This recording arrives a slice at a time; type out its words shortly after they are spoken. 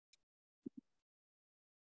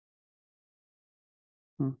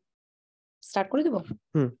Start করে দেব।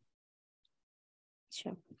 হুম। আচ্ছা,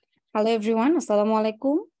 hello everyone, আসসালামু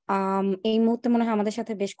আলাইকুম। এই মুহূর্তে মনে হয় আমাদের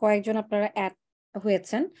সাথে বেশ কয়েকজন আপনারা অ্যাড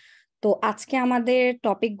হয়েছেন। তো আজকে আমাদের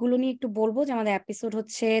টপিকগুলো নিয়ে একটু বলবো, যে আমাদের এপিসোড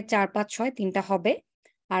হচ্ছে 4, 5, 6 তিনটা হবে।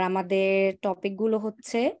 আর আমাদের টপিকগুলো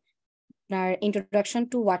হচ্ছে আপনার ইন্ট্রোডাকশন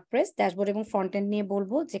টু ওয়ার্ডপ্রেস ড্যাশবোর্ড এবং ফ্রন্টএন্ড নিয়ে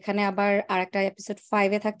বলবো, যেখানে আবার আরেকটা এপিসোড 5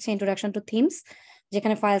 এ থাকছে ইন্ট্রোডাকশন টু থিমস,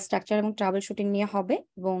 যেখানে ফাইল স্ট্রাকচার এবং ট্রাবল শুটিং নিয়ে হবে,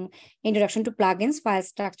 এবং introduction to plugins, file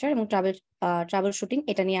structure এবং ট্রাবল শুটিং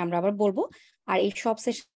এটা নিয়ে আমরা আবার বলবো। আর এই সব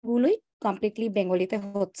সেশনগুলোই কমপ্লিটলি বেঙ্গলিতে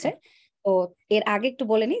হচ্ছে। তো এর আগে একটু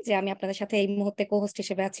বলে নিই যে আমি আপনাদের সাথে এই মুহূর্তে কো হোস্ট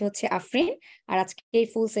হিসেবে আছি হচ্ছে আফরিন, আর আজকে এই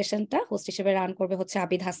ফুল সেশনটা হোস্ট হিসেবে রান করবে হচ্ছে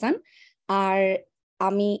আবিদ হাসান। আর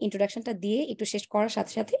আমি ইন্ট্রোডাকশনটা দিয়ে একটু শেষ করার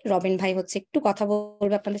সাথে সাথে রবিন ভাই হচ্ছে একটু কথা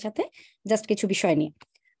বলবে আপনাদের সাথে জাস্ট কিছু বিষয় নিয়ে।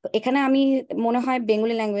 তো এখানে আমি মনে হয়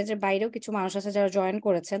বেঙ্গলি ল্যাঙ্গুয়েজের বাইরেও কিছু মানুষ আছে যারা জয়েন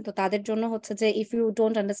করেছেন, তো তাদের জন্য হচ্ছে যে if you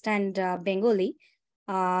don't understand Bengali,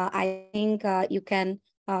 I think you can,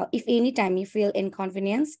 if any time you feel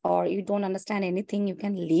inconvenience or you don't understand anything, you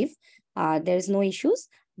can leave. There is no issues.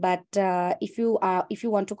 But if you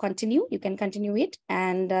want to continue, you can continue it.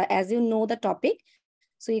 And as you know the topic,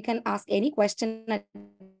 so you can ask any question at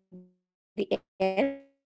the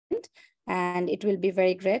end, and it will be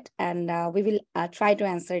very great. And we will try to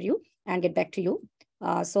answer you and get back to you.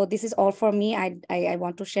 So this is all for me. I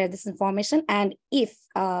want to share this information. And if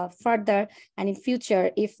further and in future,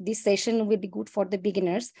 if this session will be good for the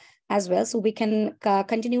beginners as well, so we can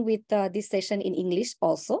continue with this session in English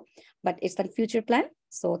also. But it's the future plan.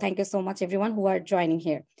 So thank you so much everyone who are joining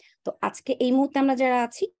here. তো আজকে এই মুহূর্তে আমরা যারা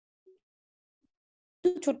আছি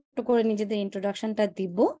ছোট্ট করে নিজেদের ইন্ট্রোডাকশনটা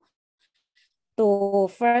দিব। তো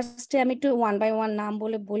ফার্স্টে আমি একটু ওয়ান বাই ওয়ান নাম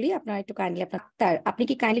বলি, আপনারা একটু কাইন্ডলি আপনি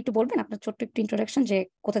কি কাইন্ডলি একটু বলবেন আপনার ছোট্ট একটু ইন্ট্রোডাকশন, যে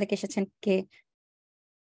কোথা থেকে এসেছেন, কে?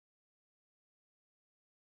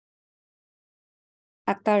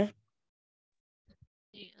 আক্তার।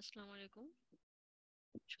 জি, আসসালামু আলাইকুম।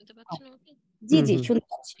 শুনতে পাচ্ছেন আমাকে? জি জি শুনতে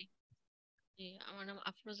পাচ্ছি। জি, আমার নাম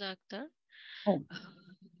আফরোজা আক্তার। ও,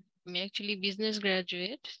 আমি অ্যাকচুয়ালি বিজনেস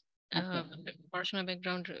গ্রাজুয়েট। আচ্ছা। পড়াশোনার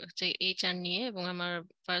ব্যাকগ্রাউন্ড হচ্ছে এইচআর নিয়ে, এবং আমার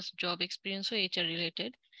ফার্স্ট জব এক্সপিরিয়েন্সও এইচআর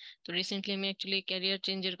রিলেটেড। তো রিসেন্টলি আমি অ্যাকচুয়ালি ক্যারিয়ার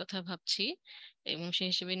চেঞ্জের কথা ভাবছি, এবং সেই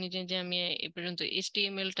হিসেবে নিজে যে আমি এ পর্যন্ত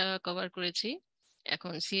এইচটিএমএলটা কভার করেছি,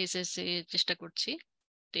 এখন সিএসএস এ চেষ্টা করছি।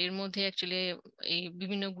 তো এর মধ্যে অ্যাকচুয়ালি এই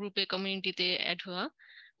বিভিন্ন গ্রুপে কমিউনিটিতে অ্যাড হওয়া,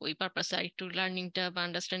 ওই পারপাসে একটু লার্নিংটা বা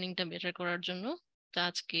আন্ডারস্ট্যান্ডিংটা বেটার করার জন্য। তো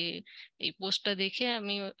আজকে এই পোস্টটা দেখে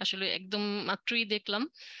আমি আসলে একদম মাত্রই দেখলাম,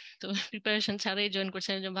 তো প্রিপারেশন ছাড়াই জয়েন করছি।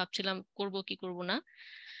 আমি ভাবছিলাম করব কি করব না।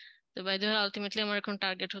 তো বাই দ্য ওয়ে আলটিমেটলি আমার এখন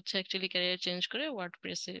টার্গেট হচ্ছে অ্যাকচুয়ালি ক্যারিয়ার চেঞ্জ করে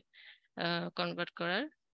ওয়ার্ডপ্রেসে কনভার্ট করার।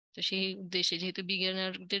 তো সেই উদ্দেশ্যে, যেহেতু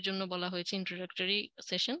বিগিনারদের জন্য বলা হয়েছে ইন্ট্রোডাক্টরি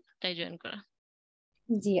সেশন, তাই জয়েন করা।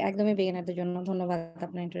 জি, একদমই বিগিনারদের জন্য ধন্যবাদ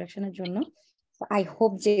আপনার ইন্ট্রোডাকশনের জন্য। আই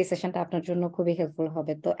হোপ যে এই সেশনটা আপনার জন্য খুবই হেল্পফুল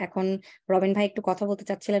হবে। তো এখন রবিন ভাই একটু কথা বলতে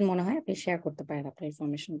চাচ্ছিলেন মনে হয়, আপনি শেয়ার করতে পারেন আপনার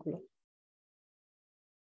ইনফরমেশন গুলো।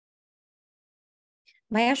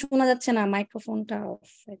 ভাইয়া শোনা যাচ্ছে না, মাইক্রোফোনটা অফ।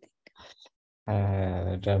 হ্যাঁ,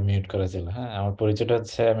 এটা মিউট করা ছিল। হ্যাঁ, আমার পরিচয়টা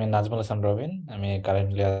হচ্ছে, আমি নাজমুল হাসান রবিন। আমি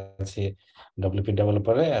কারেন্টলি আছি WP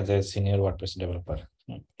ডেভেলপারে as a senior WordPress developer.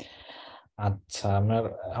 আচ্ছা,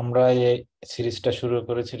 আমরা এই সিরিজটা শুরু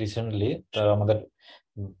করেছি রিসেন্টলি। তো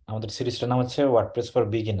আমাদের সিরিজটার নাম হচ্ছে ওয়ার্ডপ্রেস ফর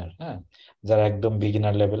বিগিনার। হ্যাঁ, যারা একদম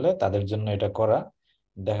বিগিনার লেভেলে, তাদের জন্য এটা করা।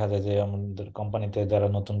 দেখা যায় যে আমাদের কোম্পানিতে যারা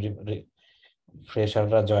নতুন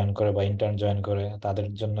ফ্রেশাররা জয়েন করে বা ইন্টার্ন জয়েন করে, তাদের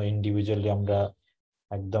জন্য ইন্ডিভিজুয়ালি আমরা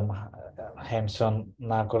একদম হ্যান্ডস অন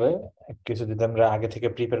না করে কিছু যদি আমরা আগে থেকে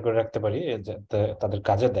প্রিপেয়ার করে রাখতে পারি, যাতে তাদের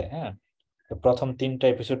কাজে দেয়। হ্যাঁ, তো প্রথম 3টা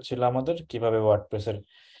এপিসোড ছিল আমাদের কিভাবে ওয়ার্ডপ্রেসের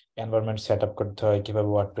এনভায়রনমেন্ট সেট আপ করতে হয়, কিভাবে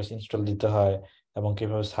ওয়ার্ডপ্রেস ইনস্টল দিতে হয়, এবং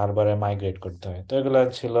কিভাবে সার্ভারে মাইগ্রেট করতে হয়। তো এগুলো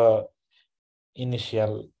ছিল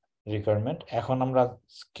ইনিশিয়াল রিকোয়ারমেন্ট। এখন আমরা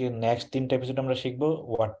নেক্সট 3টা এপিসোড আমরা শিখবো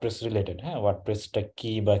ওয়ার্ডপ্রেস রিলেটেড। হ্যাঁ, ওয়ার্ডপ্রেসটা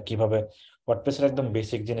কি বা কিভাবে ওয়ার্ডপ্রেসের একদম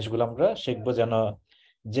বেসিক জিনিসগুলো আমরা শিখবো, যেন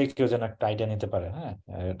যে কেউ যেন একটা আইডিয়া নিতে পারে। হ্যাঁ,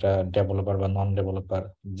 এটা ডেভেলপার বা নন ডেভেলপার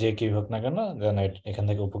যে কেউ হোক না কেন, যেন এখান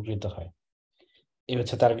থেকে উপকৃত হয়। এই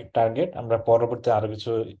হচ্ছে তার টার্গেট। আমরা পরবর্তী আরো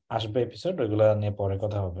কিছু আসবে এপিসোড, ওইগুলো নিয়ে পরে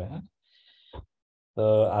কথা হবে। হ্যাঁ, তো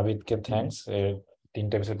আবিদকে থ্যাঙ্কস এই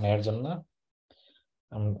 3টা এপিসোড নেওয়ার জন্য।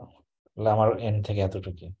 আমার এন্ড থেকে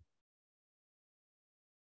এতটুকু।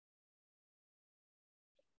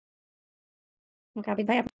 আবিদ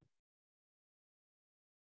ভাই।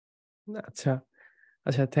 আচ্ছা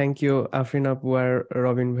আচ্ছা, থ্যাংক ইউ আফরিন আপু আর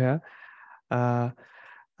রবিন ভাইয়া।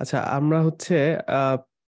 আচ্ছা, আমরা হচ্ছে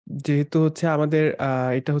যেহেতু হচ্ছে আমাদের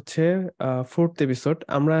এটা হচ্ছে 4th এপিসোড,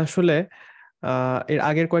 আমরা আসলে এর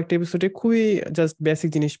আগের কয়েকটা এপিসোডে খুবই জাস্ট বেসিক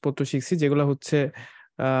জিনিসপত্র শিখছি, যেগুলো হচ্ছে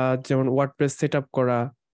যেমন ওয়ার্ডপ্রেস সেট আপ করা,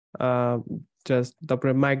 জাস্ট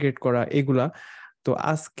তারপরে মাইগ্রেট করা এগুলা। তো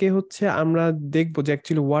আজকে হচ্ছে আমরা দেখবো যে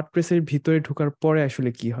অ্যাকচুয়ালি ওয়ার্ডপ্রেসের ভিতরে ঢোকার পরে আসলে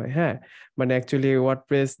কি হয়। হ্যাঁ, মানে অ্যাকচুয়ালি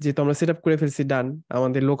ওয়ার্ডপ্রেস যেহেতু আমরা সেট আপ করে ফেলছি, ডান,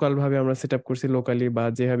 আমাদের লোকাল ভাবে আমরা সেট আপ করছি, লোকালি বা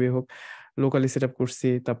যেভাবে হোক লোকালি সেট আপ করছি,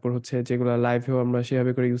 তারপর হচ্ছে যেগুলো লাইভেও আমরা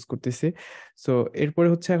সেভাবে করে ইউজ করতেছি। সো এরপরে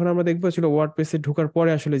হচ্ছে এখন আমরা দেখবো আসলে ওয়ার্ডপ্রেসে ঢোকার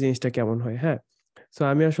পরে আসলে জিনিসটা কেমন হয়। হ্যাঁ, সো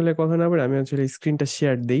আমি আসলে কথা না বলে আমি আসলে স্ক্রিনটা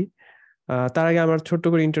শেয়ার দিই। তার আগে আমার ছোট্ট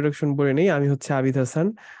করে ইন্ট্রোডাকশন বলে নেই। আমি হচ্ছে আবিদ হাসান,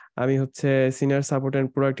 আমি হচ্ছে senior support and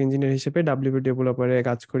product engineer হিসেবে ডাব্লিউপি ডেভেলপারে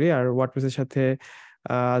কাজ করি, আর ওয়ার্ডপ্রেসের সাথে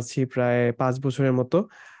আছি প্রায় 5 বছরের মতো।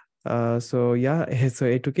 সো ইয়া, সো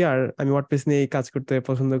এইটুকুই। আর আমি ওয়ার্ডপ্রেস নিয়ে কাজ করতে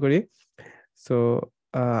পছন্দ করি। সো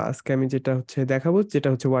আজকে আমি যেটা হচ্ছে দেখাবো, যেটা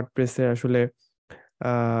হচ্ছে ওয়ার্ডপ্রেসের আসলে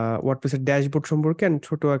ওয়ার্ডপ্রেসের ড্যাশবোর্ড সম্পর্কে and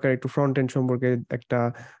ছোট আকারে একটু ফ্রন্ট এন্ড সম্পর্কে একটা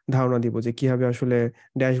ধারণা দিব যে কিভাবে আসলে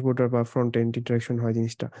ড্যাশবোর্ড বা ফ্রন্ট এন্ড ইন্টারাকশন হয়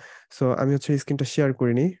জিনিসটা। সো আমি হচ্ছে স্ক্রিনটা শেয়ার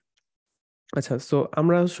করে নিই। আচ্ছা, সো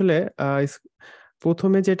আমরা আসলে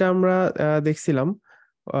প্রথমে যেটা আমরা দেখছিলাম,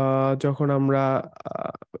 যখন আমরা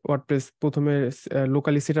ওয়ার্ডপ্রেস প্রথমে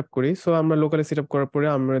লোকালি সেট আপ করি, সো আমরা লোকালি সেট আপ করার পরে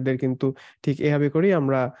আমাদের কিন্তু ঠিক এভাবে করি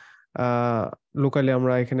আমরা লোকালি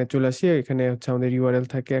আমরা এখানে চলে আসি। এখানে হচ্ছে আমাদের ইউআরএল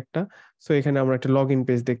থাকে একটা। সো এখানে আমরা একটা লগ ইন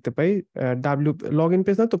পেজ দেখতে পাই। লগ ইন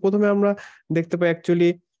পেজ না, তো প্রথমে আমরা দেখতে পাই অ্যাকচুয়ালি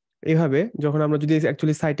এভাবে, যখন আমরা যদি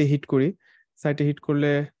অ্যাকচুয়ালি সাইটে হিট করি, সাইটে হিট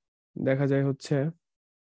করলে দেখা যায় হচ্ছে,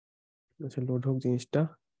 আচ্ছা লোড হোক জিনিসটা,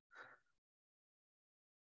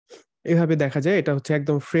 এভাবে দেখা যায় এটা হচ্ছে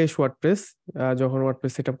একদম ফ্রেশ ওয়ার্ডপ্রেস যখন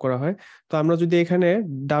ওয়ার্ডপ্রেস সেটআপ করা হয়। তো আমরা যদি এখানে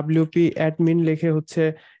ডাব্লিউপি অ্যাডমিন লিখে হচ্ছে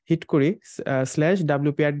হিট করি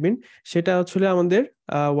 /wp admin, সেটা আসলে আমাদের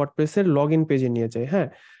ওয়ার্ডপ্রেসের লগ ইন পেজে নিয়ে যায়। হ্যাঁ,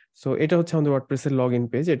 সো এটা হচ্ছে আমাদের ওয়ার্ডপ্রেসের লগ ইন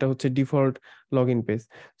পেজ, এটা হচ্ছে default log in page.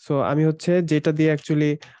 So আমি হচ্ছে যেটা দিয়ে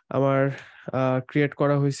অ্যাকচুয়ালি আমার ক্রিয়েট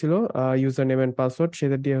করা হয়েছিল ইউজার নেম এন্ড পাসওয়ার্ড,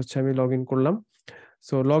 সেটা দিয়ে হচ্ছে আমি লগ ইন করলাম।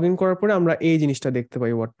 সো লগ ইন করার পরে আমরা এই জিনিসটা দেখতে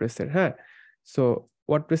পাই ওয়ার্ডপ্রেসের। হ্যাঁ, সো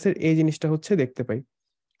ওয়ার্ডপ্রেসের এই জিনিসটা হচ্ছে দেখতে পাই,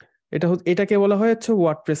 এটাকে বলা হয় হচ্ছে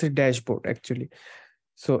ওয়ার্ডপ্রেসের ড্যাশবোর্ড অ্যাকচুয়ালি।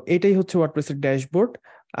 সো এটাই হচ্ছে ওয়ার্ডপ্রেসের ড্যাশবোর্ড।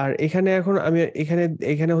 আর এখানে এখন আমি এখানে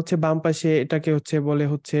এখানে হচ্ছে বাম পাশে এটাকে হচ্ছে বলে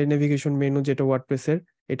হচ্ছে নেভিগেশন মেনু, যেটা ওয়ার্ডপ্রেসের,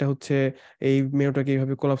 এটা হচ্ছে এই মেনুটাকে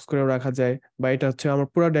এইভাবে কোলাপস করে রাখা যায়, বা এটা হচ্ছে আমার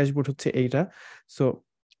পুরো ড্যাশবোর্ড হচ্ছে এইটা। সো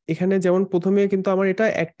এখানে যেমন প্রথমে কিন্তু আমার এটা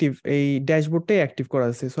অ্যাক্টিভ, এই ড্যাশবোর্ডটাই অ্যাক্টিভ করা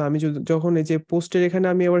আছে। সো আমি যখন এই যে পোস্টের এখানে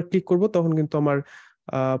আমি আবার ক্লিক করব, তখন কিন্তু আমার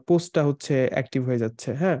পোস্টটা হচ্ছে অ্যাক্টিভ হয়ে যাচ্ছে।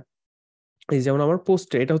 হ্যাঁ, এই যেমন আমার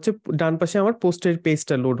পোস্টে এটা হচ্ছে ডান পাশে আমার পোস্টের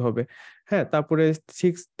পেজটা লোড হবে। হ্যাঁ, তারপরে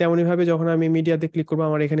ঠিক তেমনি ভাবে যখন আমি মিডিয়াতে ক্লিক করবো,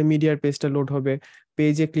 আমার এখানে মিডিয়ার পেজটা লোড হবে,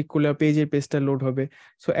 পেজে ক্লিক করলে পেজের পেজটা লোড হবে।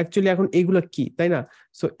 সো অ্যাকচুয়ালি এখন এইগুলা কি, তাই না?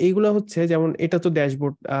 সো এইগুলা হচ্ছে যেমন এটা তো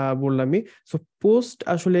ড্যাশবোর্ড বললামই। সো পোস্ট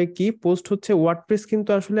আসলে কি? পোস্ট হচ্ছে ওয়ার্ডপ্রেস কিন্তু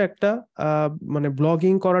আসলে একটা মানে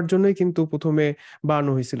ব্লগিং করার জন্যই কিন্তু প্রথমে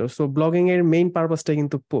বানানো হয়েছিল। সো ব্লগিং এর মেইন পারপাসটা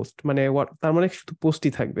কিন্তু পোস্ট, মানে তার মানে শুধু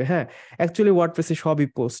পোস্টই থাকবে। হ্যাঁ, অ্যাকচুয়ালি ওয়ার্ডপ্রেসে সবই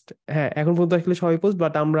পোস্ট। হ্যাঁ, এখন পর্যন্ত আসলে সবই পোস্ট,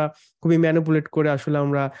 বাট আমরা খুবই ম্যানিপুলেট করে আসলে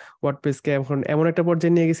আমরা ওয়ার্ডপ্রেসকে এখন এমন একটা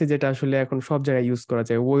পর্যায়ে নিয়ে গেছি যেটা আসলে এখন সব জায়গায় ইউজ করা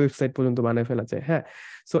যায়, ওয়েবসাইট পর্যন্ত বানায় ফেলা যায়। হ্যাঁ,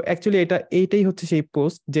 সো অ্যাকচুয়ালি এইটাই হচ্ছে সেই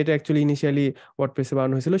পোস্ট যেটা অ্যাকচুয়ালি ইনিশিয়ালি ওয়ার্ডপ্রেসে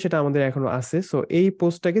বানানো হয়েছিল, সেটা আমাদের এখনো আছে। সো এই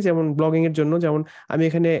পোস্টটাকে যেমন ব্লগিং এর জন্য, যেমন আমি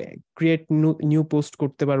এখানে ক্রিয়েট নিউ পোস্ট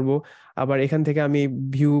করতে পারবো, আবার এখান থেকে আমি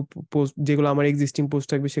ভিউ পোস্ট, যেগুলো আমার এক্সিস্টিং পোস্ট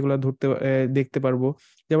থাকবে সেগুলো দেখতে পারবো।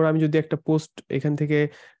 যেমন আমি যদি একটা পোস্ট এখান থেকে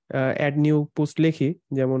অ্যাড নিউ পোস্ট লিখি,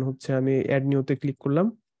 যেমন হচ্ছে আমি অ্যাড নিউতে ক্লিক করলাম,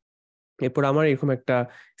 এরপর আমার এরকম একটা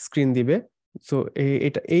স্ক্রিন দিবে। সো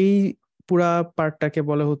এটা এই পুরা পার্টটাকে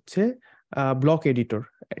বলে হচ্ছে ব্লক এডিটর।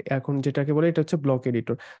 এখন যেটাকে বলে এটা হচ্ছে ব্লক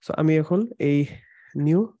এডিটর। সো আমি এখন এই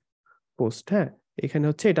নিউ পোস্ট, হ্যাঁ, এখানে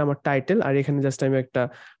হচ্ছে এটা আমার টাইটেল, আর এখানে জাস্ট আমি একটা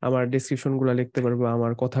আমার ডেসক্রিপশন গুলা লিখতে পারবো,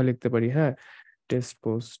 আমার কথা লিখতে পারি। হ্যাঁ, টেস্ট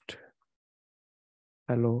পোস্ট,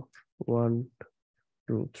 হ্যালো 1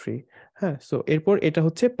 2 3। হ্যাঁ, সো এরপর এটা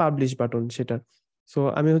হচ্ছে পাবলিশ বাটন সেটা। সো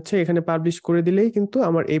আমি হচ্ছে এখানে পাবলিশ করে দিলেই কিন্তু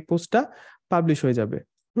আমার এই পোস্টটা পাবলিশ হয়ে যাবে।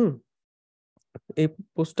 এই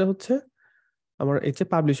পোস্টটা হচ্ছে আমার এই যে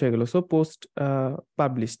পাবলিশ হয়ে গেল। So post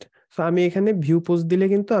published. সো আমি এখানে ভিউ পোস্ট দিলে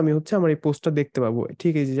কিন্তু আমি হচ্ছে আমার এই পোস্টটা দেখতে পাবো।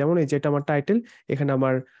 ঠিক আছে, যেমন এই যেটা আমার টাইটেল, এখানে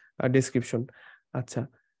আমার ডেসক্রিপশন। আচ্ছা,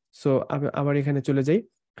 সো আমি আবার এখানে চলে যাই।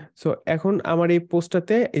 সো এখন আমার এই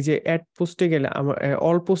পোস্টটাতে এই যে অ্যাড পোস্টে গেলে, আমার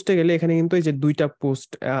অল পোস্টে গেলে এখানে কিন্তু এই যে 2টা পোস্ট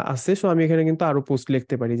আছে। সো আমি এখানে কিন্তু আরো পোস্ট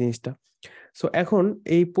লিখতে পারি জিনিসটা। সো এখন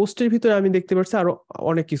এই পোস্টের ভিতরে আমি দেখতে পাচ্ছি আরো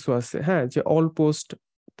অনেক কিছু আছে। হ্যাঁ, যে অল পোস্ট,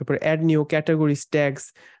 তারপরে add new, categories, tags.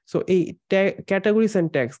 So এই ক্যাটাগরিজ এন্ড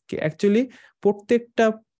ট্যাগস অ্যাকচুয়ালি প্রত্যেকটা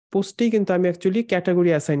পোস্টেই কিন্তু আমি অ্যাকচুয়ালি ক্যাটাগরি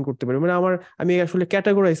অ্যাসাইন করতে পারি, মানে আমি আসলে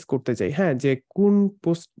ক্যাটাগরাইজ করতে চাই, হ্যাঁ, যে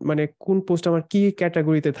কোন পোস্ট আমার কি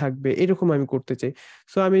ক্যাটাগরিতে থাকবে এরকম আমি করতে চাই।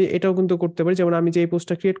 সো আমি এটাও কিন্তু করতে পারি, যেমন আমি যে এই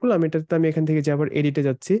পোস্টটা ক্রিয়েট করলাম এটাতে আমি এখান থেকে যে আবার এডিটে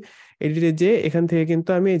যাচ্ছি, এডিটে যে এখান থেকে কিন্তু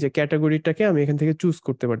আমি এই যে ক্যাটাগরিটাকে আমি এখান থেকে চুজ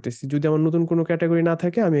করতে পারতেছি। যদি আমার নতুন কোনো ক্যাটাগরি না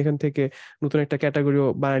থাকে আমি এখান থেকে নতুন একটা ক্যাটাগরিও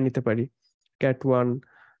বানিয়ে নিতে পারি, ক্যাট 1।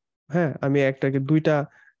 হ্যাঁ, আমি একটাকে 2টা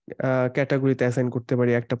ক্যাটাগরিতে অ্যাসাইন করতে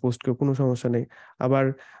পারি একটা পোস্টকে, কোনো সমস্যা নেই। আবার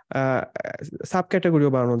সাব ক্যাটাগরিও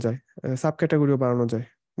বানানো যায়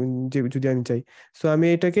যদি আমি চাই। সো আমি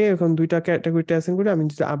এটাকে এখন 2টা ক্যাটাগরিতে অ্যাসাইন করি। আমি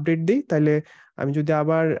যদি আপডেট দিই তাহলে আমি যদি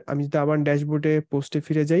আবার ড্যাশবোর্ডে পোস্টে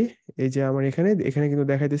ফিরে যাই, এই যে আমার এখানে কিন্তু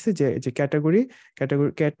দেখাইতেছে যে ক্যাটাগরি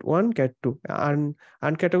ক্যাট 1 ক্যাট 2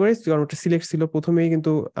 আনক্যাটাগরাইজড, কারণ ওটা সিলেক্ট ছিল প্রথমেই,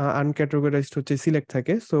 কিন্তু আনক্যাটাগরাইজড হচ্ছে সিলেক্ট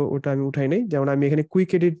থাকে, সো ওটা আমি উঠাই নাই। যেমন আমি এখানে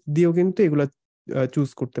কুইক এডিট দিয়েও কিন্তু এগুলা চুজ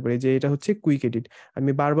করতে পারি, যে এটা হচ্ছে কুইক এডিট।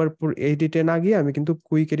 আমি বারবার এডিটে না গিয়ে আমি কিন্তু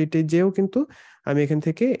কুইক এডিটে যেও কিন্তু আমি এখান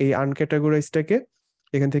থেকে এই আনক্যাটাগরাইজডটাকে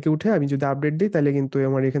এখান থেকে উঠে আমি যদি আপডেট দিই তাহলে কিন্তু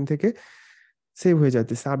আমার এখান থেকে সেভ হয়ে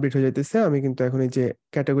যাইতেছে, আপডেট হয়ে যাইতেছে। আমি কিন্তু এখন এই যে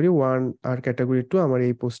ক্যাটাগরি 1 আর ক্যাটাগরি 2 আমার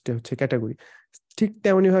এই পোস্টে হচ্ছে ক্যাটাগরি। ঠিক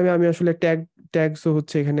তেমনি ভাবে আমি আসলে ট্যাগসও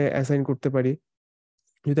হচ্ছে এখানে অ্যাসাইন করতে পারি।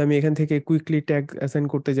 যদি আমি এখান থেকে কুইকলি ট্যাগ অ্যাসাইন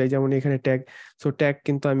করতে যাই, যেমন এখানে ট্যাগ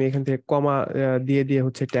কিন্তু আমি এখান থেকে কমা দিয়ে দিয়ে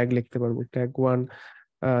হচ্ছে ট্যাগ লিখতে পারবো। ট্যাগ 1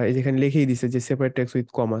 এই যেখানে লিখেই দিছে যে সেপারেট ট্যাগস উইথ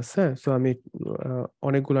কমাস। হ্যাঁ, সো আমি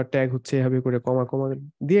অনেকগুলা ট্যাগ হচ্ছে এভাবে করে কমা কমা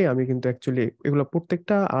দিয়ে আমি কিন্তু অ্যাকচুয়ালি এগুলো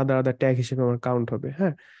প্রত্যেকটা আলাদা আলাদা ট্যাগ হিসেবে আমার কাউন্ট হবে।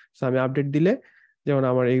 হ্যাঁ, সো আমি আপডেট দিলে যেমন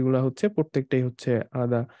আমার এইগুলা হচ্ছে প্রত্যেকটাই হচ্ছে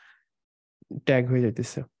আলাদা ট্যাগ হয়ে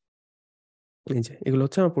যাইতেছে। এই যে এগুলো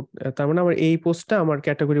হচ্ছে আমার তার মানে আমার এই পোস্টটা আমার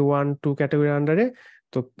ক্যাটাগরি 1 2 ক্যাটাগরি আন্ডারে,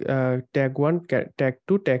 তো ট্যাগ 1 ট্যাগ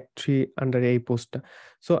 2 ট্যাগ 3 আন্ডারে এই পোস্টটা।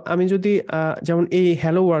 সো আমি যদি যেমন এই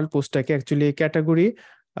হ্যালো ওয়ার্ল্ড পোস্টটাকে অ্যাকচুয়ালি ক্যাটাগরি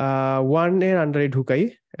 1 এর আন্ডারে ঢুকাই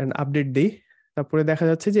এন্ড আপডেট দিই, তারপরে দেখা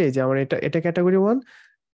যাচ্ছে যে এই যে আমার এটা ক্যাটাগরি 1।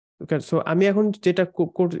 সো আমি এখন যেটা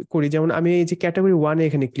করি, যেমন আমি এই যে ক্যাটাগরি 1 এ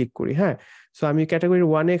এখানে ক্লিক করি। হ্যাঁ, সো আমি ক্যাটাগরি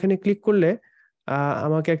 1 এ এখানে ক্লিক করলে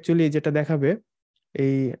আমাকে অ্যাকচুয়ালি যেটা দেখাবে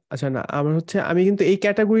এই, আচ্ছা না, আমার হচ্ছে আমি কিন্তু এই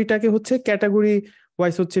ক্যাটাগরিটাকে হচ্ছে ক্যাটাগরি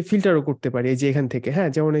ওয়াইজ হচ্ছে ফিল্টারও করতে পারি এই যে এখান থেকে। হ্যাঁ,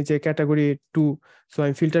 যেমন এই যে ক্যাটাগরি 2, সো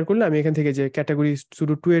আমি ফিল্টার করলে আমি এখান থেকে যে ক্যাটাগরি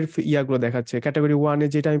শুধু 2 এর ইয়াগুলো দেখাচ্ছে, ক্যাটাগরি 1 এ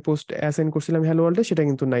যেটা আমি পোস্ট অ্যাসাইন করছিলাম হ্যালো ওয়ার্ল্ডে সেটা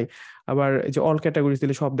কিন্তু নাই। আবার এই যে অল ক্যাটাগরিজ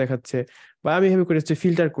দিলে সব দেখাচ্ছে, বা আমি এভাবে করে হচ্ছে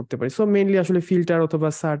ফিল্টার করতে পারি। সো মেইনলি আসলে ফিল্টার অথবা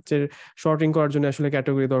সার্চের শর্টিং করার জন্য আসলে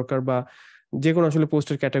ক্যাটাগরি দরকার, বা যে কোনো আসলে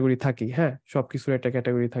পোস্টের ক্যাটাগরি থাকি। হ্যাঁ, সবকিছুর একটা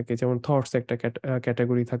ক্যাটাগরি থাকে, যেমন থটস একটা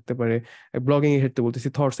ক্যাটাগরি থাকতে পারে, ব্লগিং এর ক্ষেত্রে বলতেছি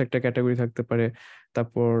থটস একটা ক্যাটাগরি থাকতে পারে,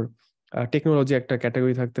 তারপর টেকনোলজি একটা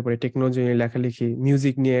ক্যাটাগরি থাকতে পারে, টেকনোলজি নিয়ে লেখালেখি,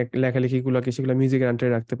 মিউজিক নিয়ে লেখালেখি গুলাকে সেগুলো মিউজিকের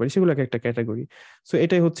আন্ডারে রাখতে পারি, সেগুলোকে একটা ক্যাটাগরি। সো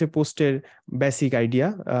এটাই হচ্ছে পোস্টের বেসিক আইডিয়া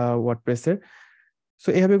ওয়ার্ডপ্রেসের। সো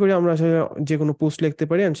এভাবে করে আমরা আসলে যে কোনো পোস্ট লিখতে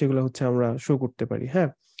পারি আর সেগুলো হচ্ছে আমরা শো করতে পারি। হ্যাঁ,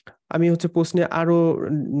 আমি হচ্ছে পোস্ট নিয়ে আরো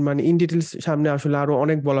মানে ইন ডিটেলস সামনে আসলে আরো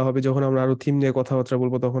অনেক বলা হবে, যখন আমরা আরো থিম নিয়ে কথাবার্তা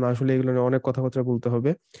বলবো তখন আসলে এগুলো নিয়ে অনেক কথাবার্তা বলতে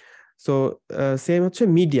হবে। সো সেম হচ্ছে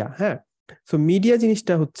মিডিয়া। হ্যাঁ, সো মিডিয়া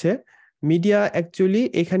জিনিসটা হচ্ছে, মিডিয়া অ্যাকচুয়ালি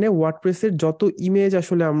এখানে ওয়ার্ডপ্রেসের যত ইমেজ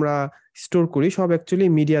আসলে আমরা স্টোর করি সব অ্যাকচুয়ালি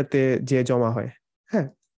মিডিয়াতে যে জমা হয়। হ্যাঁ,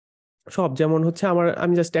 সব, যেমন হচ্ছে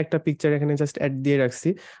আমি জাস্ট একটা পিকচার এখানে জাস্ট অ্যাড দিয়ে রাখছি।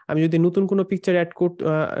 আমি যদি নতুন কোনো পিকচার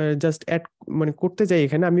জাস্ট অ্যাড মানে করতে যাই,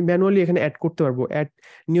 এখানে আমি ম্যানুয়ালি এখানে অ্যাড করতে পারবো। অ্যাড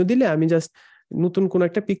নিউ দিলে আমি জাস্ট নতুন কোনো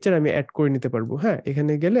একটা পিকচার আমি অ্যাড করে নিতে পারবো। হ্যাঁ,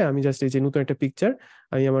 এখানে গেলে আমি জাস্ট এই যে নতুন একটা পিকচার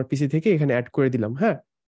আমি আমার পিসি থেকে এখানে অ্যাড করে দিলাম। হ্যাঁ,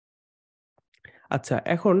 আচ্ছা,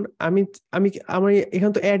 এখন আমি আমি আমার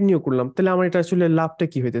এখানে তো অ্যাড নিউ করলাম, তাহলে আমার এটা আসলে লাভটা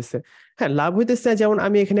কি হইতেছে? হ্যাঁ, লাভ হইতেছে যেমন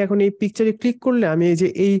আমি এখানে এখন এই পিকচারে ক্লিক করলে আমি এই যে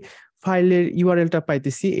এই ফাইলের ইউআরএলটা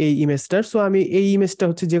পাইতেছি এই ইমেজটার। সো আমি এই ইমেজটা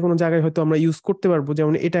হচ্ছে যে কোনো জায়গায় হয়তো আমরা ইউজ করতে পারবো।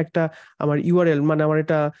 যেমন এটা একটা আমার ইউআরএল, মানে আমার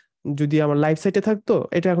এটা যদি আমার লাইভ সাইটে থাকতো,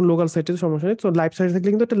 এটা এখন লোকাল সাইটে সমস্যা নেই। তো লাইভ সাইটে থাকলে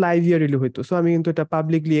কিন্তু একটা লাইভ ইউআরএল হইতো। সো আমি কিন্তু এটা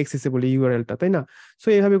পাবলিকলি অ্যাক্সেসিবল ইউআরএলটা, তাই না? সো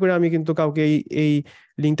এইভাবে করে আমি কিন্তু কাউকে এই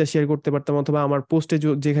লিঙ্কটা শেয়ার করতে পারতাম, অথবা আমার পোস্টে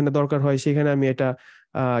যেখানে দরকার হয় সেখানে আমি এটা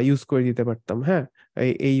ইউজ করে দিতে পারতাম। হ্যাঁ,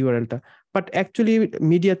 এই ইউআরএলটা। বাট অ্যাকচুয়ালি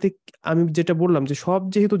মিডিয়াতে আমি যেটা বললাম যে সব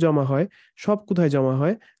যেহেতু জমা হয়, সব কোথায় জমা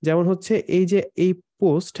হয়, যেমন হচ্ছে এই যে এই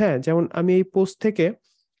পোস্ট। হ্যাঁ, যেমন আমি এই পোস্ট থেকে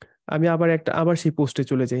আমি আবার সেই পোস্টে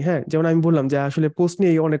চলে যাই। হ্যাঁ, যেমন আমি বললাম যে আসলে পোস্ট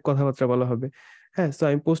নিয়ে অনেক কথাবার্তা বলা হবে। হ্যাঁ, সো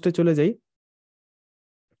আমি পোস্টে চলে যাই।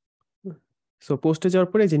 সো পোস্টে যাওয়ার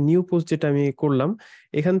পরে যে নিউ পোস্ট যেটা আমি করলাম,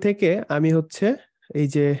 এখান থেকে আমি হচ্ছে এই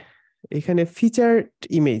যে এখানে ফিচার্ড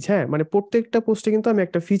ইমেজ। হ্যাঁ, মানে প্রত্যেকটা পোস্টে কিন্তু আমি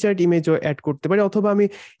একটা ফিচার্ড ইমেজও অ্যাড করতে পারি, অথবা আমি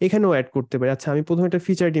এখানেও অ্যাড করতে পারি। আচ্ছা, আমি প্রথমে একটা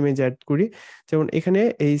ফিচার্ড ইমেজ অ্যাড করি। যেমন এখানে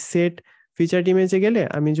এই সেট ফিচার্ড ইমেজে গেলে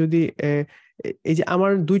আমি যদি এই যে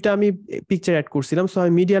আমার দুইটা আমি পিকচার অ্যাড করছিলাম, সো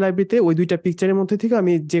আমি মিডিয়া লাইব্রেরিতে ওই দুইটা পিকচারের মধ্যে থেকে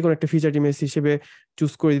আমি যে কোনো একটা ফিচার ইমেজ হিসেবে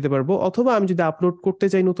চুজ করে দিতে পারবো, অথবা আমি যদি আপলোড করতে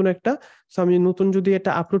চাই নতুন একটা, সো আমি নতুন যদি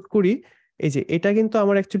এটা আপলোড করি, এই যে এটা কিন্তু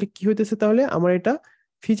আমার অ্যাকচুয়ালি কি হইতেছে, তাহলে আমার এটা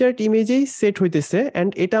ফিচার্ড ইমেজেই সেট হইতেছে,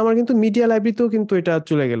 এন্ড এটা আমার কিন্তু মিডিয়া লাইব্রেরিতেও কিন্তু এটা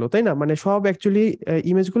চলে গেল, তাই না? মানে সব অ্যাকচুয়ালি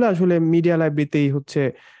ইমেজগুলো আসলে মিডিয়া লাইব্রেরিতেই হচ্ছে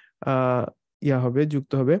আহ ইয়া হবে,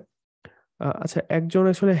 যুক্ত হবে। আচ্ছা, একজন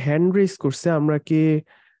আসলে হ্যান্ড রেজ করছে, আমরা কি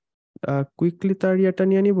কুইকলি তার ইয়াটা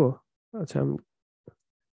নিয়ে নিব? আচ্ছা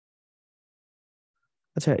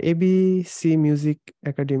আচ্ছা, ABC music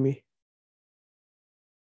academy,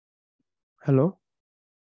 hello,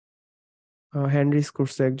 hand raise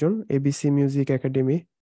করছে একজন, এবিসি মিউজিক একাডেমি।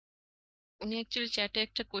 উনি অ্যাকচুয়ালি চ্যাটে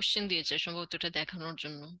একটা কোশ্চেন দিয়েছে সম্ভবত এটা দেখানোর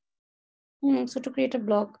জন্য। So to create a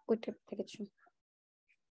blog, ওইটা দেখেছো?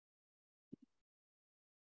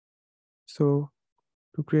 So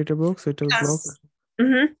to create a blog, so it will blog.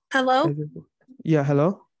 Hello. Yeah, hello.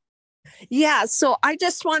 Yeah, so I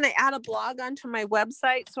just want to add a blog onto my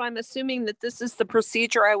website. So I'm assuming that this is the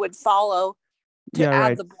procedure I would follow to Yeah, add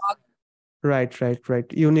right. the blog. Right.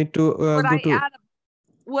 You need to go to.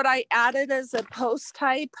 Would I add it as a post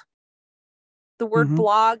type? The word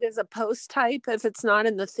blog as a post type if it's not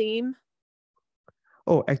in the theme?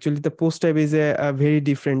 Oh, actually, the post type is a very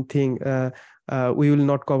different thing. We will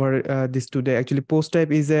not cover this today. Actually, post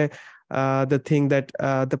type is the thing that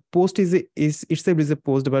the post is itself is a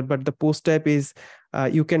post, but the post type is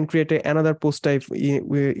you can create another post type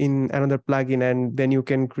in another plugin, and then you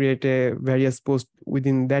can create a various post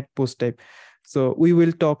within that post type. So we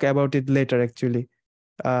will talk about it later, actually.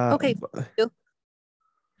 Okay.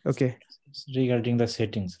 Okay. Regarding the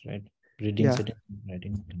settings, right? Reading Yeah. settings,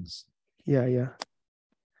 writing things. Yeah.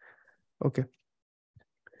 Okay.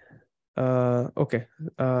 ওকে,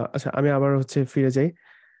 আচ্ছা আমি আবার হচ্ছে ফিরে যাই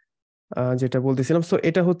যেটা বলতেছিলাম। So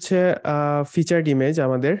এটা হচ্ছে ফিচার্ড ইমেজ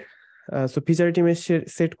আমাদের। সো ফিচার্ড ইমেজ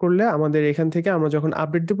সেট করলে আমাদের এখান থেকে আমরা যখন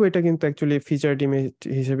আপডেট দেবো, এটা কিন্তু অ্যাকচুয়ালি ফিচার্ড ইমেজ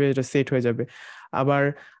হিসেবে এটা সেট হয়ে যাবে। আবার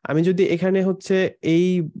আমি যদি এখানে হচ্ছে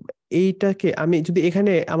এইটাকে আমি যদি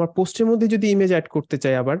এখানে আমার পোস্টের মধ্যে যদি ইমেজ অ্যাড করতে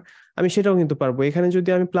চাই, আবার আমি সেটাও কিন্তু পারবো। এখানে যদি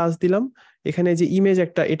আমি প্লাস দিলাম, এখানে যে ইমেজ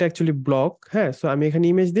একটা, এটা অ্যাকচুয়ালি ব্লক, হ্যাঁ। সো আমি এখানে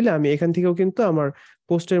ইমেজ দিলে আমি এখান থেকেও কিন্তু আমার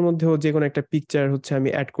পোস্টের মধ্যেও যে কোনো একটা পিকচার হচ্ছে আমি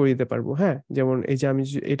অ্যাড করে দিতে পারবো, হ্যাঁ। যেমন এই যে আমি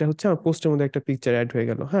এটা হচ্ছে আমার পোস্টের মধ্যে একটা পিকচার অ্যাড হয়ে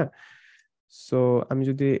গেল, হ্যাঁ। সো আমি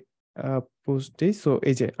যদি পোস্ট দিই, সো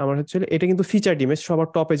এই যে আমার হচ্ছে এটা কিন্তু ফিচার্ড ইমেজ, সবার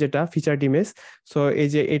টপে যেটা ফিচার্ড ইমেজ। সো এই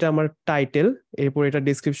যে এটা আমার টাইটেল, এরপর এটা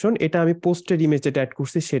ডেসক্রিপশন, এটা আমি পোস্টের ইমেজ যেটা অ্যাড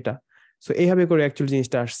করছি সেটা। সো এইভাবে করে অ্যাকচুয়ালি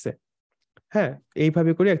জিনিসটা আসছে, হ্যাঁ।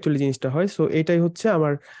 এইভাবে করে অ্যাকচুয়ালি জিনিসটা হয়। সো এটাই হচ্ছে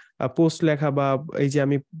আমার পোস্ট লেখা, বা এই যে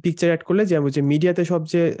আমি পিকচার অ্যাড করলে যে মিডিয়াতে সব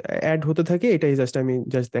যে অ্যাড হতে থাকে, এটাই আমি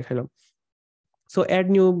জাস্ট দেখালাম। সো অ্যাড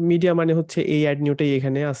নিউ মিডিয়া মানে হচ্ছে এই অ্যাড নিউটাই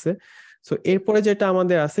এখানে আছে। সো এরপরে যেটা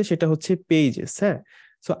আমাদের আছে সেটা হচ্ছে পেজেস, হ্যাঁ।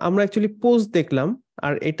 সো আমরা অ্যাকচুয়ালি পোস্ট দেখলাম,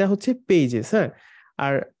 আর এটা হচ্ছে পেজেস, হ্যাঁ।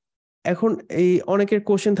 আর এখন এই অনেকের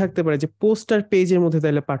কোশ্চেন থাকতে পারে যে পোস্ট আর পেজের মধ্যে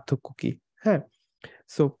তাহলে পার্থক্য কি, হ্যাঁ।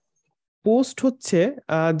 সো পোস্ট হচ্ছে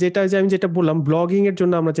যে আমি যেটা বললাম, ব্লগিং এর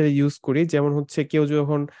জন্য আমরা যেটা ইউজ করি, যেমন হচ্ছে কেউ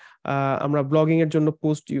যখন আমরা ব্লগিং এর জন্য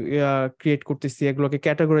পোস্ট ক্রিয়েট করতেছি, এগুলোকে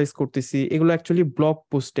ক্যাটাগরাইজ করতেছি, এগুলো অ্যাকচুয়ালি ব্লগ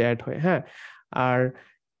পোস্টে অ্যাড হয়, হ্যাঁ। আর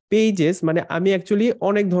পেজেস মানে আমি অ্যাকচুয়ালি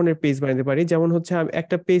অনেক ধরনের পেজ বানাতে পারি। যেমন হচ্ছে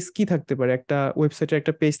একটা পেজ কি থাকতে পারে, একটা ওয়েবসাইটের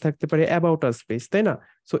একটা পেজ থাকতে পারে অ্যাবাউট আস পেজ, তাই না?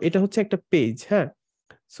 সো এটা হচ্ছে একটা পেজ, হ্যাঁ।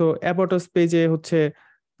 সো অ্যাবাউট আস পেজে হচ্ছে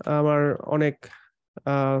আমার অনেক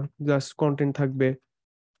জাস্ট কন্টেন্ট থাকবে,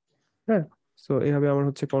 হ্যাঁ। সো এইভাবে আমার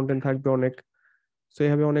হচ্ছে কন্টেন্ট থাকবে অনেক। সো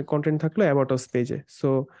এইভাবে অনেক কন্টেন্ট থাকলো অ্যাবাউট আস পেজে। সো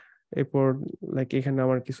এরপর লাইক এখানে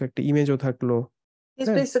আমার কিছু একটা ইমেজও থাকলো।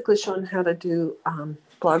 He's basically showing how to do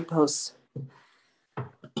blog posts.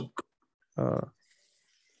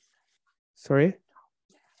 Sorry?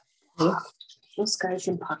 Those guys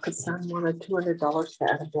in Pakistan wanted $200 to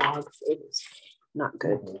add a blog. It was not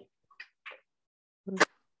good.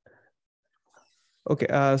 Okay,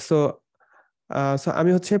 so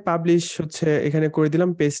আমি হচ্ছে পাবলিশ হচ্ছে এখানে করে দিলাম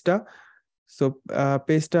পেজটা। সো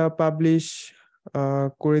পেজটা পাবলিশ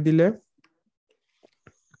করে দিলে,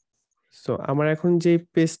 সো আমার এখন যে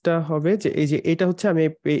পেজটা হবে, যে এই যে এটা হচ্ছে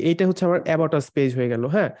এইটা হচ্ছে আমার অ্যাবাউট আস পেজ হয়ে গেল,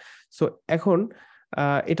 হ্যাঁ। সো এখন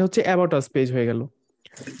এটা হচ্ছে অ্যাবাউট আস পেজ হয়ে গেল।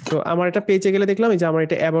 তো আমার এটা পেজে গেলে দেখলাম যে আমার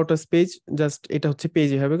এটা অ্যাবাউট আস পেজ, জাস্ট এটা হচ্ছে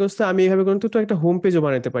পেজে হবে। তো আমি এইভাবে কিন্তু একটা হোম পেজও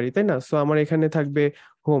বানাতে পারি, তাই না? সো আমার এখানে থাকবে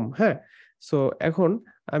হোম, হ্যাঁ। সো এখন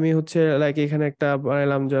আমি হচ্ছে লাইক এখানে একটা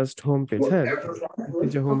বানালাম জাস্ট হোম পেজ, হ্যাঁ। এই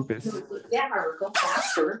যে home page,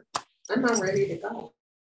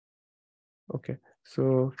 okay. So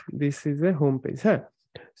this is a home page, হ্যাঁ।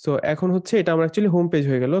 সো এখন হচ্ছে এটা আমার অ্যাকচুয়ালি হোম পেজ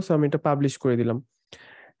হয়ে গেল। সো আমি এটা পাবলিশ করে দিলাম।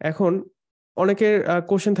 এখন অনেকের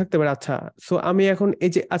কোশ্চেন থাকতে পারে, আচ্ছা সো আমি এখন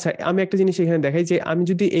এই যে আচ্ছা আমি একটা জিনিস এখানে দেখাই যে আমি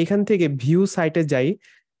যদি এইখান থেকে ভিউ সাইটে যাই,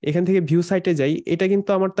 এখান থেকে ভিউ সাইটে যাই, এটা কিন্তু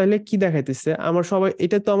আমার তাহলে কি দেখাইতেছে, আমার সবাই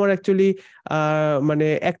এটা তো আমার অ্যাকচুয়ালি মানে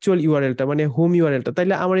অ্যাকচুয়াল ইউআরএলটা মানে হোম ইউআরএলটা,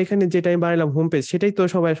 তাইলে আমার এখানে যেটা আমি বানালাম হোম পেজ সেটাই তো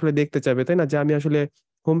সবাই আসলে দেখতে চাবে, তাই না? যে আমি আসলে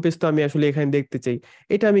হোম পেজ তো আমি আসলে এখানে দেখতে চাই,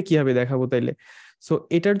 এটা আমি কিভাবে দেখাবো তাইলে? সো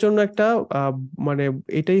এটার জন্য একটা মানে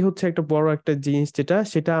এটাই হচ্ছে একটা বড় একটা জিনিস,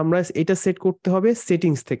 সেটা আমরা এটা সেট করতে হবে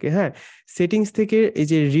সেটিংস থেকে। হ্যাঁ, সেটিংস থেকে এই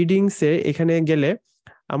যে রিডিংস এ এখানে গেলে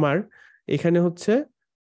আমার এখানে হচ্ছে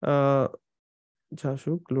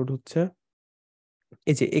লোড হচ্ছে,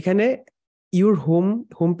 এই যে এখানে ইউর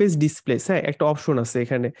হোম পেজ ডিসপ্লেস, হ্যাঁ একটা অপশন আছে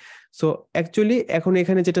এখানে। সো অ্যাকচুয়ালি এখন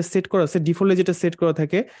এখানে যেটা সেট করা আছে ডিফল্টে যেটা সেট করা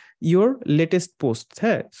থাকে ইউর লেটেস্ট পোস্ট।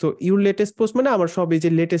 হ্যাঁ, সো ইউর লেটেস্ট পোস্ট মানে আমার সব এই যে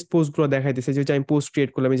লেটেস্ট পোস্ট গুলো দেখাইতেছে, যে আমি পোস্ট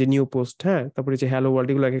ক্রিয়েট করলাম এই যে নিউ পোস্ট, হ্যাঁ তারপরে যে হ্যালো ওয়ার্ল্ড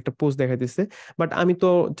এগুলো একটা পোস্ট দেখাইতেছে। বাট আমি তো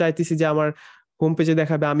চাইতেছি যে আমার হোম পেজে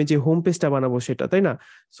দেখাবে আমি যে হোম পেজটা বানাবো সেটা, তাই না?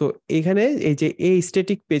 সো এখানে এই যে এই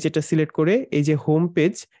স্ট্যাটিক পেজ এটা সিলেক্ট করে এই যে হোম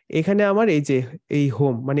পেজ, এখানে আমার এই যে এই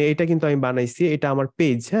হোম মানে এটা কিন্তু আমি বানাইছি, এটা আমার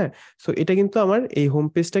পেজ। হ্যাঁ, সো এটা কিন্তু আমার এই হোম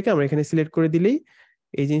পেজটাকে আমরা এখানে সিলেক্ট করে দিলেই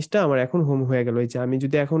এই জিনিসটা আমার এখন হোম হয়ে গেল। এই যে আমি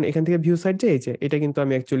যদি এখন এখান থেকে ভিউ সাইড যাই, এই যে এটা কিন্তু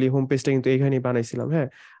আমি অ্যাকচুয়ালি হোম পেজটা কিন্তু এখানেই বানাইছিলাম। হ্যাঁ,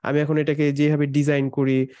 আমি এখন এটাকে যেভাবে ডিজাইন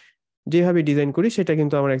করি সেটা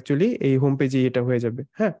কিন্তু আমার অ্যাকচুয়ালি এই হোম পেজে এটা হয়ে যাবে।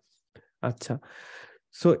 হ্যাঁ, আচ্ছা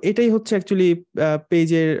সো এটাই হচ্ছে অ্যাকচুয়ালি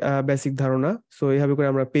পেজের বেসিক ধারণা। সো এইভাবে করে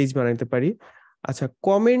আমরা পেজ বানাইতে পারি। আচ্ছা,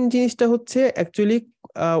 কমেন্ট জিনিসটা হচ্ছে অ্যাকচুয়ালি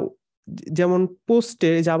যেমন পোস্টে,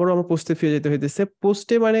 আবারও আমার পোস্টে ফিরে যেতে হইতেছে,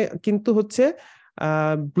 পোস্টে মানে কিন্তু হচ্ছে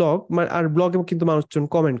ব্লগ মানে, আর ব্লগে কিন্তু মানুষজন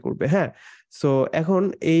কমেন্ট করবে। হ্যাঁ, সো এখন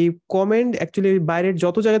এই কমেন্ট অ্যাকচুয়ালি বাইরের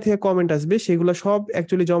যত জায়গা থেকে কমেন্ট আসবে সেগুলো সব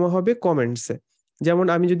অ্যাকচুয়ালি জমা হবে কমেন্টসে। যেমন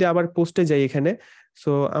আমি যদি আবার পোস্টে যাই এখানে,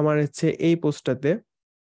 সো আমার হচ্ছে এই পোস্টটাতে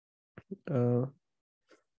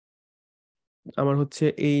আমার হচ্ছে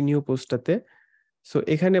এই নিউ পোস্টটাতে, সো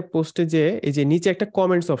এখানে পোস্টে যে এই যে নিচে একটা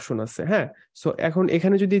কমেন্টস অপশন আছে। হ্যাঁ, সো এখন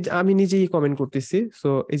এখানে যদি আমি নিজেই কমেন্ট করতেছি, সো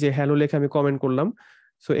এই যে হ্যালো লেখা আমি কমেন্ট করলাম,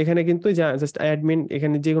 সো এখানে কিন্তু জাস্ট অ্যাডমিন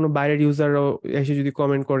এখানে যে কোনো বাইরের ইউজাররাও এসে যদি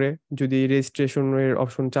কমেন্ট করে, যদি রেজিস্ট্রেশনের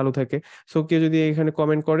অপশন চালু থাকে, সো কেউ যদি এখানে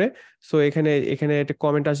কমেন্ট করে, সো এখানে এখানে একটা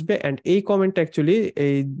কমেন্ট আসবে। অ্যান্ড এই কমেন্টটা অ্যাকচুয়ালি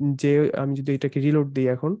এই যে আমি যদি এটাকে রিলোড দিই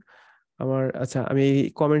এখন আমার, আচ্ছা আমি এই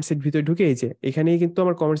কমেন্টস এর ভিতরে ঢুকে এই যে এখানেই কিন্তু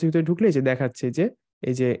আমার কমেন্টস এর ভিতরে ঢুকলে এই যে দেখাচ্ছে যে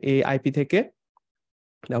এই যে এই আইপি থেকে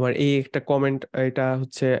আমার এই একটা কমেন্ট এটা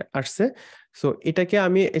হচ্ছে আসছে। সো এটাকে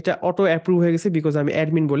আমি এটা অটো অ্যাপ্রুভ হয়ে গেছে, বিকজ আমি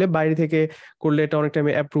অ্যাডমিন বলে, বাইরে থেকে করলে এটা অনেক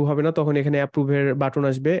টাইমে অ্যাপ্রুভ হবে না, তখন এখানে অ্যাপ্রুভের বাটন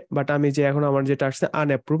আসবে। বাট আমি যে এখন আমার যেটা আসছে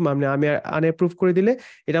আনঅ্যাপ্রুভ, মানে আমি আনঅ্যাপ্রুভ করে দিলে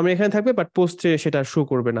এটা আমার এখানে থাকবে বাট পোস্টে সেটা শো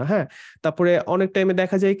করবে না। হ্যাঁ, তারপরে অনেক টাইমে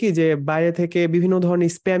দেখা যায় কি যে বাইরে থেকে বিভিন্ন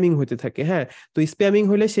ধরনের স্প্যামিং হতে থাকে। হ্যাঁ, তো স্প্যামিং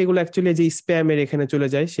হলে সেগুলো অ্যাকচুয়ালি যে স্প্যামের এখানে চলে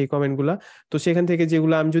যায় সেই কমেন্টগুলা, তো সেখান থেকে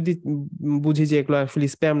যেগুলো আমি যদি বুঝি যে এগুলো আসলে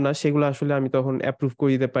স্প্যাম না, সেগুলো আসলে আমি তখন অ্যাপ্রুভ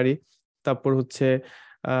করে দিতে পারি। তারপর হচ্ছে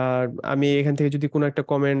আর আমি এখান থেকে যদি কোনো একটা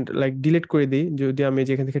কমেন্ট লাইক ডিলিট করে দিই, যদি আমি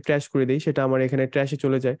যেখান থেকে ট্র্যাশ করে দিই সেটা আমার এখানে ট্র্যাশে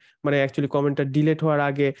চলে যায়। মানে অ্যাকচুয়ালি কমেন্টটা ডিলিট হওয়ার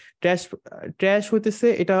আগে ট্র্যাশ ট্র্যাশ হইতেছে,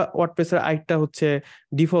 এটা ওয়ার্ডপ্রেসের আরেকটা হচ্ছে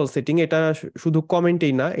ডিফল্ট সেটিং। এটা শুধু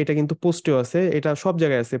কমেন্টেই না, এটা কিন্তু পোস্টেও আছে, এটা সব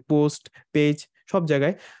জায়গায় আছে, পোস্ট পেজ সব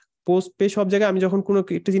জায়গায়, পোস্ট পেজ সব জায়গায়। আমি যখন কোনো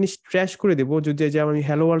একটা জিনিস ট্র্যাশ করে দেবো, যদি যে আমি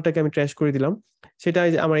হ্যালো ওয়ার্ল্ডটাকে আমি ট্র্যাশ করে দিলাম, সেটা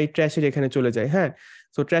আমার এই ট্র্যাশের এখানে চলে যায়। হ্যাঁ,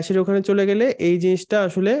 তো ট্র্যাশের ওখানে চলে গেলে এই জিনিসটা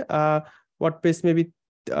আসলে ওয়ার্ডপ্রেস মেবি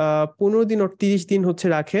 15 দিন ও 30 দিন হচ্ছে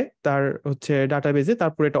রাখে তার হচ্ছে ডাটাবেজে,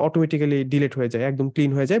 তারপর এটা অটোমেটিক্যালি ডিলিট হয়ে যায়, একদম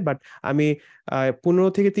ক্লিন হয়ে যায়। বাট আমি 15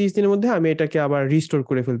 থেকে 30 দিনের মধ্যে আমি এটাকে আবার রিস্টোর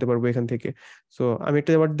করে ফেলতে পারবো এখান থেকে। সো আমি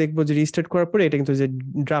এটা আবার দেখবো যে রিস্টার্ট করার পরে এটা কিন্তু যে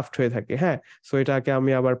ড্রাফট হয়ে থাকে। হ্যাঁ, সো এটাকে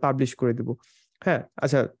আমি আবার পাবলিশ করে দেবো। হ্যাঁ,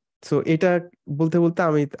 আচ্ছা সো এটা বলতে বলতে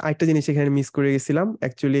আমি আরেকটা জিনিস এখানে মিস করে গেছিলাম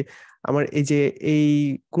অ্যাকচুয়ালি। আমার এই যে এই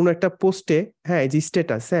কোন একটা পোস্টে, হ্যাঁ এই যে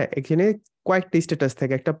স্ট্যাটাস, হ্যাঁ এখানে কয়েকটা স্ট্যাটাস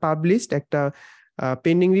থাকে, একটা পাবলিশড, একটা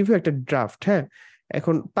পেন্ডিং রিভিউ, একটা ড্রাফট। হ্যাঁ,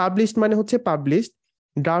 এখন পাবলিশড মানে হচ্ছে পাবলিশড,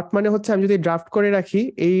 ড্রাফট মানে হচ্ছে আমি যদি ড্রাফট করে রাখি,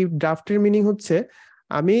 এই ড্রাফটের মিনিং হচ্ছে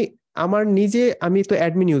আমি আমার নিজে, আমি তো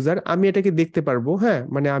অ্যাডমিন ইউজার, আমি এটাকে দেখতে পারবো। হ্যাঁ,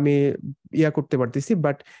 মানে আমি করতে পারতেছি,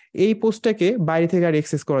 বাট এই পোস্টটাকে বাইরে থেকে আর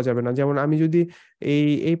অ্যাক্সেস করা যাবে না। যেমন আমি যদি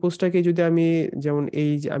এই পোস্টটাকে যদি আমি, যেমন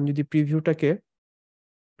আমি যদি প্রিভিউটা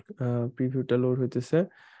লোড হইতেছে,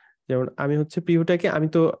 যেমন আমি হচ্ছে প্রিভিউটাকে আমি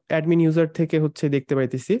তো অ্যাডমিন ইউজার থেকে হচ্ছে দেখতে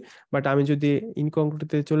পাইতেছি, বাট আমি যদি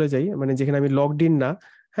ইনকগনিটোতে চলে যাই, মানে যেখানে আমি লগড ইন না,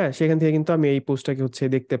 হ্যাঁ সেখান থেকে কিন্তু আমি এই পোস্টটাকে হচ্ছে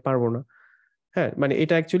দেখতে পারবো না। হ্যাঁ, মানে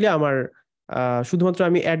এটা অ্যাকচুয়ালি আমার শুধুমাত্র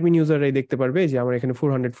আমি অ্যাডমিন ইউজাররাই দেখতে পারবে, যে আমার এখানে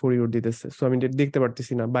 404 ইউর দিতেছে, সো আমি এটা দেখতে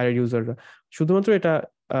পারতেছি না বাইরের ইউজাররা, শুধুমাত্র এটা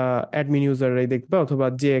অ্যাডমিন ইউজাররাই দেখবে, অথবা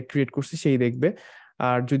যে ক্রিয়েট করছে সেই দেখবে।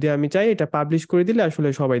 আর যদি আমি চাই এটা পাবলিশ করে দিলে আসলে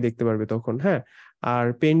সবাই দেখতে পারবে তখন। হ্যাঁ, আর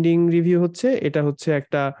পেন্ডিং রিভিউ হচ্ছে এটা হচ্ছে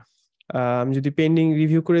একটা আমি যদি পেন্ডিং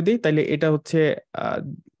রিভিউ করে দিই তাহলে এটা হচ্ছে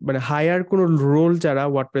মানে হায়ার কোনো রোল যারা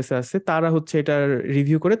ওয়ার্ডপ্রেসে আছে তারা হচ্ছে এটা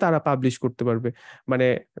রিভিউ করে তারা পাবলিশ করতে পারবে। মানে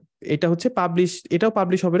এটা হচ্ছে এটাও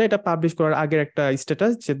পাবলিশ হবে না, এটা পাবলিশ করার আগের একটা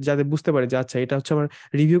স্ট্যাটাস যাতে বুঝতে পারে যে আচ্ছা এটা হচ্ছে আমার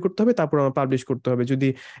রিভিউ করতে হবে, তারপর আমার পাবলিশ করতে হবে যদি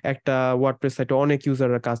একটা ওয়ার্ডপ্রেস সাইটে অনেক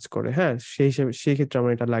ইউজাররা কাজ করে। হ্যাঁ, সেই ক্ষেত্রে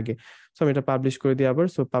আমার এটা লাগে। সো আমি এটা পাবলিশ করে দিই আবার।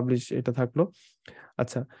 সো পাবলিশ এটা থাকলো।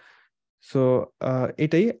 আচ্ছা, সো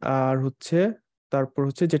এটাই। আর হচ্ছে তারপর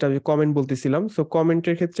হচ্ছে যেটা আমি কমেন্ট বলতেছিলাম, সো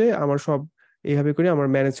কমেন্টের ক্ষেত্রে আমার সব এইভাবে করে আমার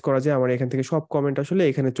ম্যানেজ করা যায়, আমার এখান থেকে সব কমেন্ট আসলে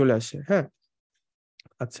এখানে চলে আসে। হ্যাঁ,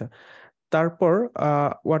 আচ্ছা, তারপর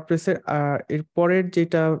ওয়ার্ডপ্রেসের এর পরের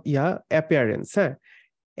যেটা অ্যাপিয়ারেন্স। হ্যাঁ,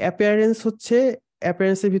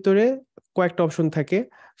 অ্যাপিয়ারেন্সের ভিতরে কয়েকটা অপশন থাকে।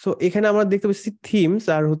 সো এখানে আমরা দেখতে পাচ্ছি থিমস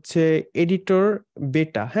আর হচ্ছে এডিটর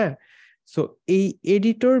বেটা। হ্যাঁ, সো এই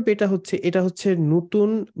এডিটর বেটা হচ্ছে এটা হচ্ছে নতুন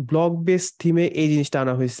ব্লগ বেস থিমে এই জিনিসটা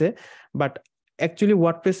আনা হয়েছে। বাট অ্যাকচুয়ালি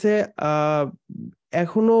ওয়ার্ডপ্রেসে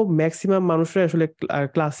এখনো ম্যাক্সিমাম মানুষরা আসলে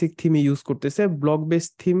ক্লাসিক থিমে ইউজ করতেছে, ব্লগ বেস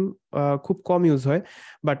থিম খুব কম ইউজ হয়।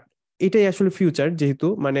 বাট এটাই আসলে ফিউচার, যেহেতু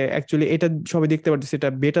মানে অ্যাকচুয়ালি এটা সবাই দেখতে পারতেছে এটা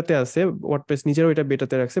বেটাতে আছে, ওয়ার্ডপ্রেস নিজেরও এটা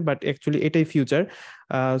বেটাতে রাখছে, বাট অ্যাকচুয়ালি এটাই ফিউচার।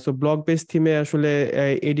 সো ব্লগ বেস থিমে আসলে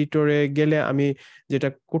এডিটরে গেলে আমি যেটা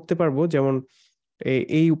করতে পারবো, যেমন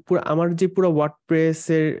এই পুরো আমার যে পুরো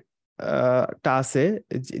ওয়ার্ডপ্রেসের টা আছে,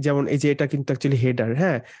 যেমন এই যে এটা কিন্তু অ্যাকচুয়ালি হেডার।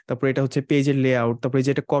 হ্যাঁ, তারপর এটা হচ্ছে পেজের লেআউট, তারপর এই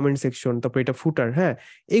যে এটা কমেন্ট সেকশন, তারপর এটা ফুটার। হ্যাঁ,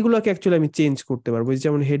 এইগুলোকে অ্যাকচুয়ালি আমি চেঞ্জ করতে পারবো।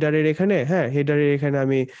 যেমন হেডারের এখানে, হ্যাঁ হেডারের এখানে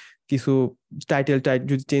আমি কিছু টাইটেল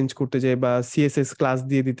যদি চেঞ্জ করতে চাই বা সিএসএস ক্লাস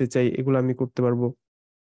দিয়ে দিতে চাই, এগুলো আমি করতে পারবো।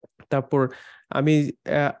 তারপর আমি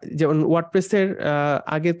যেমন ওয়ার্ডপ্রেসের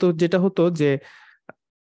আগে তো যেটা হতো যে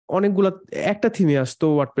অনেকগুলা একটা থিমে আসতো,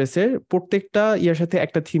 ওয়ার্ডপ্রেসের প্রত্যেকটা ইয়ার সাথে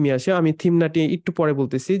একটা থিমে আসে। আমি থিম নাটি একটু পরে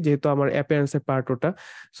বলতেছি, যেহেতু আমার অ্যাপিয়ারেন্সের পার্ট ওটা।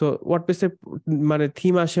 সো ওয়ার্ডপ্রেসের মানে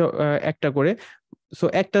থিম আসে একটা করে, সো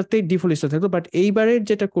একটাতেই ডিফল্ট স্টাইল থাকতো। বাট এইবারের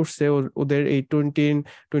যেটা করছে ওদের এই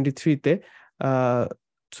 2023-তে,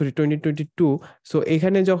 সরি 2022, সো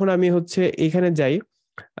এখানে যখন আমি হচ্ছে এখানে যাই,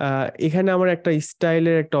 এখানে আমার একটা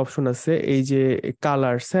স্টাইলের একটা অপশন আছে, এই যে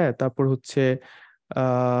কালার্স। হ্যাঁ, তারপর হচ্ছে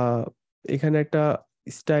এখানে একটা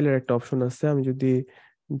স্টাইলের একটা অপশন আছে। আমি যদি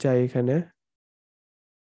যাই এখানে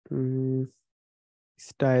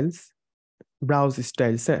স্টাইলস, ব্রাউজ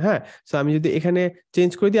স্টাইলস। হ্যাঁ, সো আমি যদি এখানে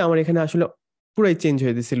চেঞ্জ করে দিই, আমার এখানে আসলে পুরাই চেঞ্জ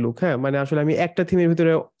হয়ে দিছে লুক। হ্যাঁ, মানে আসলে আমি একটা থিমের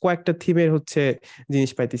ভিতরে কয়েকটা থিমের হচ্ছে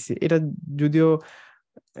জিনিস পাইতেছি। এটা যদিও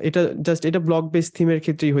এটা জাস্ট এটা ব্লক বেস থিমের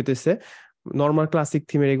ক্ষেত্রেই হইতেছে, নর্মাল ক্লাসিক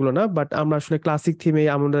থিমের এগুলো না। বাট আমরা আসলে ক্লাসিক থিমে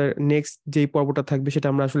আমাদের নেক্সট যেই পর্বটা থাকবে সেটা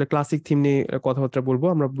আমরা আসলে ক্লাসিক থিম নিয়ে কথাবার্তা বলবো।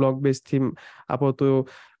 আমরা ব্লক বেস থিম আপাতত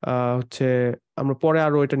হচ্ছে আমরা পরে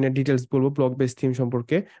আরো এটা নিয়ে ডিটেলস বলবো ব্লক বেস থিম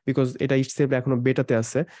সম্পর্কে, বিকজ এটা ইটসেলফ এখনো বেটাতে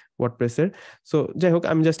আছে ওয়ার্ডপ্রেসের। সো যাই হোক,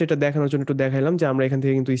 আমি জাস্ট এটা দেখানোর জন্য একটু দেখাইলাম যে আমরা এখান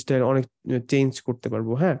থেকে কিন্তু স্টাইল অনেক চেঞ্জ করতে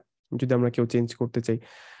পারবো। হ্যাঁ, যদি আমরা কেউ চেঞ্জ করতে চাই।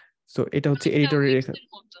 সো এটা হচ্ছে এডিটরের এখানে।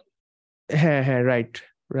 হ্যাঁ হ্যাঁ, রাইট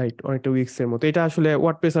রাইট, অনেকটা উইক্স এর মতো। এটা আসলে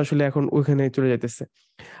ওয়ার্ডপ্রেস আসলে এখন ওইখানে চলে যাইতেছে।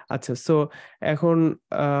 আচ্ছা, সো এখন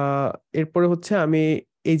এরপরে হচ্ছে আমি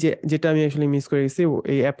এই যে যেটা আমি আসলে মিস করে গেছি,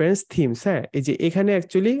 এই অ্যাপিয়ারেন্স থিমস। হ্যাঁ, এই যে এখানে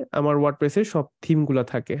অ্যাকচুয়ালি আমার ওয়ার্ডপ্রেসের সব থিম গুলা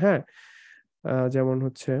থাকে। হ্যাঁ, যেমন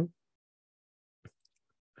হচ্ছে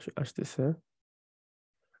আসতেছে।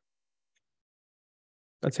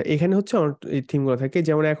 আচ্ছা, এখানে হচ্ছে আমার এই থিম গুলো থাকে,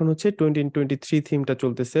 যেমন এখন হচ্ছে 2023 থিমটা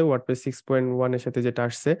চলতেছে ওয়ার্ডপ্রেস 6.1 এর সাথে যেটা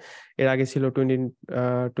আসছে। এর আগে ছিল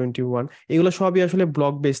 2021। এগুলো সবই আসলে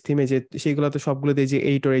ব্লক বেস থিমে, যে সেইগুলো তো সবগুলোতে যে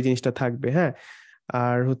এইটার এই জিনিসটা থাকবে। হ্যাঁ,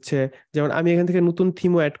 আর হচ্ছে যেমন আমি এখান থেকে নতুন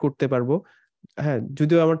থিমও অ্যাড করতে পারবো। হ্যাঁ,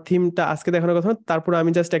 যদিও আমার থিমটা আজকে দেখানোর কথা না, তারপর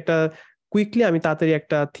আমি জাস্ট একটা কুইকলি আমি তাড়াতাড়ি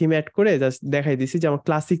একটা থিম অ্যাড করে জাস্ট দেখাই দিছি যে আমার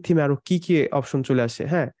ক্লাসিক থিমে আরো কি কি অপশন চলে আসে।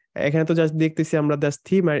 হ্যাঁ, এখানে তো জাস্ট দেখতেছি আমরা জাস্ট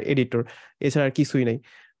থিম আর এডিটর, এছাড়া আর কিছুই নাই।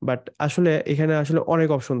 বাট আসলে এখানে আসলে অনেক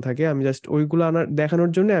অপশন থাকে, আমি জাস্ট ওইগুলো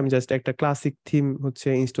দেখানোর জন্য আমি জাস্ট একটা ক্লাসিক থিম হচ্ছে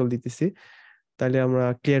ইনস্টল দিতেছি। তাহলে আমরা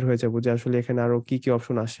ক্লিয়ার হয়ে যাবো যে আসলে এখানে আরো কি কি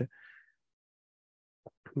অপশন আসে।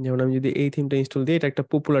 যেমন আমি যদি এই থিমটা ইনস্টল দিই, এটা একটা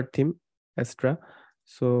popular theme extra.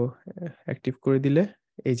 So active করে দিলে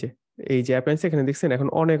এই যে অ্যাপ্লায়েন্স এখানে দেখছেন এখন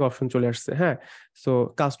অনেক অপশন চলে আসছে। হ্যাঁ, সো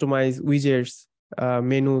কাস্টমাইজ, উইজেটস,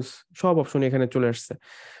 মেনুস, সব অপশন এখানে চলে আসছে।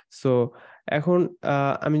 সো এখন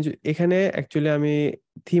আমি এখানে অ্যাকচুয়ালি আমি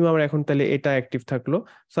থিম আমার এখন তাহলে এটা অ্যাক্টিভ থাকলো।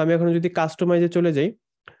 সো আমি এখন যদি কাস্টমাইজে চলে যাই,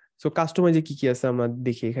 সো কাস্টমাইজে কি কি আছে আমরা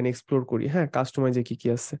দেখি, এখানে এক্সপ্লোর করি। হ্যাঁ, কাস্টমাইজে কি কি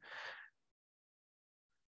আছে।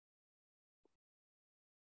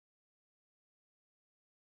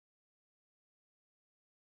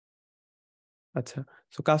 আচ্ছা,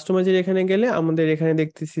 সো কাস্টমাইজের এখানে গেলে আমাদের এখানে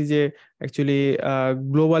দেখতেছি যে অ্যাকচুয়ালি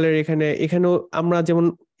গ্লোবালের এখানেও আমরা যেমন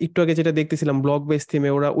একটু আগে যেটা দেখতেছিলাম ব্লক বেস থিমে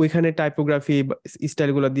ওরা ওইখানে টাইপোগ্রাফি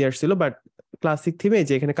স্টাইল গুলো দিয়ে আসছিল, বাট ক্লাসিক থিমে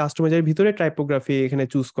যে এখানে কাস্টমাইজারের ভিতরে টাইপোগ্রাফি এখানে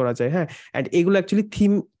চুজ করা যায়, হ্যাঁ। এন্ড এগুলো অ্যাকচুয়ালি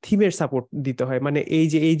থিমের সাপোর্ট দিতে হয়, মানে এই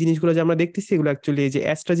যে এই জিনিসগুলো যে আমরা দেখতেছি এগুলো অ্যাকচুয়ালি এই যে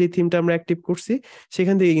অ্যাস্ট্রা যে থিমটা আমরা অ্যাক্টিভ করছি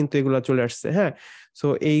সেখান থেকে কিন্তু এগুলো চলে আসছে, হ্যাঁ। সো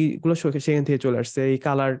এইগুলো সেখান থেকে চলে আসছে, এই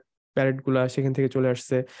কালার প্যালেট গুলা সেখান থেকে চলে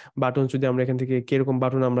আসছে, বাটন যদি আমরা এখান থেকে কিরকম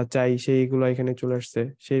বাটন আমরা চাই সেইগুলো এখানে চলে আসছে,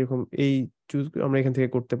 সেইরকম এই চুজ আমরা এখান থেকে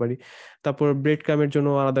করতে পারি। তারপর ব্রেড ক্রামের জন্য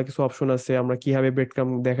আলাদা কিছু অপশন আছে, আমরা কিভাবে ব্রেড ক্রাম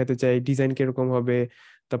দেখাতে চাই, ডিজাইন কিরকম হবে,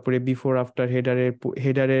 তারপরে বিফোর আফটার,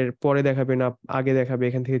 হেডারের পরে দেখাবে না আগে দেখাবে,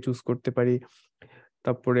 এখান থেকে চুজ করতে পারি।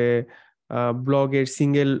 তারপরে ব্লগের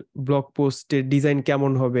সিঙ্গেল ব্লগ পোস্টের ডিজাইন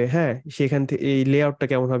কেমন হবে, হ্যাঁ, সেখান থেকে এই লেআউটটা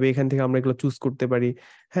কেমন হবে এখান থেকে আমরা এগুলো চুজ করতে পারি,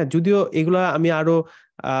 হ্যাঁ। যদিও এগুলো আমি আরো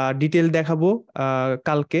ডিটেল দেখাবো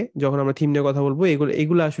কালকে যখন আমরা থিম নিয়ে কথা বলবো,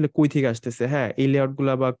 এগুলো আসলে কই থেকে আসতেছে, হ্যাঁ, এই লেআউট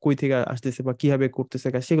গুলা বা কই থেকে আসতেছে বা কিভাবে করতেছে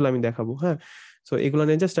কাজ সেগুলো আমি দেখাবো, হ্যাঁ। সো এগুলো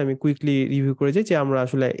নিয়ে জাস্ট আমি কুইকলি রিভিউ করে যাই যে আমরা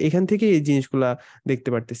আসলে এখান থেকে এই জিনিসগুলা দেখতে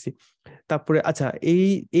পারতেছি। তারপরে আচ্ছা, এই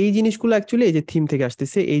এই জিনিসগুলো অ্যাকচুয়ালি এই যে থিম থেকে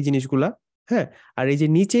আসতেছে এই জিনিসগুলা, হ্যাঁ। আর এই যে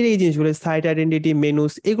নিচের এই জিনিসগুলো সাইট আইডেন্টিটি,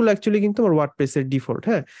 মেনুস, এগুলো অ্যাকচুয়ালি কিন্তু আমার ওয়ার্ডপ্রেস এর ডিফল্ট,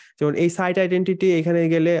 হ্যাঁ। যেমন এই সাইট আইডেন্টিটি এখানে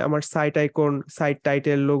গেলে আমার site icon, site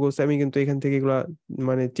title, logos আমি কিন্তু এখান থেকে এগুলো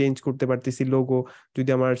মানে চেঞ্জ করতে পারতেছি। লোগো যদি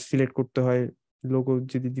আমার সিলেক্ট করতে হয়, লোগো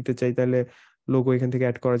যদি দিতে চাই তাহলে লোগো এখান থেকে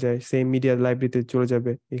অ্যাড করা যায়, সেম মিডিয়া লাইব্রেরিতে চলে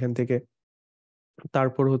যাবে এখান থেকে।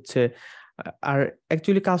 তারপর হচ্ছে আর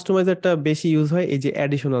অ্যাকচুয়ালি কাস্টমাইজারটা বেশি ইউজ হয় এই যে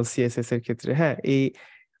অ্যাডিশনাল সিএসএস এর ক্ষেত্রে, হ্যাঁ। এই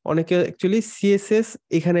অনেকে অ্যাকচুয়ালি সিএসএস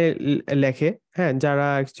এখানে লেখে, হ্যাঁ, যারা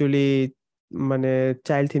অ্যাকচুয়ালি মানে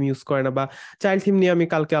চাইল্ড থিম ইউজ করে না, বা চাইল্ড থিম নিয়ে আমি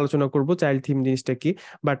কালকে আলোচনা করব চাইল্ড থিম জিনিসটা কি।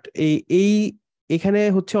 বাট এই এই এখানে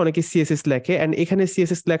হচ্ছে অনেকে সিএসএস লেখে, এন্ড এখানে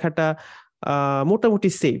সিএসএস লেখাটা মোটামুটি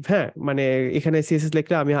সেফ, হ্যাঁ। মানে এখানে সিএসএস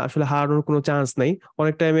লিখলে আমি আসলে হারানোর কোনো চান্স নাই।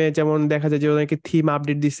 অনেক টাইমে যেমন দেখা যায় যে অনেকে থিম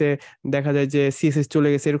আপডেট দিছে, দেখা যায় যে সিএসএস চলে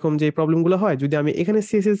গেছে, এরকম যে প্রবলেমগুলো হয়, যদি আমি এখানে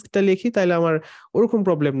সিএসএসটা লিখি তাহলে আমার ওরকম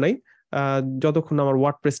প্রবলেম নাই যতক্ষণ আমার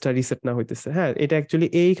ওয়ার্ডপ্রেসটা রিসেট না হইতেছে, হ্যাঁ। এটা অ্যাকচুয়ালি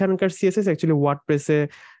এইখানকার সিএসএস অ্যাকচুয়ালি ওয়ার্ডপ্রেসে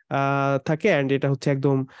থাকে, এন্ড এটা হচ্ছে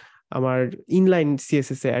একদম আমার ইনলাইন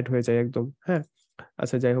সিএসএস এ অ্যাড হয়ে যায় একদম, হ্যাঁ।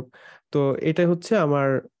 আচ্ছা, যাই হোক, তো এটা হচ্ছে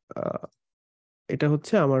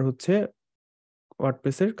আমার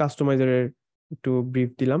ওয়ার্ডপ্রেসের কাস্টমাইজারের একটু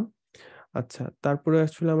ব্রিফ দিলাম। আচ্ছা, তারপরে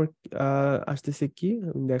আসলে আমার আসতেছে কি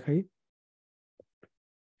আমি দেখাই,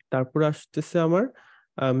 তারপরে আসতেছে আমার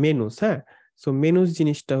মেনুস, হ্যাঁ। সো মেনুস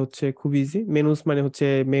জিনিসটা হচ্ছে খুব ইজি। মেনুস মানে হচ্ছে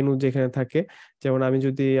মেনু যেখানে থাকে, যেমন আমি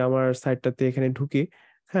যদি আমার সাইটটাতে এখানে ঢুকি,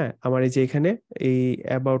 হ্যাঁ, আমার এই যে এখানে এই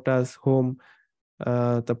অ্যাবাউট আস, হোম,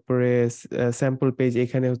 তারপরে স্যাম্পল পেজ,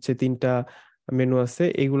 এখানে হচ্ছে 3টা মেনু আছে।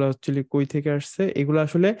 এগুলো অ্যাকচুয়ালি কই থেকে আসছে, এগুলো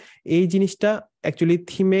আসলে এই জিনিসটা অ্যাকচুয়ালি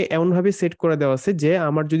থিমে এমন ভাবে সেট করে দেওয়া আছে যে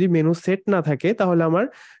আমার যদি মেনু সেট না থাকে তাহলে আমার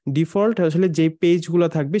ডিফল্ট আসলে যে পেজগুলো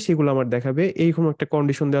থাকবে সেগুলো আমার দেখাবে, এইরকম একটা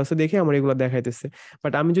কন্ডিশন দেওয়া আছে দেখে আমার এগুলো দেখাইতেছে।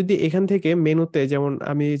 বাট আমি যদি এখান থেকে মেনুতে, যেমন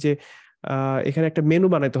আমি যে এখানে একটা মেনু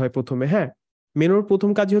বানাইতে হয় প্রথমে, হ্যাঁ। মেনুর প্রথম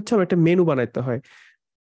কাজই হচ্ছে আমার একটা মেনু বানাইতে হয়।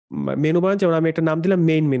 মেনু বানান, যেমন আমি একটা নাম দিলাম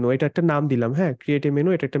মেইন মেনু, এটা একটা নাম দিলাম, হ্যাঁ, ক্রিয়েট এ মেনু,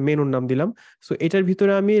 এটা একটা মেনুর নাম দিলাম। সো এটার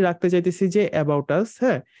ভিতরে আমি রাখতে চাইতেছি যে অ্যাবাউট আস,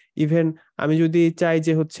 হ্যাঁ। ইভেন আমি যদি চাই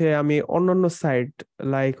যে হচ্ছে আমি অন্যান্য সাইট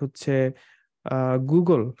লাইক হচ্ছে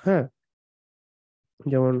গুগল, হ্যাঁ,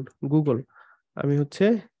 যেমন গুগল, আমি হচ্ছে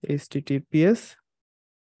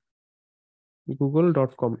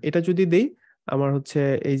https://google.com এটা যদি দেই, আমার হচ্ছে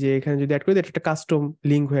এই যে এখানে যদি অ্যাড করি এটা একটা কাস্টম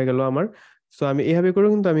লিংক হয়ে গেল আমার। সো আমি এভাবে করে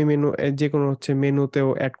কিন্তু আমি মেনু যে কোনো হচ্ছে মেনুতেও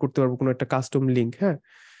অ্যাড করতে পারবো কোনো একটা কাস্টম লিংক, হ্যাঁ।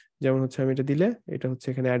 যেমন হচ্ছে আমি এটা দিলে এটা হচ্ছে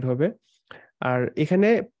এখানে অ্যাড হবে। আর এখানে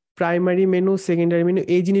প্রাইমারি মেনু, সেকেন্ডারি মেনু,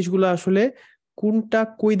 এই জিনিসগুলো আসলে কোনটা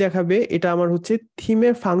কই দেখাবে এটা আমার হচ্ছে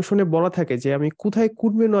থিমের ফাংশনে বলা থাকে যে আমি কোথায়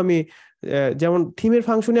কোন মেনু আমি যেমন থিমের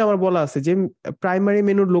ফাংশনে আমার বলা আছে যে প্রাইমারি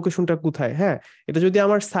মেনুর লোকেশনটা কোথায়, হ্যাঁ। এটা যদি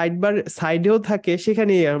আমার সাইডেও থাকে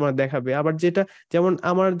সেখানেই আমার দেখাবে। আবার যেটা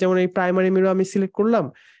যেমন এই প্রাইমারি মেনু আমি সিলেক্ট করলাম,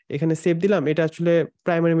 এখানে সেভ দিলাম, এটা আসলে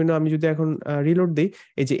প্রাইমারি মেনু। আমি যদি এখন রিলোড দিই,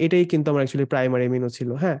 এই যে এটাই কিন্তু আমার অ্যাকচুয়ালি প্রাইমারি মেনু ছিল,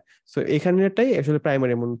 হ্যাঁ। সো এখানেটাই অ্যাকচুয়ালি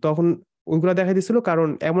প্রাইমারি মেনু, তখন ওইগুলা দেখা দিছিল কারণ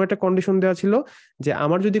এমন একটা কন্ডিশন দেওয়া ছিল যে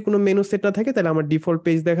আমার যদি কোনো মেনু সেট না থাকে তাহলে আমার ডিফল্ট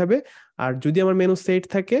পেজ দেখাবে, আর যদি আমার মেনু সেট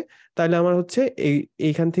থাকে তাহলে আমার হচ্ছে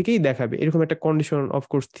এইখান থেকেই দেখাবে, এরকম একটা কন্ডিশন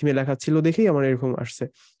অফকোর্স থিমে লেখা ছিল দেখেই আমার এরকম আসছে।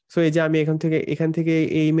 সো এই যে আমি এখান থেকে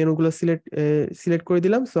এই মেনুগুলো সিলেক্ট করে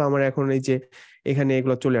দিলাম, সো আমার এখন এই যে এখানে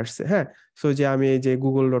এগুলো চলে আসছে, হ্যাঁ। সো যে আমি এই যে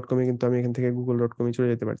google.com-এ কিন্তু আমি এখান থেকে google.com-এ চলে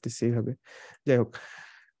যেতে পারতেছি এইভাবে। যাই হোক,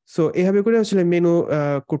 সো এইভাবে করে আসলে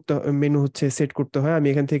মেনু হচ্ছে সেট করতে হয়। আমি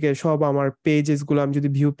এখান থেকে সব আমার পেজেস গুলো, আমি যদি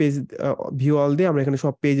ভিউ অল দিয়ে আমরা এখানে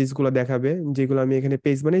সব পেজেস গুলো দেখাবে, যেগুলো আমি এখানে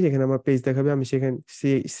পেজ বানাই যেখানে আমার পেজ দেখাবে, আমি সেখানে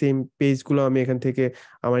সেম পেজ গুলো আমি এখান থেকে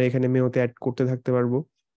আমার এখানে মেনুতে অ্যাড করতে থাকতে পারবো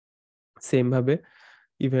সেম ভাবে।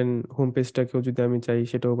 ইভেন হোম পেজটাকেও যদি আমি চাই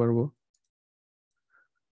সেটাও পারবো।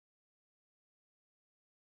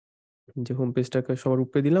 যে হোম পেজটাকে সবার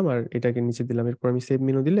উপরে দিলাম আর এটাকে নিচে দিলাম, এরপর আমি সেভ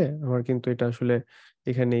মেনু দিলে আমার কিন্তু এটা আসলে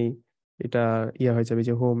এখানেই এটা ইয়া হয়ে যাবে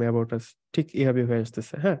যে হোম অ্যাবাউট আস, ঠিক এইভাবে হয়ে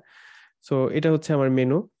আসতেছে। হ্যাঁ, সো এটা হচ্ছে আমার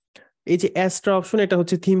মেনু। এই যে অ্যাস্ট্রা অপশন, এটা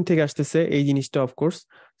হচ্ছে থিম থেকে আসতেছে এই জিনিসটা অফকোর্স।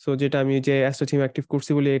 সো যেটা আমি যে অ্যাস্ট্রা থিম অ্যাক্টিভ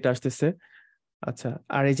করছি বলে এটা আসতেছে। আচ্ছা,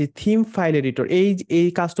 আর এই যে থিম ফাইল এডিটর, এই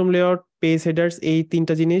কাস্টম লেআউট, পেজ হেডার্স, এই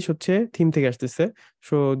তিনটা জিনিস হচ্ছে থিম থেকে আসতেছে।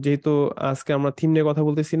 সো যেহেতু আজকে আমরা থিম নিয়ে কথা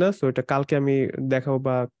বলতেছি না, সো এটা কালকে আমি দেখাবো,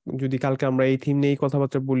 বা যদি কালকে আমরা এই থিম নিয়েই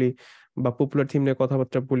কথাবার্তা বলি বা পপুলার থিম নিয়ে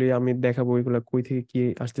কথাবার্তা বলি, আমি দেখাবো এগুলা কই থেকে কি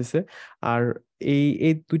আসতেছে। আর এই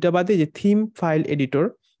এই দুইটা বাদে যে থিম ফাইল এডিটর,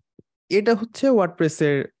 এটা হচ্ছে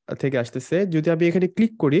ওয়ার্ডপ্রেসের থেকে আসতেছে। যদি আমি এখানে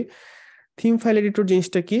ক্লিক করি, থিম ফাইল এডিটর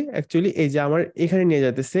জিনিসটা কি অ্যাকচুয়ালি, এই যে আমার এখানে নিয়ে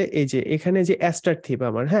যাইতেছে, এই যে এখানে যে অ্যাস্ট্রা থিম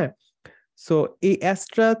আমার, হ্যাঁ, সো এই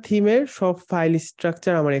অ্যাস্ট্রা থিমের সব ফাইল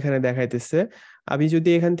স্ট্রাকচার আমার এখানে দেখাইতেছে। আমি যদি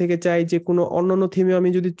এখান থেকে চাই যে কোনো অন্যান্য থিমে আমি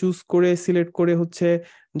যদি চুজ করে সিলেক্ট করে হচ্ছে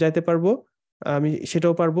যাইতে পারবো, আমি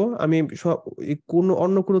সেটাও পারবো। আমি সব কোনো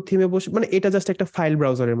অন্য কোনো থিমে বসে, মানে এটা জাস্ট একটা ফাইল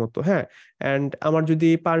ব্রাউজারের মতো। হ্যাঁ, এন্ড আমার যদি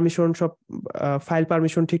পারমিশন সব ফাইল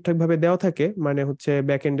পারমিশন ঠিকঠাক ভাবে দেওয়া থাকে, মানে হচ্ছে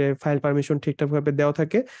ব্যাকএন্ডে ফাইল পারমিশন ঠিকঠাক ভাবে দেওয়া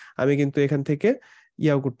থাকে, আমি কিন্তু এখান থেকে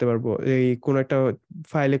ইয়াও করতে পারবো, এই কোনো একটা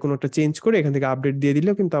ফাইলে কোনো একটা চেঞ্জ করে এখান থেকে আপডেট দিয়ে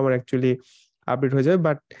দিলেও কিন্তু আমার অ্যাকচুয়ালি আপডেট হয়ে যাবে।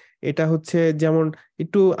 বাট এটা হচ্ছে যেমন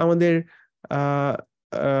একটু আমাদের আহ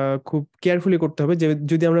খুব কেয়ারফুলি করতে হবে, যে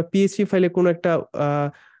যদি আমরা পিএইচপি ফাইলে কোনো একটা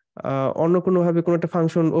অন্য কোনো ভাবে কোনো একটা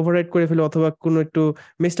ফাংশন ওভাররাইট করে ফেলি অথবা কোনো একটু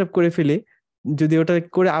মেসড আপ করে ফেলি, যদি ওটা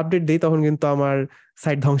করে আপডেট দেই তখন কিন্তু আমার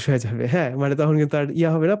সাইট ধ্বংস হয়ে যাবে। হ্যাঁ, মানে তখন কিন্তু আর ইয়া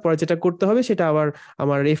হবে না। পরে যেটা করতে হবে সেটা আবার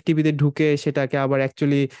আমার এফটিপি তে ঢুকে সেটাকে আবার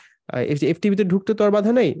অ্যাকচুয়ালি এফটিপি তে ঢুকতে তো আর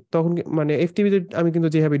বাধা নেই তখন, মানে এফটিপি তে আমি কিন্তু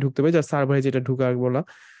যেভাবে ঢুকতে পারি, যা সার্ভারে যেটা ঢুকা বলা,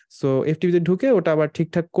 সো এফটিপি তে ঢুকে ওটা আবার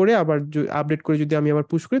ঠিকঠাক করে আবার আপডেট করে যদি আমি আবার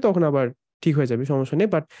পুশ করি তখন আবার ঠিক হয়ে যাবে, সমস্যা নেই।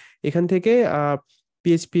 বাট এখান থেকে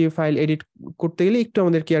পিএইচপি ফাইল এডিট করতে গেলে একটু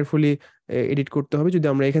আমাদের কেয়ারফুলি এডিট করতে হবে যদি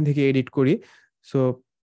আমরা এখান থেকে এডিট করি। সো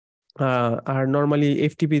আর নর্মালি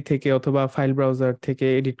এফটিপি থেকে অথবা ফাইল ব্রাউজার থেকে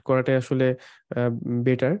এডিট করাটাই আসলে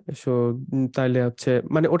বেটার। সো তাহলে হচ্ছে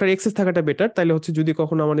মানে ওটার এক্সেস থাকাটা বেটার। তাহলে হচ্ছে যদি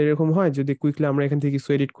কখনো আমাদের এরকম হয়, যদি কুইকলি আমরা এখান থেকে কিছু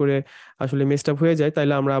এডিট করে আসলে মেসড আপ হয়ে যায়,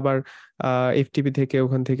 তাহলে আমরা আবার এফটিপি থেকে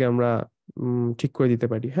ওখান থেকে আমরা ঠিক করে দিতে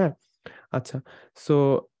পারি। হ্যাঁ, আচ্ছা, সো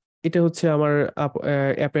এটা হচ্ছে আমার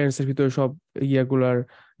অ্যাপিয়ারেন্সের ভিতরে সব ইয়াগুলার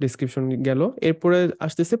ডিসক্রিপশন গেল। এরপরে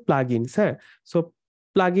আসতেছে প্লাগইনস। হ্যাঁ, সো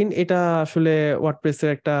প্লাগইন এটা আসলে ওয়ার্ডপ্রেসের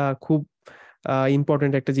একটা খুব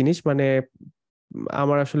ইম্পর্টেন্ট একটা জিনিস। মানে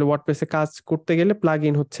আমার আসলে ওয়ার্ডপ্রেসে কাজ করতে গেলে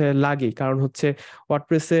প্লাগইন হচ্ছে লাগে, কারণ হচ্ছে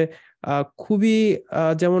ওয়ার্ডপ্রেসে খুবই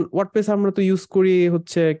যেমন ওয়ার্ডপ্রেস আমরা তো ইউজ করি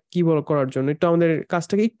হচ্ছে কি করার জন্য, একটু আমাদের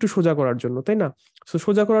কাজটাকে একটু সোজা করার জন্য, তাই না? সো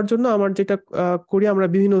সোজা করার জন্য আমার যেটা করি, আমরা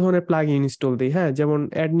বিভিন্ন ধরনের প্লাগইন ইনস্টল দিই। হ্যাঁ, যেমন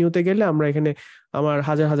অ্যাড নিউতে গেলে আমরা এখানে আমার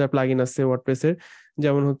হাজার হাজার প্লাগইন আছে ওয়ার্ডপ্রেসের।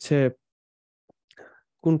 যেমন হচ্ছে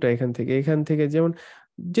কোনটা, এখান থেকে যেমন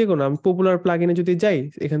যে কোনো আমি পপুলার প্লাগইনে যদি যাই,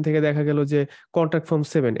 এখান থেকে দেখা গেল যে কন্ট্যাক্ট ফর্ম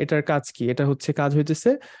 7, এটার কাজ কি? এটা হচ্ছে কাজ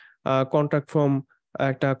হইতেছে কন্ট্যাক্ট ফর্ম,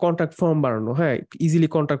 একটা কন্ট্যাক্ট ফর্ম বানানো। হ্যাঁ, ইজিলি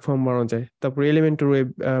কন্ট্যাক্ট ফর্ম বানানো যায়। তারপর এলিমেন্টর ওয়েব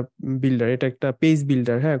বিল্ডার, এটা একটা পেজ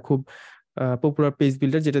বিল্ডার। হ্যাঁ, খুব পপুলার পেজ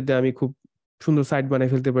বিল্ডার, যেটা দিয়ে আমি খুব সুন্দর সাইট বানাই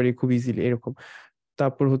ফেলতে পারি খুব ইজিলি, এরকম।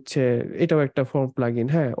 তারপর হচ্ছে এটাও একটা ফর্ম প্লাগইন।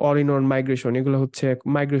 হ্যাঁ, অল ইন ওয়ান মাইগ্রেশন, এগুলো হচ্ছে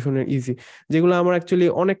মাইগ্রেশনের ইজি, যেগুলো আমার অ্যাকচুয়ালি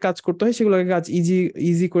অনেক কাজ করতে হয়, সেগুলোকে কাজ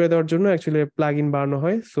ইজি করে দেওয়ার জন্য অ্যাকচুয়ালি প্লাগইন বানানো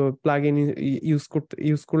হয়। সো প্লাগইন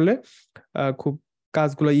ইউজ করলে খুব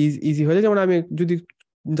কাজগুলো ইজি হয়ে যায়। যেমন আমি যদি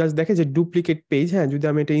জাস্ট দেখে যে ডুপ্লিকেট পেজ, হ্যাঁ, যদি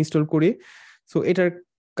আমি এটা ইনস্টল করি, সো এটার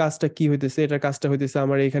কাজটা কি হইতেছে, এটার কাজটা হইতেছে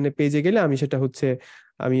আমার এখানে পেজে গেলে আমি সেটা হচ্ছে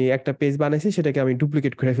আমি একটা পেজ বানাইছি সেটাকে আমি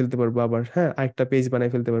ডুপ্লিকেট করে ফেলতে পারবো, আবার হ্যাঁ আরেকটা পেজ বানাই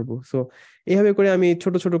ফেলতে পারবো। সো এইভাবে করে আমি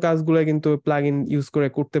ছোট ছোট কাজগুলো কিন্তু প্লাগইন ইউজ করে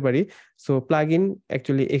করতে পারি। সো প্লাগইন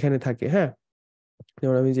অ্যাকচুয়ালি এখানে থাকে। হ্যাঁ,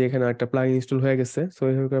 যেমন আমি যে এখানে একটা প্লাগইন ইনস্টল হয়ে গেছে, সো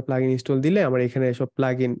এইভাবে করে প্লাগইন ইনস্টল দিলে আমার এখানে সব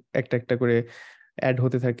প্লাগইন একটা একটা করে অ্যাড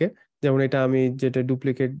হতে থাকে। যেমন এটা আমি যেটা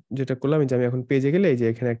ডুপ্লিকেট যেটা করলাম, যে আমি এখন পেজে গেলে এই যে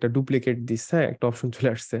এখানে একটা ডুপ্লিকেট দিস, হ্যাঁ, একটা অপশন চলে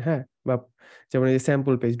আসছে। হ্যাঁ, বা যেমন এই যে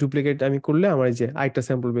স্যাম্পল পেজ ডুপ্লিকেট আমি করলে আমার এই যে আরেকটা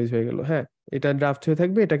স্যাম্পল পেজ হয়ে গেল। হ্যাঁ, এটা ড্রাফট হয়ে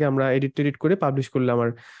থাকবে, এটাকে আমরা এডিট করে পাবলিশ করলে আমার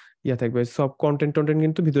ইয়া থাকবে, সব কন্টেন্ট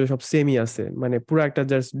কিন্তু ভিতরে সব সেমই আছে, মানে পুরো একটা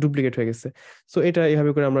জাস্ট ডুপ্লিকেট হয়ে গেছে। সো এটা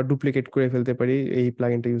এইভাবে করে আমরা ডুপ্লিকেট করে ফেলতে পারি এই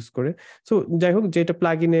প্লাগইনটা ইউজ করে। সো যাই হোক, যেটা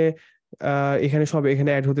প্লাগইনে এখানে সব এখানে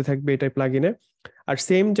অ্যাড হতে থাকবে এটাই প্লাগইনে। আর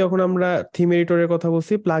সেম যখন আমরা থিম এডিটরের কথা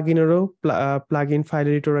বলছি, প্লাগইনেরও প্লাগইন ফাইল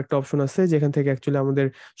এডিটর একটা অপশন আছে, যেখান থেকে অ্যাকচুয়ালি আমাদের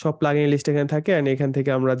সব প্লাগইন লিস্ট এখানে থাকে। এন্ড এখান থেকে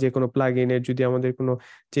আমরা যে কোনো প্লাগইনের যদি আমাদের কোনো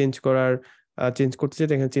চেঞ্জ করতে চাই,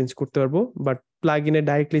 এখানে চেঞ্জ করতে পারবো। বাট প্লাগইনে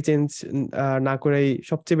ডাইরেক্টলি চেঞ্জ না করাই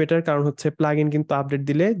সবচেয়ে বেটার, কারণ হচ্ছে প্লাগইন কিন্তু আপডেট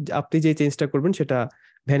দিলে আপনি যে চেঞ্জটা করবেন সেটা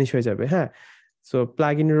ভ্যানিশ হয়ে যাবে। হ্যাঁ, সো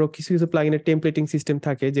প্লাগইনেরও কিছু কিছু প্লাগইনের টেমপ্লেটিং সিস্টেম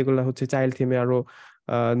থাকে যেগুলো হচ্ছে চাইল্ড থিমে আরো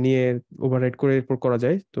নিয়ে ওভাররাইট করে এরপর করা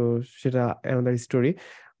যায়, তো সেটা অ্যানাদার স্টোরি।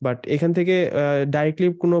 বাট এখান থেকে ডাইরেক্টলি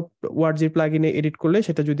কোনো ওয়ার্ডজি প্লাগইনে এডিট করলে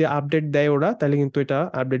সেটা যদি আপডেট দেয় ওরা, তাহলে কিন্তু এটা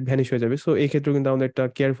আপডেট ভ্যানিশ হয়ে যাবে। সো এই ক্ষেত্রে কিন্তু আমাদের একটা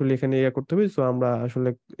কেয়ারফুলি এখানে ইয়ে করতে হবে। সো আমরা আসলে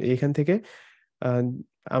এখান থেকে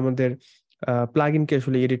আমাদের প্লাগইনকে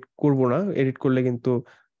আসলে এডিট করব না, এডিট করলে কিন্তু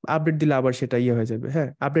আপডেট দিলে আবার সেটা ইয়ে হয়ে যাবে, হ্যাঁ,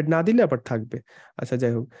 আপডেট না দিলে আবার থাকবে। আচ্ছা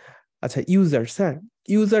যাই হোক, আচ্ছা ইউজার্স, হ্যাঁ,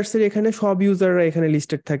 ইউজার্স এর এখানে সব ইউজাররা এখানে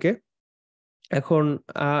লিস্টেড থাকে। এখন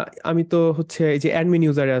আমি তো হচ্ছে এই যে অ্যাডমিন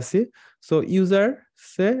ইউজারে আছি। সো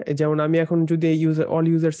ইউজার্সে যেমন আমি এখন যদি ইউজার অল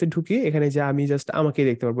ইউজার্সে ঢুকি, এখানে যে আমি জাস্ট আমাকে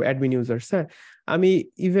দেখতে পারবো অ্যাডমিন ইউজার্স, হ্যাঁ। আমি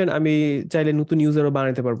ইভেন আমি চাইলে নতুন ইউজারও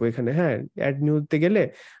বানাতে পারবো এখানে, হ্যাঁ। অ্যাড নিউতে গেলে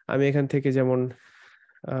আমি এখান থেকে যেমন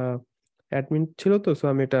অ্যাডমিন ছিল তো, সো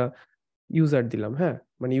আমি এটা ইউজার দিলাম, হ্যাঁ,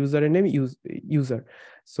 মানে ইউজারের নেম ইউজার।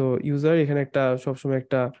 সো ইউজার এখানে একটা সবসময়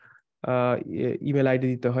একটা ইমেল আইডি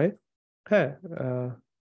দিতে হয়, হ্যাঁ,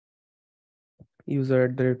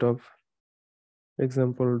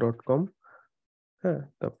 user@example.com, হ্যাঁ।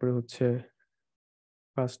 তারপরে হচ্ছে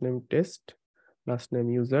first name test, last name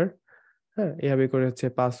user, হ্যাঁ। এভাবে করে হচ্ছে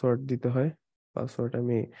পাসওয়ার্ড দিতে হয়। পাসওয়ার্ড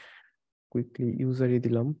আমি কুইকলি ইউজারই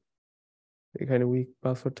দিলাম। এখানে উইক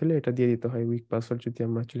পাসওয়ার্ড থাকলে এটা দিয়ে দিতে হয়, উইক পাসওয়ার্ড যদি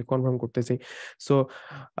আমরা অ্যাকচুয়ালি কনফার্ম করতে চাই। সো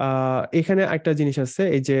এখানে একটা জিনিস আছে,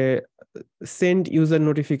 এই যে সেন্ড ইউজার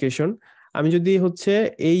নোটিফিকেশন। আমি যদি হচ্ছে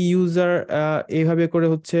এই ইউজার এইভাবে করে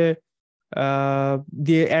হচ্ছে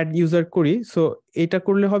দিয়ে অ্যাড ইউজার করি, সো এটা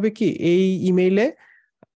করলে হবে কি, এই ইমেইলে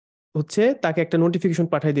হচ্ছে তাকে একটা নোটিফিকেশন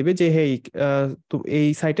পাঠিয়ে দিবে যে হেই এই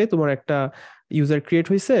সাইটে তোমার একটা ইউজার ক্রিয়েট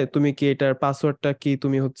হয়েছে, তুমি কি এটার পাসওয়ার্ডটা কি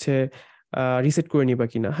তুমি হচ্ছে রিসেট করে নিবা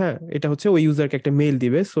কিনা, হ্যাঁ। এটা হচ্ছে ওই ইউজারকে একটা মেইল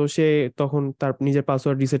দিবে, সো সে তখন তার নিজের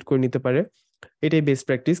পাসওয়ার্ড রিসেট করে নিতে পারে। এটাই বেস্ট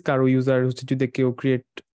প্র্যাকটিস কারো ইউজার হচ্ছে যদি কেউ ক্রিয়েট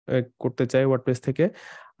করতে চায় ওয়ার্ডপ্রেস থেকে।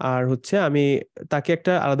 আর হচ্ছে আমি তাকে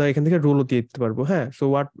একটা আলাদা এখান থেকে রোলও দিয়ে দিতে পারবো, হ্যাঁ। সো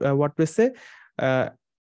ওয়ার্ডপ্রেসে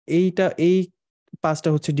এই 5টা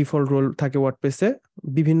হচ্ছে ডিফল্ট রোল থাকে ওয়ার্ডপ্রেসে।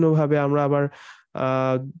 বিভিন্নভাবে আমরা আবার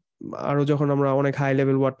আরো যখন আমরা অনেক হাই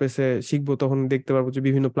লেভেল ওয়ার্ডপ্রেসে শিখবো, তখন দেখতে পারবো যে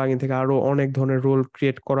বিভিন্ন প্লাগইন থেকে আরো অনেক ধরনের রোল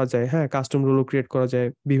ক্রিয়েট করা যায়, হ্যাঁ, কাস্টম রোলও ক্রিয়েট করা যায়,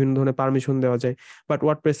 বিভিন্ন ধরনের পারমিশন দেওয়া যায়। বাট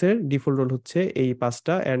ওয়ার্ডপ্রেসের ডিফল্ট রোল হচ্ছে এই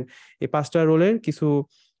 5টা, এন্ড এই 5টা রোলের কিছু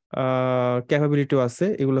ক্যাপাবিলিটিও আছে।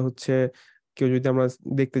 এগুলো হচ্ছে কেউ যদি আমরা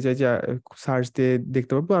দেখতে চাই যে সার্চ দিয়ে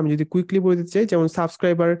দেখতে পারবো। আমি যদি কুইকলি বলে দিতে চাই, যেমন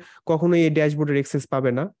সাবস্ক্রাইবার কখনোই এই ড্যাশবোর্ডের অ্যাক্সেস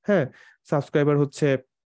পাবে না, হ্যাঁ। সাবস্ক্রাইবার হচ্ছে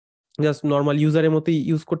জাস্ট নর্মাল ইউজারের মতোই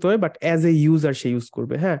ইউজ করতে পারে, but as a user say use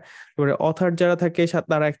করবে, হ্যাঁ। এবারে অথার যারা থাকে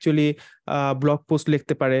তারা অ্যাকচুয়ালি ব্লগ পোস্ট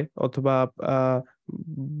লিখতে পারে, অথবা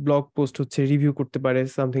ব্লগ পোস্ট হচ্ছে রিভিউ করতে পারে,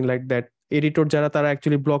 সামথিং লাইক দ্যাট। এডিটর যারা তারা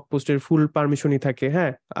অ্যাকচুয়ালি ব্লগ পোস্টের ফুল পারমিশনই থাকে,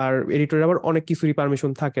 হ্যাঁ। আর এডিটরের আবার অনেক কিছুরই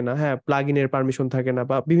পারমিশন থাকে না, হ্যাঁ, প্লাগইনের পারমিশন থাকে না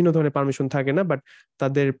বা বিভিন্ন ধরনের পারমিশন থাকে না, বাট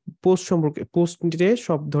তাদের পোস্ট সম্পর্কে পোস্টে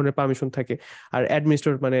সব ধরনের পারমিশন থাকে। আর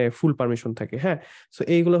অ্যাডমিনিস্ট্রেটর মানে ফুল পারমিশন থাকে, হ্যাঁ। সো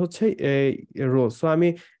এইগুলো হচ্ছে রোল। সো আমি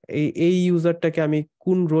এই ইউজারটাকে আমি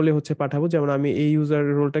কোন রোলে হচ্ছে পাঠাবো, যেমন আমি এই ইউজার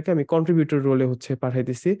রোলটাকে আমি কন্ট্রিবিউটর রোলে হচ্ছে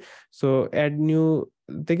পাঠাইতেছি। সো অ্যাড নিউ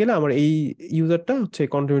তে গেলে আমার এই ইউজারটা হচ্ছে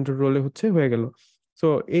কন্ট্রিবিউটর রোলে হচ্ছে হয়ে গেল। সো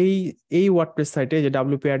এই ওয়ার্ডপ্রেস সাইটে যে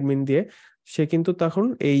WP অ্যাডমিন দিয়ে সে কিন্তু তখন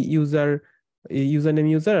এই ইউজার নেম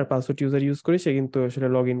ইউজার আর পাসওয়ার্ড ইউজার ইউজ করে সে কিন্তু আসলে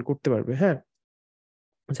লগ ইন করতে পারবে, হ্যাঁ।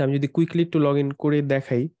 আচ্ছা আমি যদি কুইকলি একটু লগ ইন করে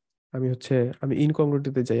দেখাই, আমি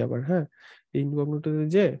ইনকগনিটোতে যাই আবার, হ্যাঁ, ইনকগনিটোতে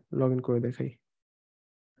যে লগ ইন করে দেখাই।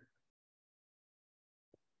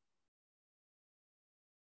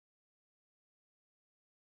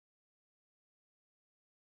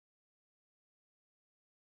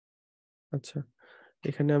 আচ্ছা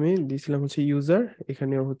এখানে আমি দিয়েছিলাম হচ্ছে ইউজার,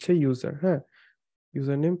 এখানেও হচ্ছে ইউজার, হ্যাঁ,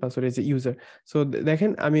 ইউজার নেম পাসওয়ার্ড এই যে ইউজার। সো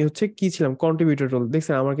দেখেন আমি হচ্ছে কি ছিলাম, কন্ট্রিবিউটর রোল,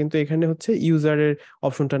 দেখছেন আমার কিন্তু এখানে হচ্ছে ইউজারের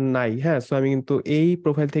অপশনটা নাই, হ্যাঁ। সো আমি কিন্তু এই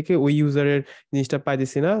প্রোফাইল থেকে ওই ইউজারের জিনিসটা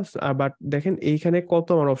পাইতেছি না। বাট দেখেন এইখানে কত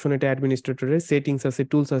আমার অপশন, এটা অ্যাডমিনিস্ট্রেটরের সেটিংস আছে,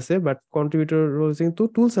 টুলস আছে, বাট কন্ট্রিবিউটর রোল কিন্তু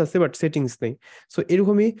টুলস আছে বাট সেটিংস নেই। সো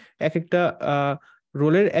এরকমই এক একটা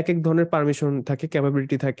রোলের এক এক ধরনের পারমিশন থাকে,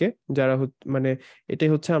 ক্যাপাবিলিটি থাকে, যারা মানে এটাই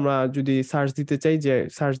হচ্ছে আমরা যদি সার্চ দিতে চাই, যে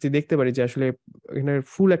সার্চ দিয়ে দেখতে পারি যে আসলে এখানে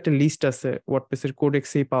ফুল একটা লিস্ট আছে, ওয়ার্ডপ্রেসের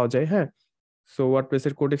কোডেক্সেই পাওয়া যায়, হ্যাঁ। সো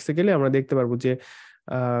ওয়ার্ডপ্রেসের কোডেক্সে গেলে আমরা দেখতে পারবো যে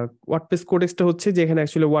ওয়ার্ডপ্রেস কোডেক্সটা হচ্ছে যে এখানে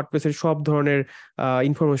অ্যাকচুয়ালি ওয়ার্ডপ্রেসের সব ধরনের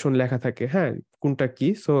ইনফরমেশন লেখা থাকে, হ্যাঁ, কোনটা কি।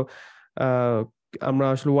 সো আমরা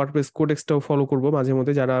আসলে ওয়ার্ডপ্রেস কোডেক্সটাও ফলো করব মাঝে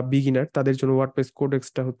মধ্যে, যারা বিগিনার তাদের জন্য ওয়ার্ডপ্রেস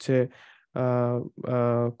কোডেক্সটা হচ্ছে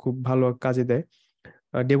খুব ভালো কাজে দেয়,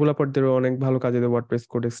 ডেভেলপারদেরও অনেক ভালো কাজে দেয় ওয়ার্ডপ্রেস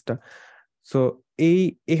কোডেক্সটা। সো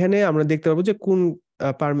এখানে আমরা দেখতে পাবো যে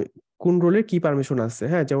কোন রোলের কি পারমিশন আছে।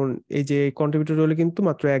 হ্যাঁ, যেমন এই যে কন্ট্রিবিউটর রোলে কিন্তু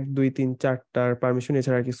মাত্র 1 2 3 4টার পারমিশন,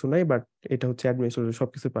 এছাড়া আর কিছু নাই, বাট এটা হচ্ছে অ্যাডমিনিস্ট্রেটর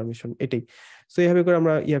সবকিছু পারমিশন এটাই। সো এইভাবে করে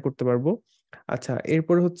আমরা করতে পারবো। আচ্ছা,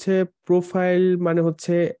 এরপর হচ্ছে প্রোফাইল, মানে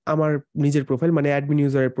হচ্ছে আমার নিজের প্রোফাইল, মানে অ্যাডমিন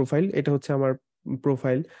ইউজারের প্রোফাইল, এটা হচ্ছে আমার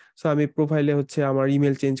প্রোফাইল। সো আমি প্রোফাইলে হচ্ছে আমার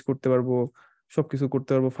ইমেল চেঞ্জ করতে পারবো, সবকিছু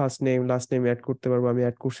করতে পারবো, first name last name add করতে পারবো, আমি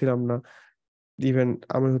অ্যাড করছিলাম না। ইভেন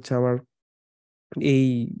আমি হচ্ছে আমার এই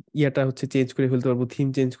ইয়াটা হচ্ছে চেঞ্জ করে ফেলতে পারবো, থিম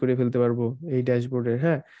চেঞ্জ করে ফেলতে পারবো এই ড্যাশবোর্ডের।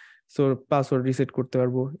 হ্যাঁ, সো পাসওয়ার্ড রিসেট করতে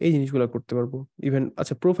পারবো, এই জিনিসগুলো করতে পারবো ইভেন।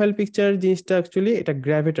 আচ্ছা, প্রোফাইল পিকচার জিনিসটা অ্যাকচুয়ালি এটা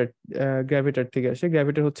গ্র্যাভিটার থেকে আসে।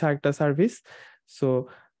 গ্র্যাভিটার হচ্ছে একটা সার্ভিস। সো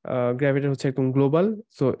গ্র্যাভিটার হচ্ছে একদম গ্লোবাল।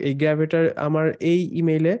 সো এই গ্র্যাভিটার আমার এই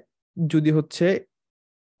ইমেইলে যদি হচ্ছে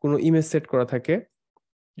কোনো ইমেজ সেট করা থাকে,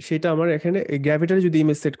 সেটা আমার এখানে গ্র্যাভিটারে যদি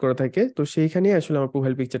ইমেজ সেট করা থাকে, তো সেইখানে আসলে আমার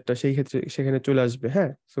প্রোফাইল পিকচারটা সেই ক্ষেত্রে সেখানে চলে আসবে।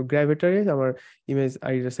 হ্যাঁ, সো গ্র্যাভিটারে আমার ইমেজ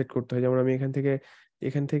আইডিটা সেট করতে হয়। যেমন আমি এখান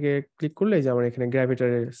থেকে ক্লিক করলে যে আমার এখানে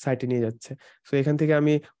গ্র্যাভিটারের সাইটে নিয়ে যাচ্ছে। সো এখান থেকে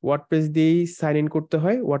আমি ওয়ার্ডপ্রেস দিয়েই সাইন ইন করতে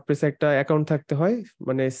হয়, ওয়ার্ডপ্রেসে একটা অ্যাকাউন্ট থাকতে হয়,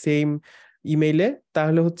 মানে সেম ইমেইলে,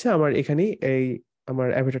 তাহলে হচ্ছে আমার এখানেই এই আমার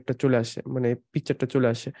অ্যাভাটারটা চলে আসে, মানে পিকচারটা চলে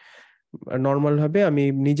আসে। নর্মাল ভাবে আমি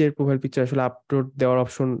নিজের প্রোফাইল পিকচার আসলে আপলোড দেওয়ার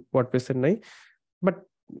অপশন ওয়ার্ডপ্রেসের নাই, বাট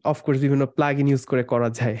অফকোর্স বিভিন্ন প্লাগইন ইউজ করে করা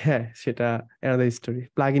যায়। হ্যাঁ, সেটা অ্যানাদার স্টোরি।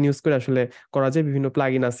 প্লাগইন ইউজ করে আসলে করা যায়, বিভিন্ন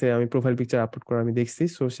প্লাগইন আছে আমি প্রোফাইল পিকচার আপলোড করা আমি দেখছি।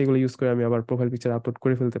 সো সেগুলো ইউজ করে আমি আবার প্রোফাইল পিকচার আপলোড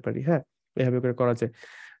করে ফেলতে পারি। হ্যাঁ, এভাবে করে করা যায়।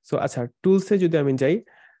 সো আচ্ছা, টুলসে যদি আমি যাই,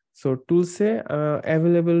 সো টুলসে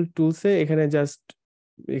অ্যাভেলেবল টুলসে এখানে জাস্ট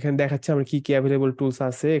এখানে দেখাচ্ছে আমার কি কি অ্যাভেলেবল টুলস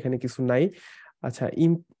আছে, এখানে কিছু নাই। আচ্ছা,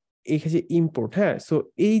 এখানে যে ইম্পোর্ট, হ্যাঁ, সো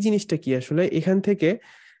এই জিনিসটা কি আসলে এখান থেকে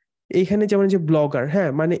এইখানে যেমন যে ব্লগার, হ্যাঁ,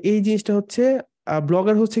 মানে এই জিনিসটা হচ্ছে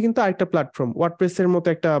ব্লগার হচ্ছে কিন্তু আরেকটা প্ল্যাটফর্ম, ওয়ার্ডপ্রেসের মতো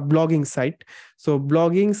একটা ব্লগিং সাইট। সো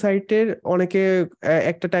ব্লগিং সাইটের অনেকে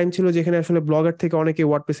একটা টাইম ছিল যেখানে আসলে ব্লগার থেকে অনেকে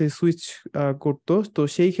ওয়ার্ডপ্রেসে সুইচ করতো। তো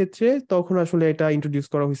সেই ক্ষেত্রে তখন আসলে এটা ইন্ট্রোডিউস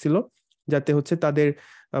করা হয়েছিল, যাতে হচ্ছে তাদের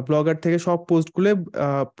ব্লগার থেকে সব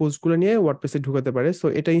পোস্টগুলো নিয়ে ওয়ার্ডপ্রেসে ঢুকাতে পারে। সো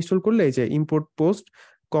এটা ইনস্টল করলে এই যে import post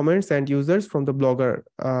comments and users from the blog,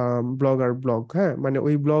 হ্যাঁ, মানে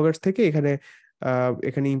ওই ব্লগার্স থেকে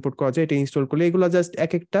এখানে ইম্পোর্ট করা যায়। এটা ইনস্টল করলে এগুলো জাস্ট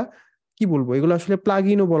এক একটা কি বলবো, এগুলো আসলে প্লাগ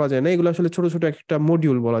ইনও বলা যায় না, এগুলো আসলে ছোট ছোট একটা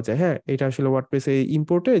মডিউল বলা যায়। হ্যাঁ, এটা আসলে ওয়ার্ডপ্রেসে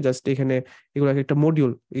ইম্পোর্টে জাস্ট এখানে এগুলো একটা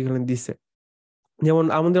মডিউল এখানে দিছে। যেমন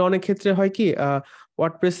আমাদের অনেক ক্ষেত্রে হয় কি,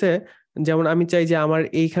 ওয়ার্ডপ্রেসে যেমন আমি চাই যে আমার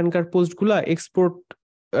এইখানকার পোস্টগুলা এক্সপোর্ট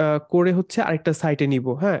করে হচ্ছে আরেকটা সাইটে নিব।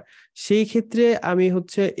 হ্যাঁ, সেই ক্ষেত্রে আমি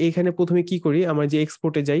হচ্ছে এখানে প্রথমে কি করি, আমার যে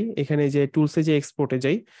এক্সপোর্টে যাই, এখানে যে টুলসে যে এক্সপোর্টে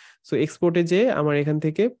যাই, সো এক্সপোর্টে যে আমার এখান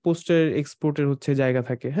থেকে পোস্টের এক্সপোর্টের হচ্ছে জায়গা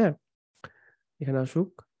থাকে। হ্যাঁ, এখানে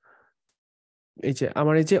আসুক, এই যে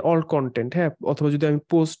আমার এই যে অল কন্টেন্ট, হ্যাঁ, অথবা যদি আমি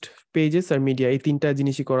পোস্ট, পেজেস আর মিডিয়া, এই তিনটা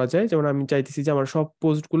জিনিসই করা যায়। যেমন আমি চাইতেছি যে আমার সব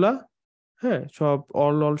পোস্টগুলা, হ্যাঁ, সব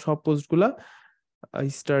সব পোস্টগুলা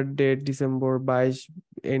start date December 22,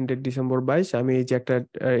 and date December 22, আমি এই যে একটা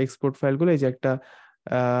এক্সপোর্ট ফাইলগুলো, এই যে একটা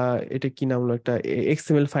এটা কি নাম হলো, একটা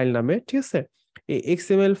এক্সএমএল ফাইল নামে, ঠিক আছে। এই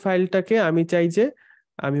এক্সএমএল ফাইলটাকে আমি চাই যে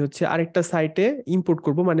আমি হচ্ছে আরেকটা সাইটে ইম্পোর্ট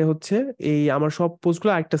করব, মানে হচ্ছে এই আমার সব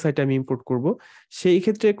পোস্টগুলো আরেকটা সাইটে আমি ইম্পোর্ট করব। সেই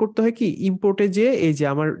ক্ষেত্রে করতে হয় কি, ইম্পোর্টে যে এই যে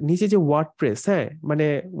আমার নিচে যে ওয়ার্ডপ্রেস, হ্যাঁ, মানে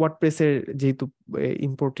ওয়ার্ডপ্রেসের যেহেতু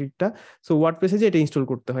ইম্পোর্টেডটা, সো ওয়ার্ডপ্রেসে যে এটা ইনস্টল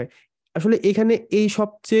করতে হয়। আসলে এখানে এই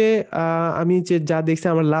সবচেয়ে আমি যে যা দেখছি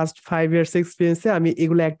আমার লাস্ট 5 ইয়ার্স এক্সপিরিয়েন্সে, আমি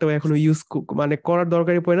এগুলো একটাও এখনো মানে করার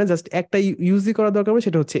দরকারই পড়ে না, জাস্ট একটা ইউজই করার দরকার পড়ে,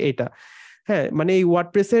 সেটা হচ্ছে এটা। হ্যাঁ, মানে এই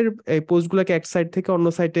ওয়ার্ডপ্রেসের এই পোস্টগুলোকে এক সাইট থেকে অন্য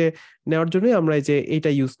সাইটে নেওয়ার জন্যই আমরা এই যে এটা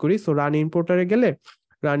ইউজ করি। সো রান ইম্পোর্টারে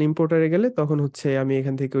গেলে তখন হচ্ছে আমি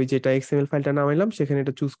এখান থেকে ওই যেটা এক্সএমএল ফাইলটা নামাইলাম সেখানে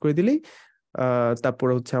এটা চুজ করে দিলেই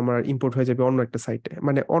তারপরে হচ্ছে আমার ইম্পোর্ট হয়ে যাবে অন্য একটা সাইটে,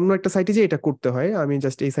 মানে অন্য একটা সাইটে যে এটা করতে হয়। আমি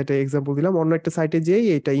জাস্ট এই সাইটে এক্সাম্পল দিলাম, অন্য একটা সাইটে যেই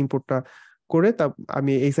এটা ইম্পোর্টটা করে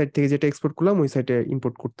আমি এই সাইট থেকে যেটা এক্সপোর্ট করলাম ওই সাইটে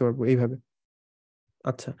ইম্পোর্ট করতে পারবো এইভাবে।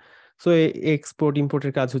 আচ্ছা, সো এক্সপোর্ট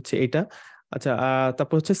ইম্পোর্টের কাজ হচ্ছে এটা। আচ্ছা,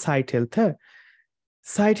 তারপর হচ্ছে সাইট হেলথ। হ্যাঁ,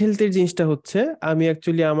 সাইট হেলথের জিনিসটা হচ্ছে আমি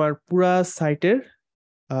অ্যাকচুয়ালি আমার পুরা সাইটের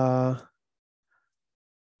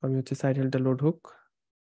আমি হচ্ছে সাইট হেলথটা লোড হোক।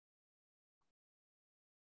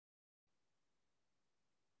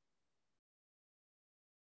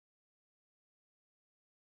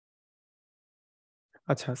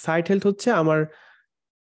 আচ্ছা, সাইট হেলথ হচ্ছে আমার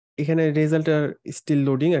এখানে রেজাল্টটা স্টিল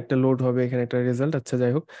লোডিং, একটা লোড হবে এখানে একটা রেজাল্ট। আচ্ছা,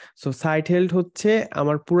 যাই হোক, সো সাইট হেলথ হচ্ছে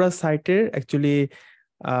আমার পুরা সাইটের অ্যাকচুয়ালি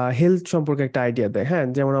হেলথ সম্পর্কে একটা আইডিয়া দেয়। হ্যাঁ,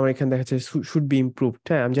 যেমন আমার এখানে দেখা যাচ্ছে শুড বি ইমপ্রুভড।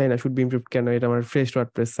 হ্যাঁ, আমি জানি না শুড বি ইমপ্রুভড কেন, এটা আমার ফ্রেশ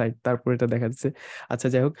ওয়ার্ডপ্রেস সাইট, তারপর এটা দেখা যাচ্ছে। আচ্ছা,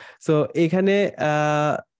 যাই হোক, সো এখানে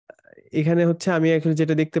হচ্ছে আমি এখন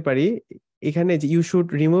যেটা দেখতে পারি, এখানে যে you should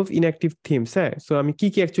remove inactive themes. হ্যাঁ, সো আমি কি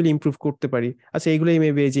কি অ্যাকচুয়ালি ইমপ্রুভ করতে পারি। আচ্ছা, এগুলোই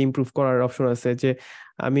মেবি যে ইমপ্রুভ করার অপশন আছে, যে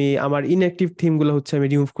আমি আমার ইনঅ্যাক্টিভ থিম গুলো হচ্ছে আমি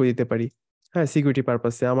রিমুভ করে দিতে পারি। হ্যাঁ, সিকিউরিটি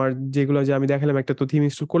পারপাসে আমার যেগুলো যে আমি দেখালাম, একটা তো থিম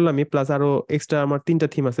ইনস্টল করলামই, প্লাস আরো এক্সট্রা আমার 3টা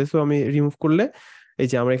থিম আছে। সো আমি রিমুভ করলে এই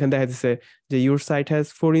যে আমার এখানে দেখা যাচ্ছে যে your site has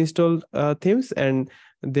 4 install themes and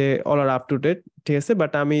they all R up to date, ঠিক আছে।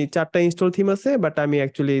 বাট আমি 4টা ইনস্টল থিম আছে, বাট আমি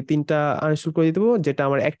অ্যাকচুয়ালি 3টা আনইনস্টল করে দেবো, যেটা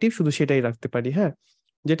আমার অ্যাক্টিভ শুধু সেটাই রাখতে পারি। হ্যাঁ,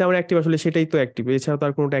 যেটা আমার অ্যাক্টিভ আসলে সেটাই তো অ্যাক্টিভ, এছাড়া তো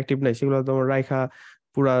আর কোনোটা অ্যাক্টিভ নাই। সেগুলো তো আমার রাখা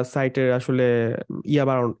পুরা সাইটের আসলে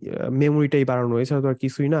বাড়ানো, মেমোরিটাই বাড়ানো, এছাড়া তো আর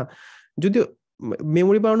কিছুই না। যদিও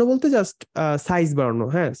মেমোরি বাড়ানো বলতে জাস্ট সাইজ বাড়ানো,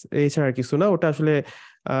 হ্যাঁ, এছাড়া আর কিছু না। ওটা আসলে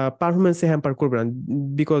পারফরমেন্সে হ্যাম্পার করবে না,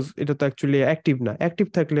 বিকজ এটা তো অ্যাকচুয়ালি অ্যাক্টিভ না। অ্যাক্টিভ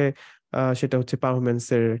থাকলে সেটা হচ্ছে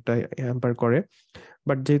পারফরমেন্সের একটা হ্যাম্পার করে।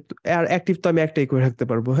 বাট যেহেতু আর অ্যাক্টিভ তো আমি একটাই করে রাখতে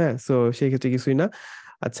পারবো, হ্যাঁ, সো সেই ক্ষেত্রে কিছুই না।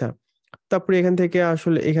 আচ্ছা, তারপরে এখান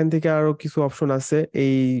থেকে আরো কিছু অপশন আছে।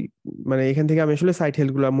 এই মানে এখান থেকে আমি আসলে সাইট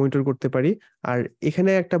হেলথ গুলা মনিটর করতে পারি। আর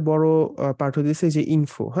এখানে একটা বড় পার্ট হচ্ছে যে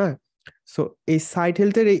ইনফো, হ্যাঁ। সো এই সাইট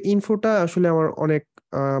হেলথের এই ইনফোটা আসলে আমার অনেক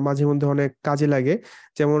মাঝে মধ্যে অনেক কাজে লাগে।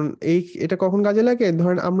 যেমন এটা কখন কাজে লাগে,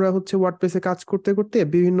 ধরেন আমরা হচ্ছে ওয়ার্ডপ্রেসে কাজ করতে করতে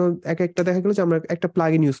বিভিন্ন একটা দেখা গেল যে আমরা একটা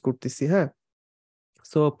প্লাগইন ইউজ করতেছি, হ্যাঁ।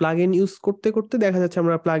 সো প্লাগইন ইউজ করতে করতে দেখা যাচ্ছে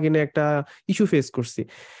আমরা প্লাগইনে একটা ইস্যু ফেস করছি।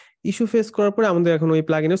 ইস্যু ফেস করার পরে আমাদের এখন ওই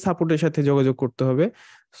প্লাগইনের সাপোর্টের সাথে যোগাযোগ করতে হবে।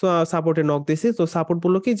 সো সাপোর্টে নক দিয়েছি, তো সাপোর্ট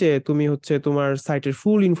বললো কি যে তুমি হচ্ছে তোমার সাইটের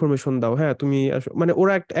ফুল ইনফরমেশন দাও। হ্যাঁ, তুমি মানে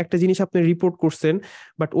ওরা একটা জিনিস আপনি রিপোর্ট করছেন,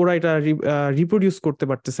 বাট ওরা এটা রিপ্রোডিউস করতে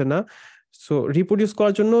পারতেছে না। সো রিপ্রোডিউস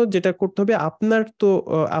করার জন্য যেটা করতে হবে, আপনার তো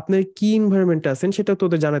আপনার কি এনভায়রনমেন্টে আছেন সেটা তো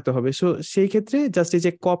ওদের জানাতে হবে। সো সেই ক্ষেত্রে জাস্ট এই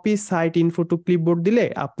যে copy site info two clipboard দিলে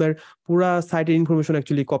আপনার পুরা সাইটের ইনফরমেশন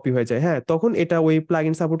অ্যাকচুয়ালি কপি হয়ে যায়। হ্যাঁ, তখন এটা ওই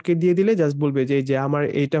প্লাগইন সাপোর্টকে দিয়ে দিলে জাস্ট বলবে যে আমার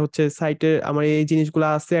এইটা হচ্ছে সাইটের আমার এই জিনিসগুলো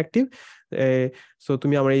আছে অ্যাক্টিভ। সো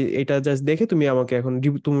তুমি আমার এইটা জাস্ট দেখে তুমি আমাকে এখন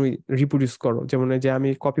তুমি রিপ্রোডিউস করো। যেমন এই যে আমি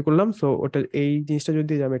কপি করলাম, সো ওটা এই জিনিসটা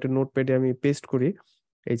যদি আমি একটা নোটপ্যাডে আমি পেস্ট করি,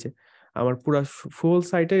 এই যে আমার পুরা ফুল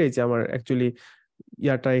সাইটের এই যে আমার অ্যাকচুয়ালি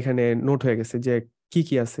ইয়াটা এখানে নোট হয়ে গেছে যে কি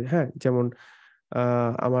কি আছে। হ্যাঁ, যেমন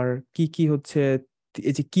আমার কি কি হচ্ছে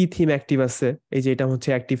এই যে কি থিম অ্যাক্টিভ আছে, এই যে এটা হচ্ছে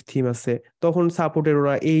অ্যাক্টিভ থিম আছে। তখন সাপোর্টের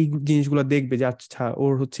ওরা এই জিনিসগুলো দেখবে যে আচ্ছা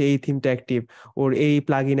ওর হচ্ছে এই থিমটা অ্যাক্টিভ, ওর এই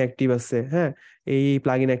প্লাগইন অ্যাক্টিভ আছে, হ্যাঁ, এই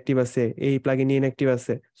প্লাগইন অ্যাক্টিভ আছে, এই প্লাগইন ইনঅ্যাক্টিভ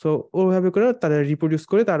আছে। সো ওভাবে করে তারা রিপ্রোডিউস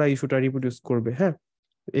করে, তারা ইস্যুটা রিপ্রোডিউস করবে। হ্যাঁ,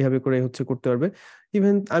 এইভাবে করে হচ্ছে করতে পারবে।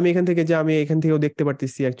 ইভেন আমি এখান থেকেও দেখতে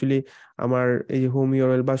পারতেছি অ্যাকচুয়ালি আমার এই যে হোম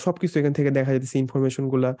ইউআরএল বা সবকিছু এখান থেকে দেখা যাচ্ছে ইনফরমেশন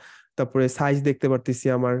গুলা। তারপরে সাইজ দেখতে পারতেছি,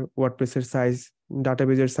 আমার ওয়ার্ডপ্রেস এর সাইজ,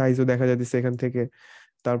 ডাটাবেজের সাইজও দেখা যাচ্ছে এখান থেকে।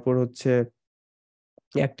 তারপর হচ্ছে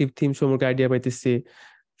অ্যাক্টিভ থিম সম্পর্কে আইডিয়া পাইতেছি,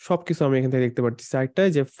 সবকিছু আমি এখান থেকে দেখতে পারতেছি। আরেকটা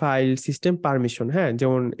যে ফাইল সিস্টেম পারমিশন, হ্যাঁ,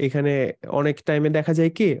 যেমন এখানে অনেক টাইমে দেখা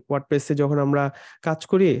যায় কি ওয়ার্ডপ্রেসে যখন আমরা কাজ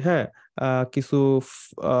করি, হ্যাঁ, কিছু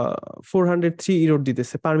 403 ইরর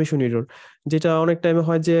দিতেছে, পারমিশন ইরর। যেটা অনেক টাইমে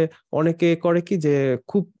হয় যে অনেকে করে কি যে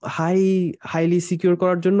খুব হাইলি সিকিউর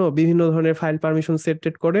করার জন্য বিভিন্ন ধরনের ফাইল পারমিশন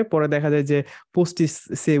সেট করে, পরে দেখা যায় যে পোস্টই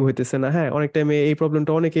সেভ হইতেছে না। হ্যাঁ, অনেক টাইমে এই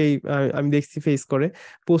প্রবলেমটা অনেকেই আমি দেখছি ফেস করে,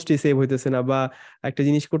 পোস্টই সেভ হইতেছে না বা একটা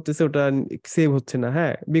জিনিস করতেছে ওটা সেভ হচ্ছে না।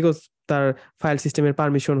 হ্যাঁ, বিকজ তার ফাইল সিস্টেমের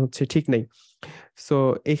পারমিশন হচ্ছে ঠিক নাই। সো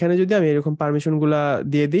এখানে যদি আমি এরকম পারমিশন গুলা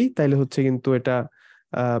দিয়ে দিই তাহলে হচ্ছে কিন্তু এটা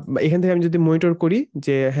এখান থেকে আমি যদি মনিটর করি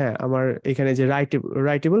যে হ্যাঁ আমার এখানে যে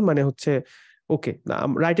রাইটেবল মানে হচ্ছে ওকে,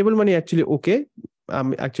 রাইটেবল মানে অ্যাকচুয়ালি ওকে,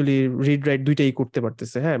 আমি অ্যাকচুয়ালি রিড রাইট দুইটাই করতে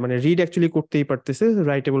পারতেছে। হ্যাঁ, মানে রিড অ্যাকচুয়ালি করতেই পারতেছে,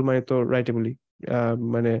 রাইটেবল মানে তো রাইটেবলই,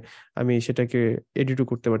 মানে আমি সেটাকে এডিটও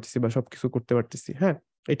করতে পারতেছি বা সবকিছু করতে পারতেছি। হ্যাঁ,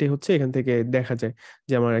 এটাই হচ্ছে এখান থেকে দেখা যায়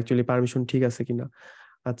যে আমার অ্যাকচুয়ালি পারমিশন ঠিক আছে কিনা।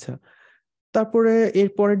 আচ্ছা, তারপরে এর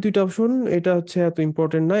পরের দুইটা অপশন, এটা হচ্ছে এত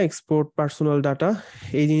ইম্পর্টেন্ট না, এক্সপোর্ট পার্সোনাল ডাটা।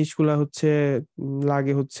 এই জিনিসগুলা হচ্ছে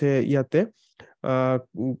লাগে হচ্ছে ইয়াতে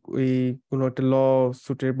এই কোনো একটা ল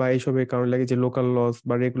সুটের বা এইসবের কারণে লাগে, যে লোকাল লস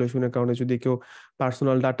বা রেগুলেশনের কারণে যদি কেউ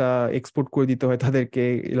পার্সোনাল ডাটা এক্সপোর্ট করে দিতে হয় তাদেরকে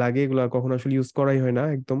লাগে। এগুলা কখনো আসলে ইউজ করাই হয় না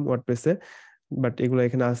একদম ওয়ার্ডপ্রেসে, বাট এগুলো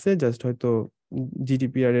এখানে আছে জাস্ট হয়তো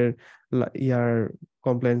জিডিপিআর এর ইয়ার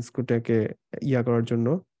কমপ্লায়েন্স কোটাকে করার জন্য,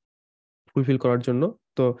 ফুলফিল করার জন্য।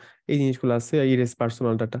 তো এই জিনিসগুলো আছে, ইরেজ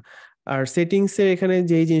পার্সোনাল ডাটা। আর সেটিংস এর এখানে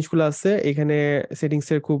যে জিনিসগুলো আছে, এখানে সেটিংস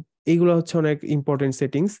এর খুব এইগুলো হচ্ছে অনেক ইম্পর্টেন্ট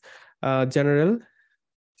সেটিংস, জেনারেল।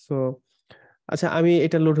 সো আচ্ছা, আমি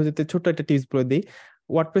এটা লোড হতে ছোট্ট একটা টিপস বলে দিই।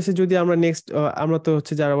 ওয়ার্ডপ্রেসে যদি আমরা নেক্সট আমরা তো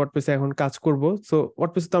হচ্ছে যারা ওয়ার্ডপ্রেসে এখন কাজ করব, সো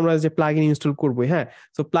ওয়ার্ডপ্রেসে তো আমরা যে প্লাগইন ইনস্টল করবো, হ্যাঁ।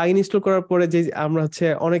 সো প্লাগইন ইনস্টল করার পরে যে আমরা হচ্ছে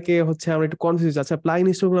অনেকে হচ্ছে আমরা একটু কনফিউজ, আচ্ছা প্লাগইন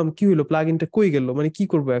ইনস্টল করলাম কি হলো, প্লাগইনটা কই গেল, মানে কি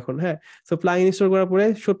করবো এখন। হ্যাঁ, সো প্লাগইন ইনস্টল করার পরে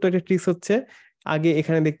ছোট্ট একটা ট্রিক্স হচ্ছে, আগে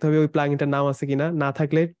এখানে দেখতে হবে ওই প্লাগইনটার নাম আছে কিনা, না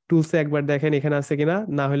থাকলে টুলসে একবার দেখেন এখানে আছে কিনা,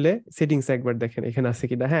 না হলে সেটিংসে একবার দেখেন এখানে আছে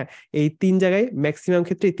কিনা। হ্যাঁ, এই 3 জায়গায় ম্যাক্সিমাম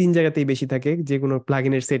ক্ষেত্রে এই 3 জায়গাতেই বেশি থাকে, যে কোনো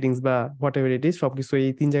প্লাগইনের সেটিংস বা হোয়াট এভার ইট ইজ সবকিছু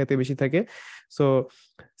এই 3 জায়গাতে বেশি থাকে। সো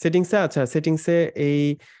সেটিংসে, আচ্ছা সেটিংসে এই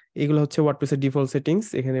এগুলো হচ্ছে ওয়ার্ডপ্রেসের ডিফল্ট সেটিংস।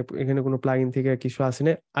 এখানে এখানে কোনো প্লাগইন থেকে কিছু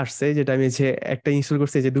আসছে যেটা আমি যে একটা ইনস্টল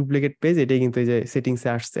করছি, যে ডুপ্লিকেট পেজ, এটাই কিন্তু এই যে সেটিংসে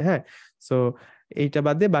আসছে। হ্যাঁ, সো এইটা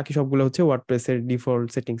বাদে বাকি সবগুলো হচ্ছে ওয়ার্ডপ্রেসের ডিফল্ট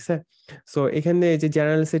সেটিংস। হ্যাঁ, সো এখানে এই যে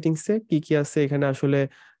জেনারেল সেটিংসে কি কি আছে, এখানে আসলে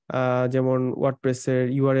যেমন ওয়ার্ডপ্রেসের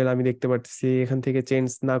ইউআরএল আমি দেখতে পাচ্ছি, এখান থেকে চেঞ্জ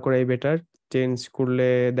না করাই বেটার। চেঞ্জ করলে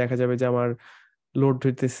দেখা যাবে যে আমার লোড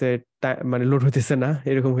হইতেছে, মানে লোড হইতেছে না,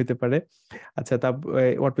 এরকম হইতে পারে। আচ্ছা, তা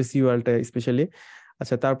ওয়ার্ডপ্রেস ইউআরএলটা স্পেশালি।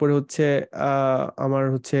 আচ্ছা, তারপরে হচ্ছে আমার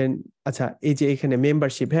হচ্ছে, আচ্ছা এই যে এখানে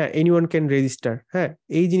মেম্বারশিপ, হ্যাঁ, এনিওয়ান ক্যান রেজিস্টার। হ্যাঁ,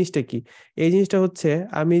 এই জিনিসটা কি? এই জিনিসটা হচ্ছে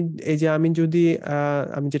আমি যদি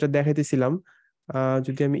আমি যেটা দেখাইতেছিলাম,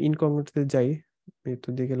 যদি আমি ইনকগনিটোতে যাই, এই তো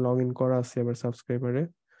দিকে লগ ইন করা আছে আবার সাবস্ক্রাইবারে,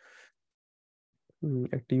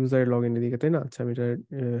 একটা ইউজারের লগ ইনের দিকে, তাই না? আচ্ছা, আমি এটা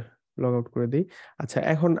লগ আউট করে দিই। আচ্ছা,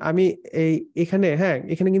 এখন আমি এখানে, হ্যাঁ,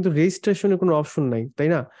 এখানে কিন্তু রেজিস্ট্রেশনের কোনো অপশন নাই, তাই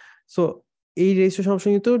না? সো এই রেজিস্ট্রেশন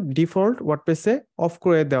অপশন কিন্তু ডিফল্ট ওয়ার্ডপ্রেসে অফ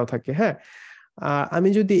করে দেওয়া থাকে। হ্যাঁ, আমি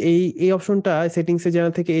যদি এই অপশনটা সেটিংসে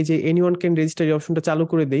জানা থেকে এই যে এনিওয়ান ক্যান রেজিস্টার এই অপশনটা চালু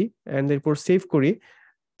করে দিই এন্ড এরপর সেভ করি,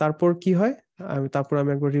 তারপর কি হয়, তারপর আমি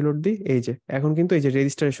একবার রিলোড দিই, এই যে এখন কিন্তু এই যে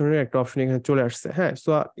রেজিস্ট্রেশনের একটা অপশন এখানে চলে আসছে। হ্যাঁ, সো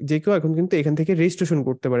যে কেউ এখন কিন্তু এখান থেকে রেজিস্ট্রেশন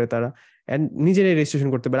করতে পারে, তারা এন্ড নিজেরাই রেজিস্ট্রেশন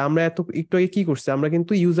করতে পারে। আমরা একটু আগে কি করছি, আমরা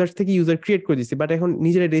কিন্তু ইউজার থেকে ইউজার ক্রিয়েট করে দিচ্ছি, বাট এখন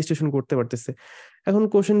নিজেরাই রেজিস্ট্রেশন করতে পারতেছে। এখন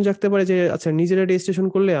কোশ্চেন জাগতে পারে যে আচ্ছা, নিজেরা রেজিস্ট্রেশন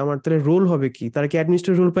করলে আমার তাহলে রোল হবে কি, তারা কি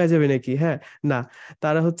অ্যাডমিনিস্ট্রেটর রোল পাওয়া যাবে নাকি? হ্যাঁ, না,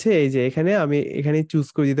 তারা হচ্ছে এই যে আমি এখানে চুজ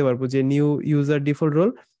করে দিতে পারবো যে new user default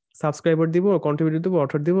role, subscriber দিব, কন্ট্রিবিউটর দিব,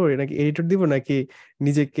 অথর দিব, নাকি এডিটর দিব, নাকি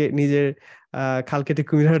নিজের খাল কেটে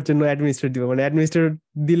কুমিরার জন্য অ্যাডমিনিস্ট্রেটর দিব। মানে অ্যাডমিনিস্ট্রেটর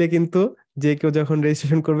দিলে কিন্তু যে কেউ যখন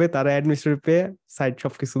রেজিস্ট্রেশন করবে তারা অ্যাডমিনিস্ট্রেটর পেয়ে সাইট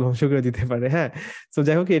সবকিছু ধ্বংস করে দিতে পারে। হ্যাঁ, তো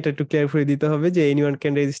যাই হোক, এটা একটু ক্লিয়ার করে দিতে হবে যে এনিওয়ান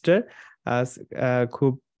ক্যান রেজিস্টার।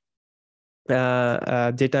 খুব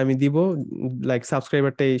যেটা আমি দিব, লাইক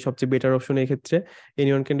সাবস্ক্রাইবারটাই সবচেয়ে বেটার অপশন এই ক্ষেত্রে।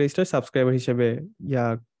 এনিওয়ান ক্যান রেজিস্টার সাবস্ক্রাইবার হিসেবে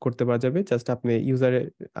করতে পারা যাবে। জাস্ট আপনি ইউজারে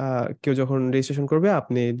কেউ যখন রেজিস্ট্রেশন করবে,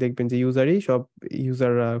 আপনি দেখবেন যে সব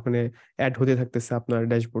ইউজাররা ওখানে অ্যাড হতে থাকতেছে আপনার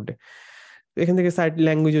ড্যাশবোর্ডে। এখান থেকে সাইট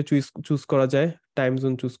ল্যাঙ্গুয়েজও চুজ করা যায়, টাইম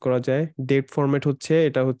জোন চুজ করা যায়। ডেট ফরম্যাট হচ্ছে,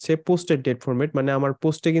 এটা হচ্ছে পোস্টের ডেট ফরম্যাট, মানে আমার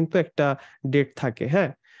পোস্টে কিন্তু একটা ডেট থাকে। হ্যাঁ,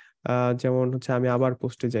 যেমন হচ্ছে আমি আবার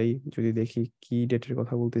পোস্টে যাই, যদি দেখি কি ডেটের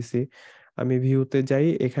কথা বলতেছি, আমি ভিউতে যাই,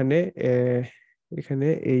 এখানে এখানে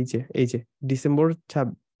এই যে ডিসেম্বর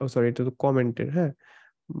সরি, এটা তো কমেন্টের। হ্যাঁ,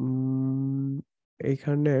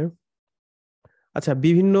 এইখানে আচ্ছা,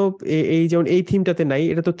 বিভিন্ন এই যেমন এই থিমটাতে নাই,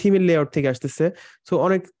 এটা তো থিমের লেআউট থেকে আসতেছে। সো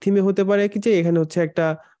অনেক থিমে হতে পারে কি যে এখানে হচ্ছে একটা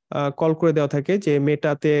কল করে দেওয়া থাকে যে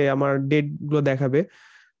মেটাতে আমার ডেট গুলো দেখাবে।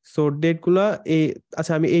 সো ডেট গুলা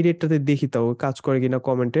আচ্ছা, আমি এই ডেটটাতে দেখি তাও কাজ করে কিনা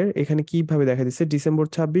কমেন্টের। এখানে কিভাবে দেখা দিচ্ছে, ডিসেম্বর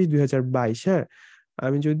 26, 2022। হ্যাঁ,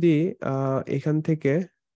 আমি যদি এখান থেকে,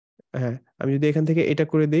 হ্যাঁ, আমি যদি এখান থেকে এটা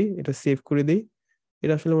করে দিই, এটা সেভ করে দিই,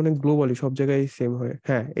 এটা আসলে মানে গ্লোবালি সব জায়গায় সেম হয়।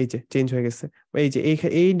 হ্যাঁ, এই যে চেঞ্জ হয়ে গেছে। এই যে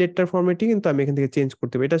এই ডেটটার ফরম্যাটই কিন্তু আমি এখান থেকে চেঞ্জ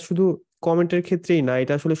করতে পারি। এটা শুধু কমেন্টের ক্ষেত্রেই না,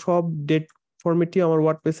 এটা আসলে সব ডেট ফরম্যাটই আমার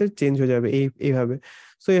ওয়ার্ডপ্রেসে চেঞ্জ হয়ে যাবে এইভাবে।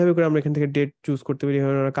 সো এইভাবে করে আমরা এখান থেকে ডেট চুজ করতে পারি।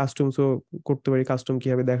 এভাবে আমরা কাস্টমসও করতে পারি, কাস্টম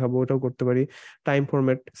কিভাবে দেখাবো ওটাও করতে পারি। Time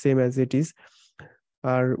format same as it is.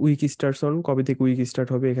 R week starts on, কবে থেকে উইক স্টার্ট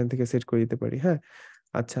হবে এখান থেকে সেট করে দিতে পারি। হ্যাঁ,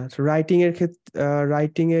 আচ্ছা, রাইটিং এর ক্ষেত্রে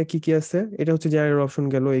রাইটিং এ কি কি আছে, এটা হচ্ছে জেনারেল অপশন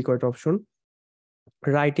গেল, এই কয়টা অপশন।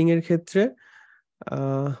 রাইটিং এর ক্ষেত্রে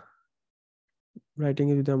রাইটিং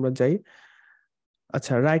এ যদি আমরা যাই,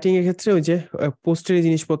 আচ্ছা, রাইটিং এর ক্ষেত্রে ওই যে পোস্টের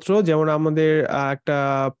জিনিসপত্র, যেমন আমাদের একটা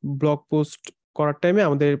ব্লগ পোস্ট করার টাইমে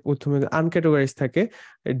আমাদের প্রথমে আনক্যাটাগরাইজ থাকে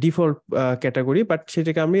ডিফল্ট ক্যাটাগরি, বাট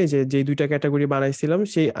সেটাকে আমি যে দুইটা ক্যাটাগরি বানাইছিলাম,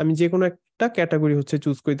 সেই আমি যে কোনো একটা ক্যাটাগরি হচ্ছে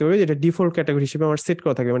চুজ করতে পারি, যেটা ডিফল্ট ক্যাটাগরি হিসেবে আমার সেট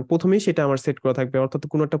করা থাকবে, মানে প্রথমেই সেটা আমার সেট করা থাকবে, অর্থাৎ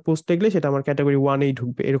কোনো একটা পোস্ট দেখলে সেটা আমার ক্যাটাগরি 1-এই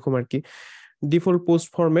ঢুকবে, এরকম আর কি। ডিফল্ট পোস্ট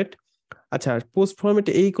ফরম্যাট, আচ্ছা, পোস্ট ফরম্যাট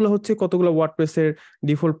এইগুলো হচ্ছে কতগুলো ওয়ার্ডপ্রেসের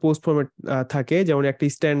ডিফল্ট পোস্ট ফরম্যাট থাকে, যেমন একটা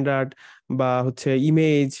স্ট্যান্ডার্ড বা হচ্ছে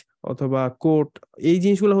ইমেজ অথবা কোট। এই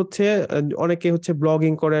জিনিসগুলো হচ্ছে অনেকে হচ্ছে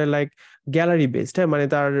ব্লগিং করে লাইক গ্যালারি বেসড। হ্যাঁ, মানে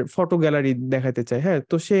তার ফটো গ্যালারি দেখাতে চায়। হ্যাঁ,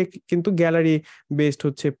 তো সে কিন্তু গ্যালারি বেসড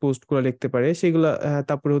হচ্ছে পোস্ট গুলো লিখতে পারে সেগুলা।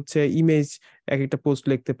 তারপরে হচ্ছে ইমেজ এক একটা পোস্ট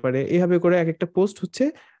লিখতে পারে, এভাবে করে এক একটা পোস্ট হচ্ছে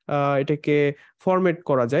এটাকে ফরম্যাট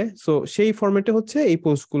করা যায়। সো সেই ফরম্যাটে হচ্ছে এই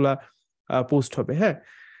পোস্ট গুলা পোস্ট হবে। হ্যাঁ,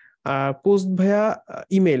 পোস্ট ভায়া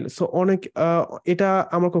ইমেল, সো অনেক এটা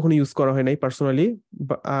আমার কখনো ইউজ করা হয় নাই পার্সোনালি।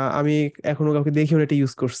 আমি এখনো কাউকে দেখিও না এটা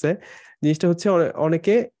ইউজ করছে। জিনিসটা হচ্ছে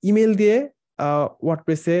অনেকে ইমেল দিয়ে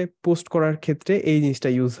ওয়ার্ডপ্রেসে পোস্ট করার ক্ষেত্রে এই জিনিসটা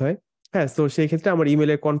ইউজ হয়। হ্যাঁ, তো সেই ক্ষেত্রে আমার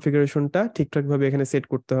ইমেলের কনফিগারেশনটা ঠিকঠাক ভাবে এখানে সেট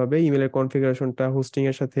করতে হবে। ইমেলের কনফিগারেশনটা হোস্টিং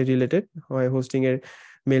এর সাথে রিলেটেড হয়, হোস্টিং এর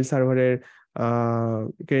মেল সার্ভারের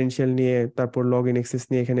ক্রেডেনশিয়াল নিয়ে তারপর লগ ইন অ্যাক্সেস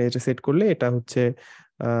নিয়ে এখানে এটা সেট করলে এটা হচ্ছে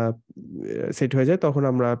সেট হয়ে যায়, তখন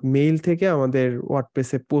আমরা মেইল থেকে আমাদের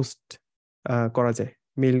ওয়ার্ডপ্রেসে পোস্ট করা যায়।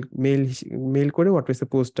 মেল করে ওয়ার্ডপ্রেসে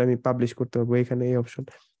পোস্ট আমি পাবলিশ করতে পারবো, এখানে এই অপশন।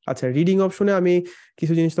 আচ্ছা, রিডিং অপশনে আমি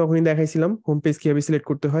কিছু জিনিস তখনই দেখাইছিলাম, হোম পেজ কিভাবে সিলেক্ট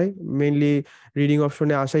করতে হয়। মেইনলি রিডিং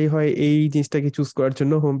অপশনে আসাই হয় এই জিনিসটাকে চুজ করার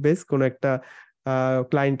জন্য, হোম পেজ কোনো একটা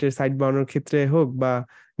ক্লায়েন্টের সাইট বানানোর ক্ষেত্রে হোক বা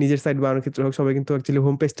নিজের সাইট বানানোর ক্ষেত্রে হোক, সবাই কিন্তু অ্যাকচুয়ালি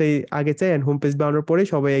হোম পেজটাই আগে চায়, এন্ড হোম পেজ বানানোর পরে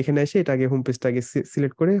সবাই এখানে এসে এটাকে হোম পেজটাকে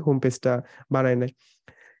সিলেক্ট করে হোম পেজটা বানায় নেয়।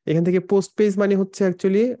 এখান থেকে পোস্ট পেজ মানে হচ্ছে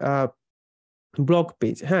অ্যাকচুয়ালি ব্লগ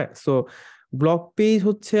পেজ। হ্যাঁ, সো ব্লগ পেজ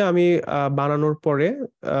হচ্ছে আমি বানানোর পরে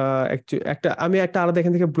আমি একটা আলাদা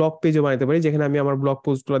এখান থেকে ব্লগ পেজও বানাতে পারি, যেখানে আমি আমার ব্লগ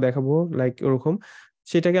পোস্টগুলো দেখাবো, লাইক ওরকম।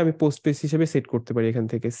 সেটাকে আমি পোস্ট পেজ হিসেবে সেট করতে পারি এখান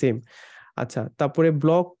থেকে, সেম। আচ্ছা, তারপরে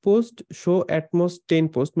blog post show at most 10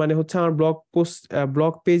 post মানে হচ্ছে আমার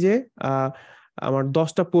ব্লগ পেজে আমার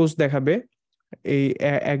 10টা পোস্ট দেখাবে এই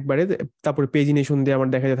একবারে। তারপরে পেজিনেশন দিয়ে আমার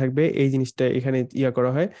দেখা থাকবে, এই জিনিসটা এখানে ইয়া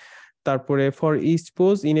করা হয়। তারপরে for each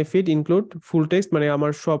post in a feed include full text মানে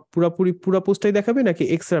আমার সব পুরা পোস্টটাই দেখাবে নাকি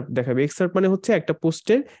এক্সার্প্ট দেখাবে। এক্সার্প্ট মানে হচ্ছে একটা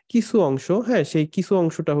পোস্টের কিছু অংশ, হ্যাঁ, সেই কিছু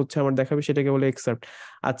অংশটা হচ্ছে আমার দেখাবে, সেটাকে বলে এক্সার্প্ট।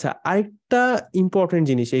 আচ্ছা, আরেকটা ইম্পর্টেন্ট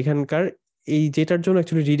জিনিস এখানকার, এই যেটার জন্য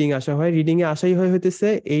অ্যাকচুয়ালি রিডিং আসা হয়, রিডিং এ আসাই হইতেছে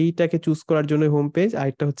এইটাকে চুজ করার জন্য হোম পেজ।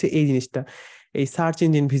 আরেকটা হচ্ছে এই জিনিসটা, এই সার্চ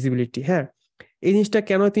ইঞ্জিন ভিজিবিলিটি। হ্যাঁ, এই জিনিসটা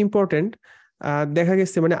কেন এত ইম্পর্টেন্ট দেখা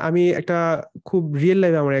গেছে, মানে আমি একটা খুব রিয়েল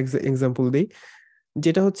লাইফে আমার এক্সাম্পল দিই,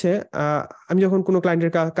 যেটা হচ্ছে আমি যখন কোনো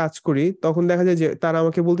ক্লায়েন্টের কাজ করি তখন দেখা যায় যে তারা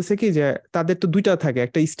আমাকে বলতেছে কি যে তাদের তো দুইটা থাকে,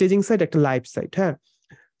 একটা স্টেজিং সাইট, একটা লাইভ সাইট। হ্যাঁ,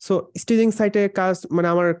 সো স্টেজিং সাইটে কাজ মানে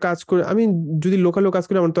আমার কাজ করে, আমি যদি লোকালও কাজ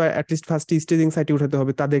করি আমার তো অ্যাটলিস্ট ফার্স্টে স্টেজিং সাইটে উঠাতে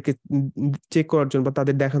হবে তাদেরকে চেক করার জন্য বা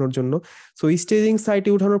তাদের দেখানোর জন্য। সো স্টেজিং সাইটে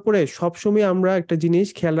উঠানোর পরে সবসময় আমরা একটা জিনিস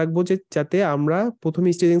খেয়াল রাখবো যে যাতে আমরা প্রথমে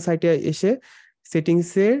স্টেজিং সাইটে এসে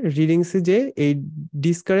সেটিংসে রিডিংসে যে এই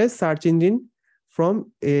discourage search engine from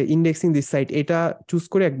indexing this site এটা চুজ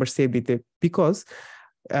করে একবার সেভ দিতে। বিকজ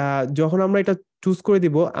যখন আমরা এটা চুজ করে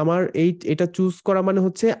দিব, আমার এটা চুজ করা মানে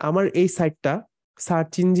হচ্ছে আমার এই সাইটটা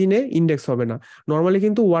সার্চ ইঞ্জিনে ইন্ডেক্স হবে না। নর্মালি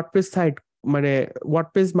কিন্তু ওয়ার্ডপ্রেস সাইট মানে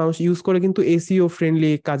ওয়ার্ডপ্রেস মানুষ ইউজ করে কিন্তু এসইও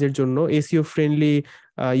ফ্রেন্ডলি কাজের জন্য, এসইও ফ্রেন্ডলি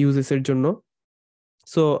ইউজেস এর জন্য।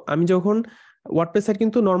 সো আমি যখন ওয়ার্ডপ্রেস সাইট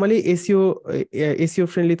কিন্তু নর্মালি এসইও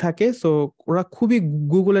ফ্রেন্ডলি থাকে, সো ওরা খুবই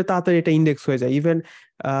গুগলে তাড়াতাড়ি এটা ইন্ডেক্স হয়ে যায়। ইভেন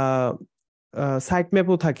সাইট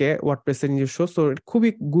ম্যাপও থাকে ওয়ার্ডপ্রেসের নিজস্ব, সো খুবই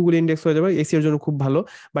গুগল ইন্ডেক্স হয়ে যাবে, এসইওর জন্য খুব ভালো।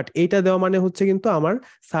 বাট এইটা দেওয়া মানে হচ্ছে কিন্তু আমার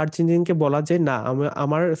সার্চ ইঞ্জিনকে বলা যায় না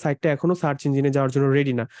আমার সাইটটা এখনো সার্চ ইঞ্জিনে যাওয়ার জন্য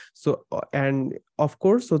রেডি না। সো অ্যান্ড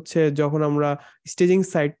অফকোর্স হচ্ছে যখন আমরা স্টেজিং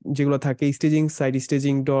সাইট যেগুলো থাকে, staging site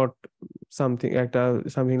staging dot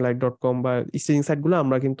something like .com বা স্টেজিং সাইটগুলো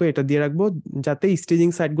আমরা কিন্তু এটা দিয়ে রাখবো যাতে স্টেজিং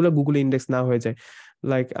সাইটগুলো গুগলে ইন্ডেক্স না হয়ে যায়।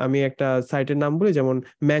 লাইক আমি একটা সাইটের নাম বলি, যেমন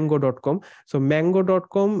mango.com। সো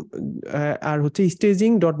mango.com আর হচ্ছে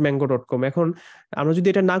staging.mango.com। এখন আমরা যদি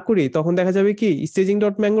এটা না করি তখন দেখা যাবে কি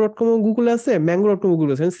staging.mango.com গুগলে আছে, mango.com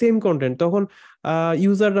গুগলে আছে, সেম কন্টেন্ট। তখন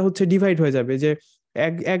ইউজাররা হচ্ছে ডিভাইড হয়ে যাবে, যে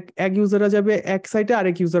এক ইউজাররা যাবে এক সাইটে,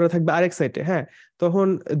 আরেক ইউজাররা থাকবে আরেক সাইটে। হ্যাঁ, তখন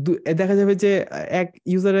দেখা যাবে যে এক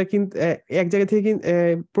ইউজাররা এক জায়গা থেকে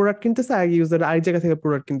প্রোডাক্ট কিনতেছে, আরেক ইউজাররা আরেক জায়গা থেকে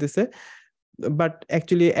প্রোডাক্ট কিনতেছে। বাট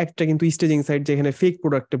অ্যাকচুয়ালি একটা কিন্তু স্টেজিং সাইট যেখানে ফেক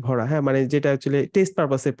প্রোডাক্টে ভরা, হ্যাঁ, মানে যেটা অ্যাকচুয়ালি টেস্ট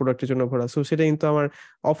পারপাসে প্রোডাক্টের জন্য ভরা। সো সেটা কিন্তু আমার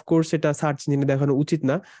অফকোর্স সেটা সার্চ ইঞ্জিনে দেখানো উচিত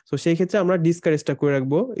না। সো সেই ক্ষেত্রে আমরা ডিসকারেজটা করে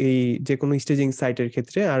রাখবো এই যে কোনো স্টেজিং সাইটের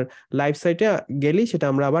ক্ষেত্রে। আর লাইভ সাইটে গেলেই সেটা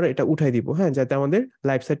আমরা আবার এটা উঠাই দিব, হ্যাঁ, যাতে আমাদের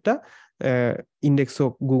লাইভ সাইটটা ইন্ডেক্স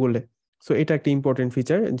হোক গুগলে। সো এটা একটা ইম্পর্টেন্ট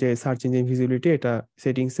ফিচার যে সার্চ ইঞ্জিন ভিজিবিলিটি, এটা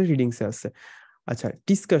সেটিংসে রিডিংসে আছে। আচ্ছা,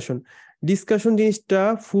 ডিসকাশন জিনিসটা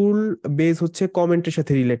ফুল বেস হচ্ছে কমেন্টের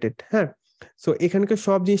সাথে রিলেটেড। হ্যাঁ, সো এখানকার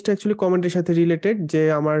সব জিনিসটা অ্যাকচুয়ালি কমেন্টের সাথে রিলেটেড, যে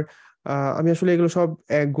আমি আসলে এগুলো সব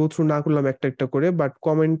গো থ্রু না করলাম একটা একটা করে, বাট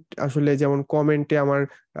কমেন্ট আসলে যেমন কমেন্টে আমার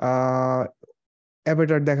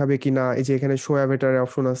অ্যাভাটার দেখাবে কিনা, এই যে এখানে শো অ্যাভাটার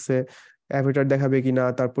অপশন আছে, অ্যাভাটার দেখাবে কিনা।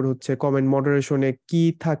 তারপর হচ্ছে কমেন্ট মডারেশনে কি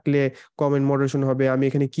থাকলে কমেন্ট মডারেশন হবে, আমি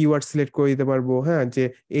এখানে কিওয়ার্ড সিলেক্ট করে দিতে পারবো। হ্যাঁ, যে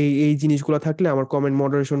এই জিনিসগুলো থাকলে আমার কমেন্ট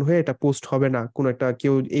মডারেশন হয়ে এটা পোস্ট হবে না, কোনো একটা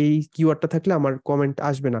কেউ এই কিওয়ার্ডটা থাকলে আমার কমেন্ট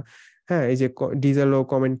আসবে না। হ্যাঁ, এই যে ডিজেল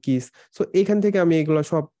কমেন্ট কিস। সো এখান থেকে আমি এগুলো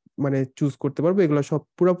সব মানে চুজ করতে পারবো। এগুলো সব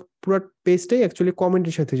পুরো পেজটাই অ্যাকচুয়ালি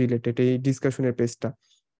কমেন্টের সাথে রিলেটেড, এই ডিসকাশনের পেজটা।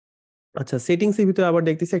 আচ্ছা, সেটিংস এর ভিতরে আবার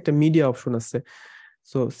দেখতেছি একটা মিডিয়া অপশন আছে।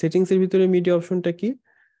 সো সেটিংস এর ভিতরে মিডিয়া অপশনটা কি,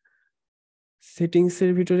 সেটিংস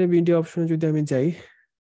এর ভিতরে মিডিয়া অপশনে যদি আমি যাই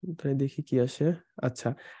তাহলে দেখি কি আসে। আচ্ছা,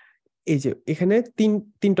 এই যে এখানে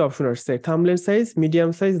তিনটা অপশন আসছে, thumbnail size, medium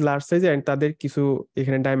size, large size, and তাদের কিছু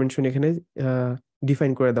এখানে ডাইমেনশন এখানে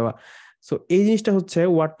ডিফাইন করে দেওয়া। সো এই জিনিসটা হচ্ছে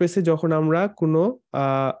ওয়ার্ডপ্রেসে যখন আমরা কোনো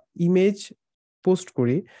ইমেজ পোস্ট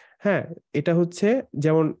করি, হ্যাঁ, এটা হচ্ছে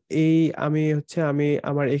যেমন আমি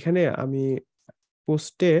আমার এখানে আমি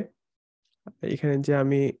পোস্টে এখানে যে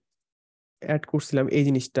আমি অ্যাড করছিলাম এই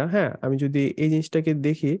জিনিসটা, হ্যাঁ, আমি যদি এই জিনিসটাকে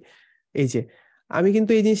দেখি, এই যে আমি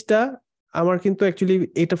কিন্তু এই জিনিসটা আমার কিন্তু অ্যাকচুয়ালি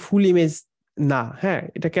এটা ফুল ইমেজ না। হ্যাঁ,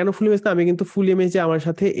 এটা কেন ফুল ইমেজ না, আমি কিন্তু ফুল ইমেজে আমার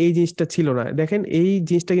সাথে এই জিনিসটা ছিল না। দেখেন এই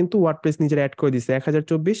জিনিসটা কিন্তু ওয়ার্ডপ্রেস নিজের অ্যাড করে দিছে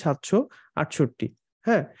 1024 768।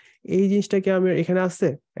 হ্যাঁ, এই জিনিসটা কি আমার এখানে আছে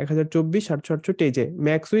 1024 768, এই যে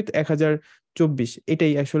ম্যাক্স উইথ 1024,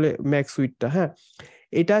 এটাই আসলে ম্যাক্স উইথটা। হ্যাঁ,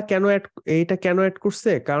 এটা কেন অ্যাড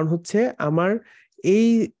করছে, কারণ হচ্ছে আমার এই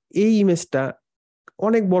এই ইমেজটা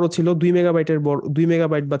অনেক বড় ছিল, 2 মেগাবাইটের বড়, 2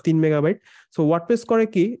 মেগাবাইট বা 3 মেগাবাইট। সো ওয়ার্ডপ্রেস করে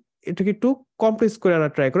কি, এটাকে একটু কম্প্রেস করে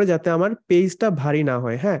আনার ট্রাই করে যাতে আমার পেজটা ভারী না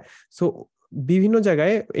হয়। হ্যাঁ, সো বিভিন্ন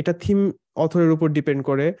জায়গায় এটা থিম অথরের উপর ডিপেন্ড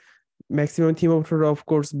করে, maximum theme author of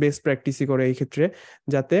course best প্র্যাকটিসই করে এই ক্ষেত্রে,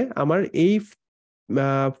 যাতে আমার এই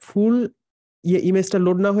ফুল ইমেজটা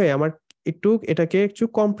লোড না হয়ে আমার এটাকে একটু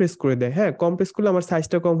কম্প্রেস করে দেয়। হ্যাঁ, কম্প্রেস করলে আমার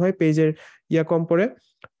সাইজটা কম হয়, পেজের কম পড়ে,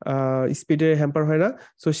 স্পিডে হ্যাম্পার হয় না।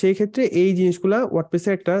 সো সেই ক্ষেত্রে এই জিনিসগুলা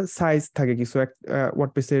ওয়ার্ডপ্রেসের একটা সাইজ থাকে কিছু,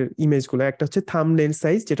 ওয়ার্ডপ্রেসের ইমেজগুলো একটা হচ্ছে থাম্বনেইল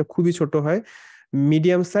সাইজ, যেটা খুবই ছোট হয়,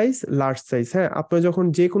 মিডিয়াম সাইজ, লার্জ সাইজ। হ্যাঁ, আপনারা যখন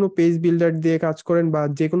যে কোনো পেজ বিল্ডার দিয়ে কাজ করেন বা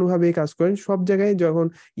যে কোনো ভাবে কাজ করেন, সব জায়গায় যখন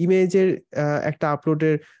ইমেজের একটা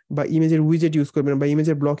আপলোডের বা ইমেজের উইজেট ইউজ করবেন বা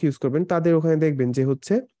ইমেজের ব্লক ইউজ করবেন, তাদের ওখানে দেখবেন যে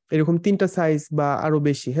হচ্ছে এরকম 3টা সাইজ বা আরো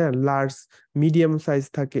বেশি। হ্যাঁ, লার্জ, মিডিয়াম সাইজ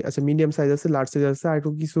থাকে, আচ্ছা মিডিয়াম সাইজ আছে, লার্জ সাইজ আছে,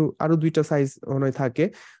 আরো 2টা সাইজ মনে হয় থাকে।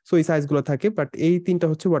 সো এই সাইজগুলো থাকে, বাট এই 3টা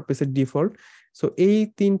হচ্ছে ওয়ার্ডপ্রেসের ডিফল্ট। সো এই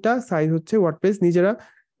 3টা সাইজ হচ্ছে ওয়ার্ডপ্রেস নিজেরা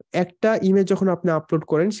একটা ইমেজ যখন আপনি আপলোড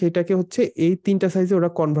করেন, সেটাকে হচ্ছে এই 3টা সাইজে ওরা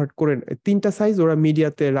কনভার্ট করেন, 3টা সাইজ ওরা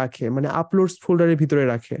মিডিয়াতে রাখে, মানে আপলোডস ফোল্ডারের ভিতরে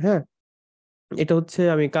রাখে। হ্যাঁ, এটা হচ্ছে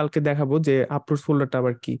আমি কালকে দেখাবো যে আপলোডস ফোল্ডারটা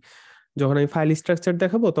আবার কি। যখন আমি ফাইল স্ট্রাকচার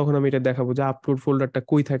দেখাবো তখন আমি এটা দেখাবো যে আপলোড ফোল্ডারটা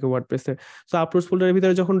কই থাকে ওয়ার্ডপ্রেসে। সো আপলোড ফোল্ডারের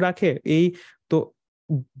ভিতরে যখন রাখে এই, তো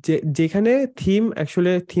যেখানে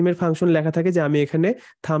থিমের ফাংশন লেখা থাকে যে আমি এখানে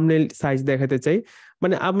থাম্বনেইল সাইজ দেখাতে চাই,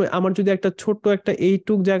 মানে আমার যদি একটা ছোট্ট একটা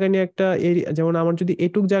এইটুক জায়গা নিয়ে একটা যেমন আমার যদি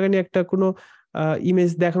এইটুক জায়গা নিয়ে একটা কোনো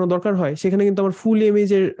ইমেজ দেখানো দরকার হয়, সেখানে কিন্তু আমার ফুল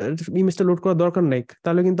ইমেজটা লোড করা দরকার নাই।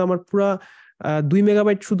 তাহলে কিন্তু আমার পুরা 2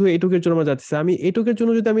 মেগাবাইট শুধু এটুকের জন্য আমার যাচ্ছে। আমি এটুকের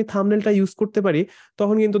জন্য যদি আমি থাম্বনেইলটা ইউজ করতে পারি,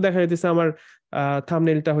 তখন কিন্তু দেখা যাইতেছে আমার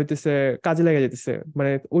থাম্বনেইলটা হইতেছে কাজে লেগে যেতেছে,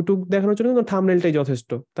 মানে ওইটুক দেখানোর জন্য থাম্বনেইলটাই যথেষ্ট।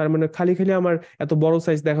 তার মানে খালি খালি আমার এত বড়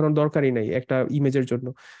সাইজ দেখানোর দরকারই নাই একটা ইমেজের জন্য।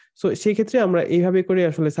 সো সেই ক্ষেত্রে আমরা এইভাবে করে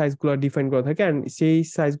আসলে সাইজগুলো ডিফাইন করা থাকে, এন্ড সেই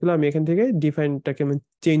সাইজগুলো আমি এখান থেকে ডিফাইনটাকে আমি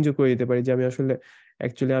চেঞ্জও করে দিতে পারি, যে আমি আসলে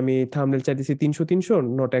অ্যাকচুয়ালি আমি থাম্বনেইল চাইতেছি 300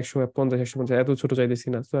 নট 150 এত ছোট চাইতেছি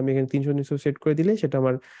না। তো আমি এখানে 300 সেট করে দিলে সেটা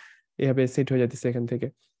আমার এভাবে সেট হয়ে যাচ্ছে এখান থেকে।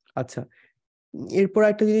 আচ্ছা, এরপর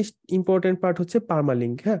একটা জিনিস ইম্পর্টেন্ট পার্ট হচ্ছে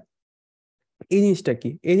পার্মালিঙ্ক। হ্যাঁ, এই জিনিসটা কি,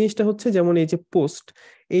 এই জিনিসটা হচ্ছে যেমন এই যে পোস্ট,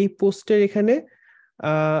 এই পোস্টের এখানে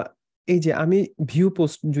এই যে আমি ভিউ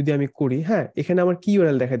পোস্ট যদি আমি করি, হ্যাঁ, এখানে আমার কি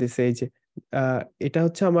ইউআরএল দেখা দিচ্ছে, এই যে এটা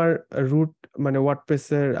হচ্ছে আমার রুট, মানে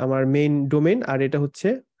ওয়ার্ডপ্রেসের আমার মেইন ডোমেইন, আর এটা হচ্ছে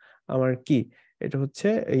আমার কি, এটা হচ্ছে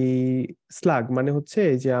এই স্লাগ, মানে হচ্ছে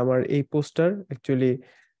এই যে আমার এই পোস্টার অ্যাকচুয়ালি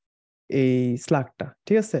এই স্লাগটা,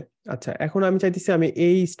 ঠিক আছে। আচ্ছা, এখন আমি চাইতেছি আমি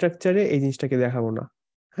এই স্ট্রাকচারে এই জিনিসটাকে দেখাবো না।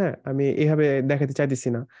 হ্যাঁ, আমি এইভাবে দেখাতে চাইতেছি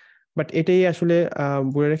না, বাট এটাই আসলে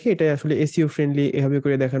বলে রাখি, এটাই আসলে এসইও ফ্রেন্ডলি, এভাবে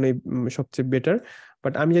করে দেখানোই সবচেয়ে বেটার।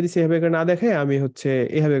 বাট আমি যদি সেভাবে করে না দেখাই, আমি হচ্ছে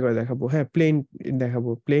এভাবে করে দেখাবো। হ্যাঁ, প্লেন দেখাবো।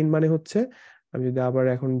 প্লেন মানে হচ্ছে আমি যদি আবার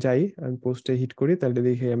এখন যাই, আমি পোস্টে হিট করি, তাহলে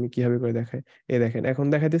দেখি আমি কিভাবে করে দেখাই। এই দেখেন এখন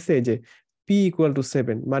দেখাইতেছে এই যে p =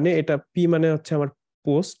 7, মানে এটা পি মানে হচ্ছে আমার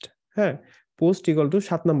পোস্ট। হ্যাঁ, পোস্ট =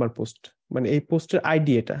 7 নাম্বার পোস্ট, মানে এই পোস্টের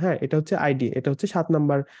আইডি এটা। হ্যাঁ, এটা হচ্ছে আইডি, এটা হচ্ছে 7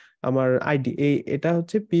 নাম্বার আমার আইডি, এটা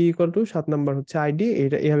হচ্ছে p = 7 নাম্বার হচ্ছে আইডি।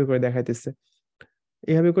 এটা এভাবে করে দেখাইতেছে,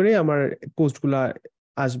 এভাবে করে আমার পোস্ট গুলা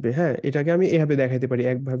আসবে। হ্যাঁ, এটাকে আমি এভাবে দেখাইতে পারি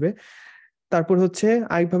একভাবে। তারপর হচ্ছে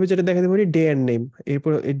আরেকভাবে যেটা দেখাতে পারি ডে এন্ড নেম।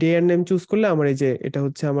 এরপর ডে এন্ড নেম চুজ করলে আমার এই যে এটা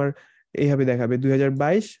হচ্ছে আমার এইভাবে দেখাবে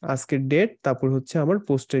 2022 আজকের ডেট, তারপর হচ্ছে আমার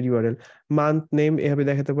পোস্টের ইউআরএল, মান্থ নেম এভাবে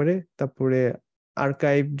দেখাতে পারে। তারপরে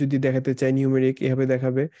আর্কাইভ যদি দেখাতে চাই নিউমেরিক এভাবে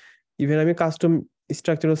দেখাবে। ইভেন আমি কাস্টম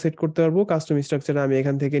স্ট্রাকচারও সেট করতে পারবো। কাস্টম স্ট্রাকচার আমি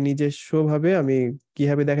এখান থেকে নিজস্ব ভাবে আমি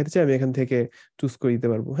কিভাবে দেখাতে চাই আমি এখান থেকে চুজ করে দিতে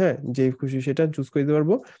পারবো। হ্যাঁ, যে খুশি সেটা চুজ করে দিতে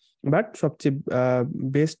পারবো, বাট সবচেয়ে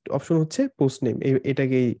বেস্ট অপশন হচ্ছে পোস্ট নেম,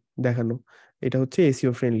 এটাকেই দেখানো। এটা হচ্ছে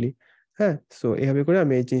এসইও ফ্রেন্ডলি। হ্যাঁ, সো এভাবে করে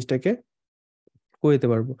আমি এই জিনিসটাকে করে দিতে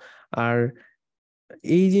পারবো। আর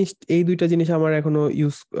এই দুইটা জিনিস আমার এখনো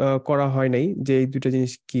ইউজ করা হয় নাই, যে এই দুইটা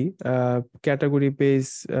জিনিস কি, category base,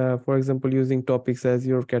 for example using topics as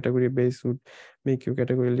your category base would make you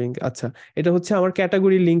category link. আচ্ছা, এটা হচ্ছে আমার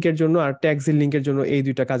ক্যাটাগরি লিঙ্কের জন্য আর ট্যাগসের লিঙ্কের জন্য এই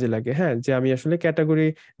দুইটা কাজে লাগে। হ্যাঁ, যে আমি আসলে ক্যাটাগরি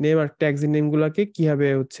নেম আর ট্যাগসের নেম গুলাকে কিভাবে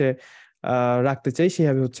হচ্ছে রাখতে চাই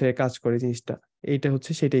সেভাবে হচ্ছে কাজ করে জিনিসটা, এইটা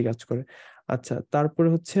হচ্ছে সেটাই কাজ করে। আচ্ছা, তারপরে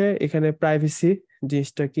হচ্ছে এখানে প্রাইভেসি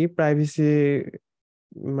জিনিসটা কি, প্রাইভেসি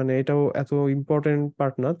মানে এটাও এত ইম্পর্টেন্ট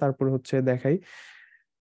পার্ট না, তারপর হচ্ছে দেখাই।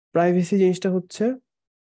 প্রাইভেসি জিনিসটা হচ্ছে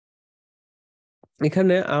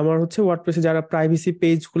এখানে আমার হচ্ছে ওয়ার্ডপ্রেসে যারা প্রাইভেসি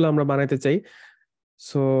পেজগুলো আমরা বানাতে চাই,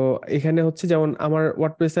 সো এখানে হচ্ছে যেমন আমার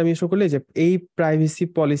ওয়ার্ডপ্রেসে আমি শো করলে যে এই প্রাইভেসি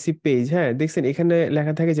পলিসি পেজ, হ্যাঁ দেখছেন এখানে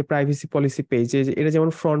লেখা থাকে যে প্রাইভেসি পলিসি পেজ, এটা যেমন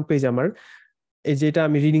ফ্রন্ট পেজ আমার, এই যে এটা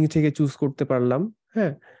আমি রিডিং থেকে চুজ করতে পারলাম,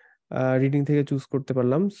 হ্যাঁ রিডিং থেকে চুজ করতে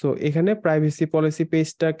পারলাম। সো এখানে প্রাইভেসি পলিসি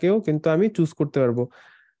পেজটাকেও কিন্তু আমি চুজ করতে পারবো।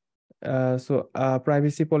 সো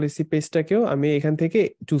প্রাইভেসি পলিসি পেজটাকেও আমি এখান থেকে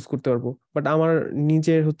চুজ করতে পারবো, বাট আমার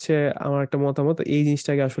নিজের হচ্ছে আমার একটা মতামত, এই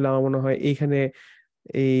জিনিসটাকে আসলে আমার মনে হয় এইখানে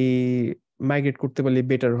এই মাইগ্রেট করতে পারলে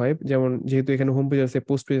বেটার হয়। যেমন যেহেতু এখানে হোম পেজ আছে,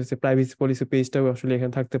 পোস্ট পেজ আছে, প্রাইভেসি পলিসি পেজটাও আসলে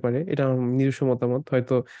এখানে থাকতে পারে, এটা আমার নিজস্ব মতামত।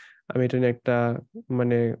 হয়তো আমি এটা নিয়ে একটা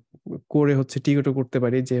মানে করে হচ্ছে টিকেটও করতে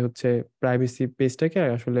পারি যে হচ্ছে প্রাইভেসি পেজটাকে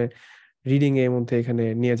আসলে রিডিং এর মধ্যে এখানে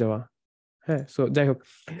নিয়ে যাওয়া। হ্যাঁ, সো যাই হোক,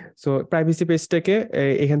 সো প্রাইভেসি পেজটাকে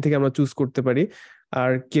এখান থেকে আমরা চুজ করতে পারি।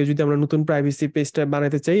 আর কেউ যদি আমরা নতুন প্রাইভেসি পেজটা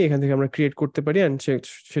বানাতে চাই, এখান থেকে আমরা ক্রিয়েট করতে পারি এন্ড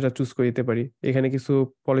সেটা চুজ করে দিতে পারি। এখানে কিছু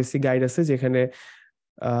পলিসি গাইড আছে যেখানে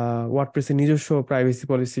ওয়ার্ডপ্রেসের নিজস্ব প্রাইভেসি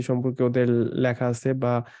পলিসি সম্পর্কে ওদের লেখা আছে,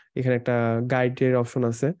 বা এখানে একটা গাইডের অপশন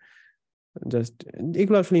আছে। জাস্ট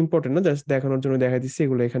এগুলো আসলে ইম্পর্টেন্ট না, জাস্ট দেখানোর জন্য দেখাই দিচ্ছি,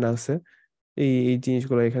 এগুলো এখানে আছে, এই এই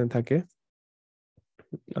জিনিসগুলো এখানে থাকে।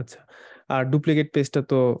 আচ্ছা, আর ডুপ্লিকেট পেজটা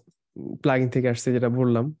তো প্লাগইন থেকে আসছে যেটা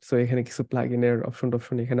বললাম, সো এখানে কিছু প্লাগইনের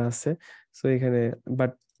অপশন এখানে আছে। সো এখানে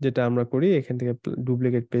বাট যেটা আমরা করি এখান থেকে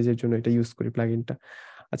ডুপ্লিকেট পেজের জন্য এটা ইউজ করি প্লাগইনটা।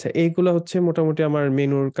 আচ্ছা, এইগুলো হচ্ছে মোটামুটি আমার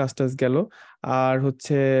মেনুর কাজটাজ গেল। আর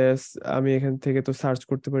হচ্ছে আমি এখান থেকে তো সার্চ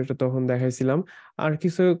করতে পারি, এটা তখন দেখাইছিলাম। আর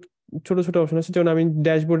কিছু ছোট ছোট অপশন আছে, যেমন আমি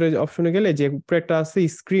ড্যাশবোর্ডের অপশনে গেলে যে একটা আছে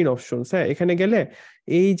স্ক্রিন অপশন, হ্যাঁ এখানে গেলে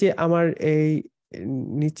এই যে আমার এই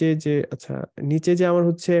নিচে যে আচ্ছা নিচে যে আমার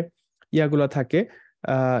হচ্ছে ইয়াগুলা থাকে,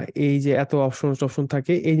 এই যে এত অপশন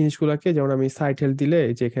থাকে, এই জিনিসগুলোকে যেমন আমি সাইট হেল্প দিলে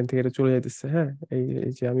এই যে এখান থেকে এটা চলে যাইতেছে, হ্যাঁ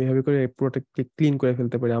এই যে আমি এভাবে করে পুরোটা ক্লিন করে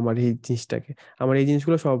ফেলতে পারি আমার এই জিনিসটাকে। আমার এই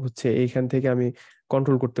জিনিসগুলো সব হচ্ছে এইখান থেকে আমি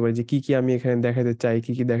কন্ট্রোল করতে পারি যে কি কি আমি এখানে দেখাতে চাই,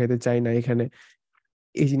 কি কি দেখাতে চাই না। এখানে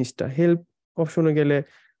এই জিনিসটা হেল্প অপশনে গেলে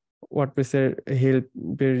ওয়ার্ডপ্রেসের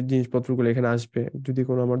হেল্পের জিনিসপত্রগুলো এখানে আসবে, যদি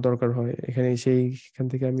কোনো আমার দরকার হয় এখানে সেইখান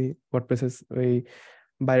থেকে আমি ওয়ার্ডপ্রেসের ওই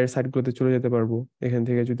বাইরের সাইটগুলোতে চলে যেতে পারবো। এখান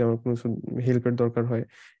থেকে যদি আমার কোনো হেল্পের দরকার হয়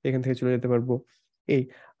এখান থেকে চলে যেতে পারবো। এই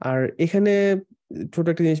আর এখানে ছোট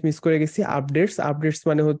একটা জিনিস মিস করে গেছি, আপডেটস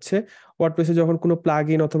মানে হচ্ছে ওয়ার্ডপ্রেসে যখন কোনো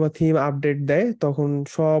প্লাগইন অথবা থিম আপডেট দেয় তখন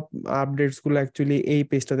সব আপডেটস গুলো অ্যাকচুয়ালি এই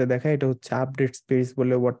পেজটাতে দেখায়। এটা হচ্ছে আপডেটস পেজ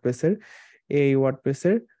বলে ওয়ার্ডপ্রেসের, এই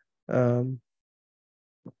ওয়ার্ডপ্রেসের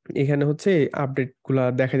এখানে হচ্ছে আপডেট গুলা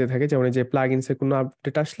দেখাতে থাকে। যেমন এই যে প্লাগইনস এর কোনো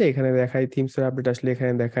আপডেট আসলে এখানে দেখায়, থিমস এর আপডেট আসলে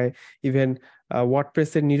এখানে দেখায়, ইভেন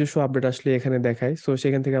ওয়ার্ডপ্রেস এর নিজস্ব আপডেট আসলে এখানে দেখায়। সো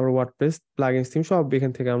সেখান থেকে আমরা ওয়ার্ডপ্রেস প্লাগইনস থিম সব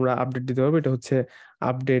এখান থেকে আমরা আপডেট দিতে পারবো। এটা হচ্ছে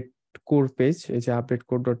আপডেট কোর পেজ, এই যে আপডেট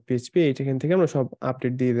কোর ডট পিএইচপি, এখান থেকে আমরা সব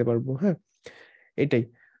আপডেট দিয়ে দিতে পারবো। হ্যাঁ, এটাই।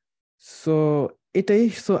 সো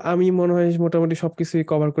সো আমি মনে হয় মোটামুটি সবকিছুই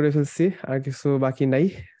কভার করে ফেলছি, আর কিছু বাকি নাই।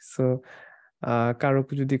 সো কারো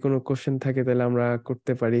যদি কোনো কোশ্চেন থাকে তাহলে আমরা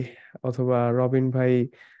করতে পারি, অথবা রবিন ভাই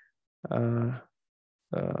আহ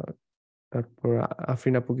আহ, তারপর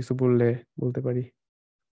আফরিন আপু কিছু বলতে পারি।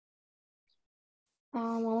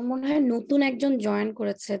 আমার মনে হয় নতুন একজন জয়েন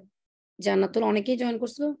করেছে, জান্নাতুল। অনেকেই জয়েন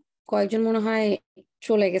করছিল, কয়েকজন মনে হয়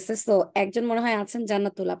চলে গেছে। তো একজন মনে হয় আছেন,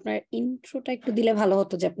 জান্নাতুল। আপনার ইন্ট্রোটা একটু দিলে ভালো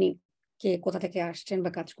হতো, যে আপনি কে, কোথা থেকে আসছেন বা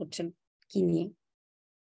কাজ করছেন কি নিয়ে।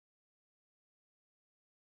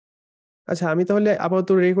 আচ্ছা, আমি তাহলে আপাতত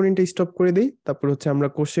রেকর্ডিংটা স্টপ করে দিই, তারপর হচ্ছে আমরা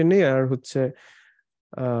কোশ্চেন নেই আর হচ্ছে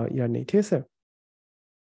ইয়ার নেই, ঠিক আছে?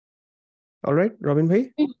 অলরাইট রবিন ভাই।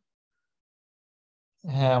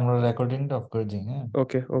 হ্যাঁ, আমরা রেকর্ডিংটা অফ করে দিই। হ্যাঁ,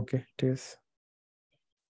 ওকে ওকে, ঠিক আছে,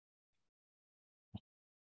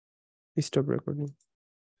 স্টপ রেকর্ডিং।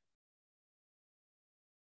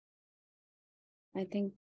 I think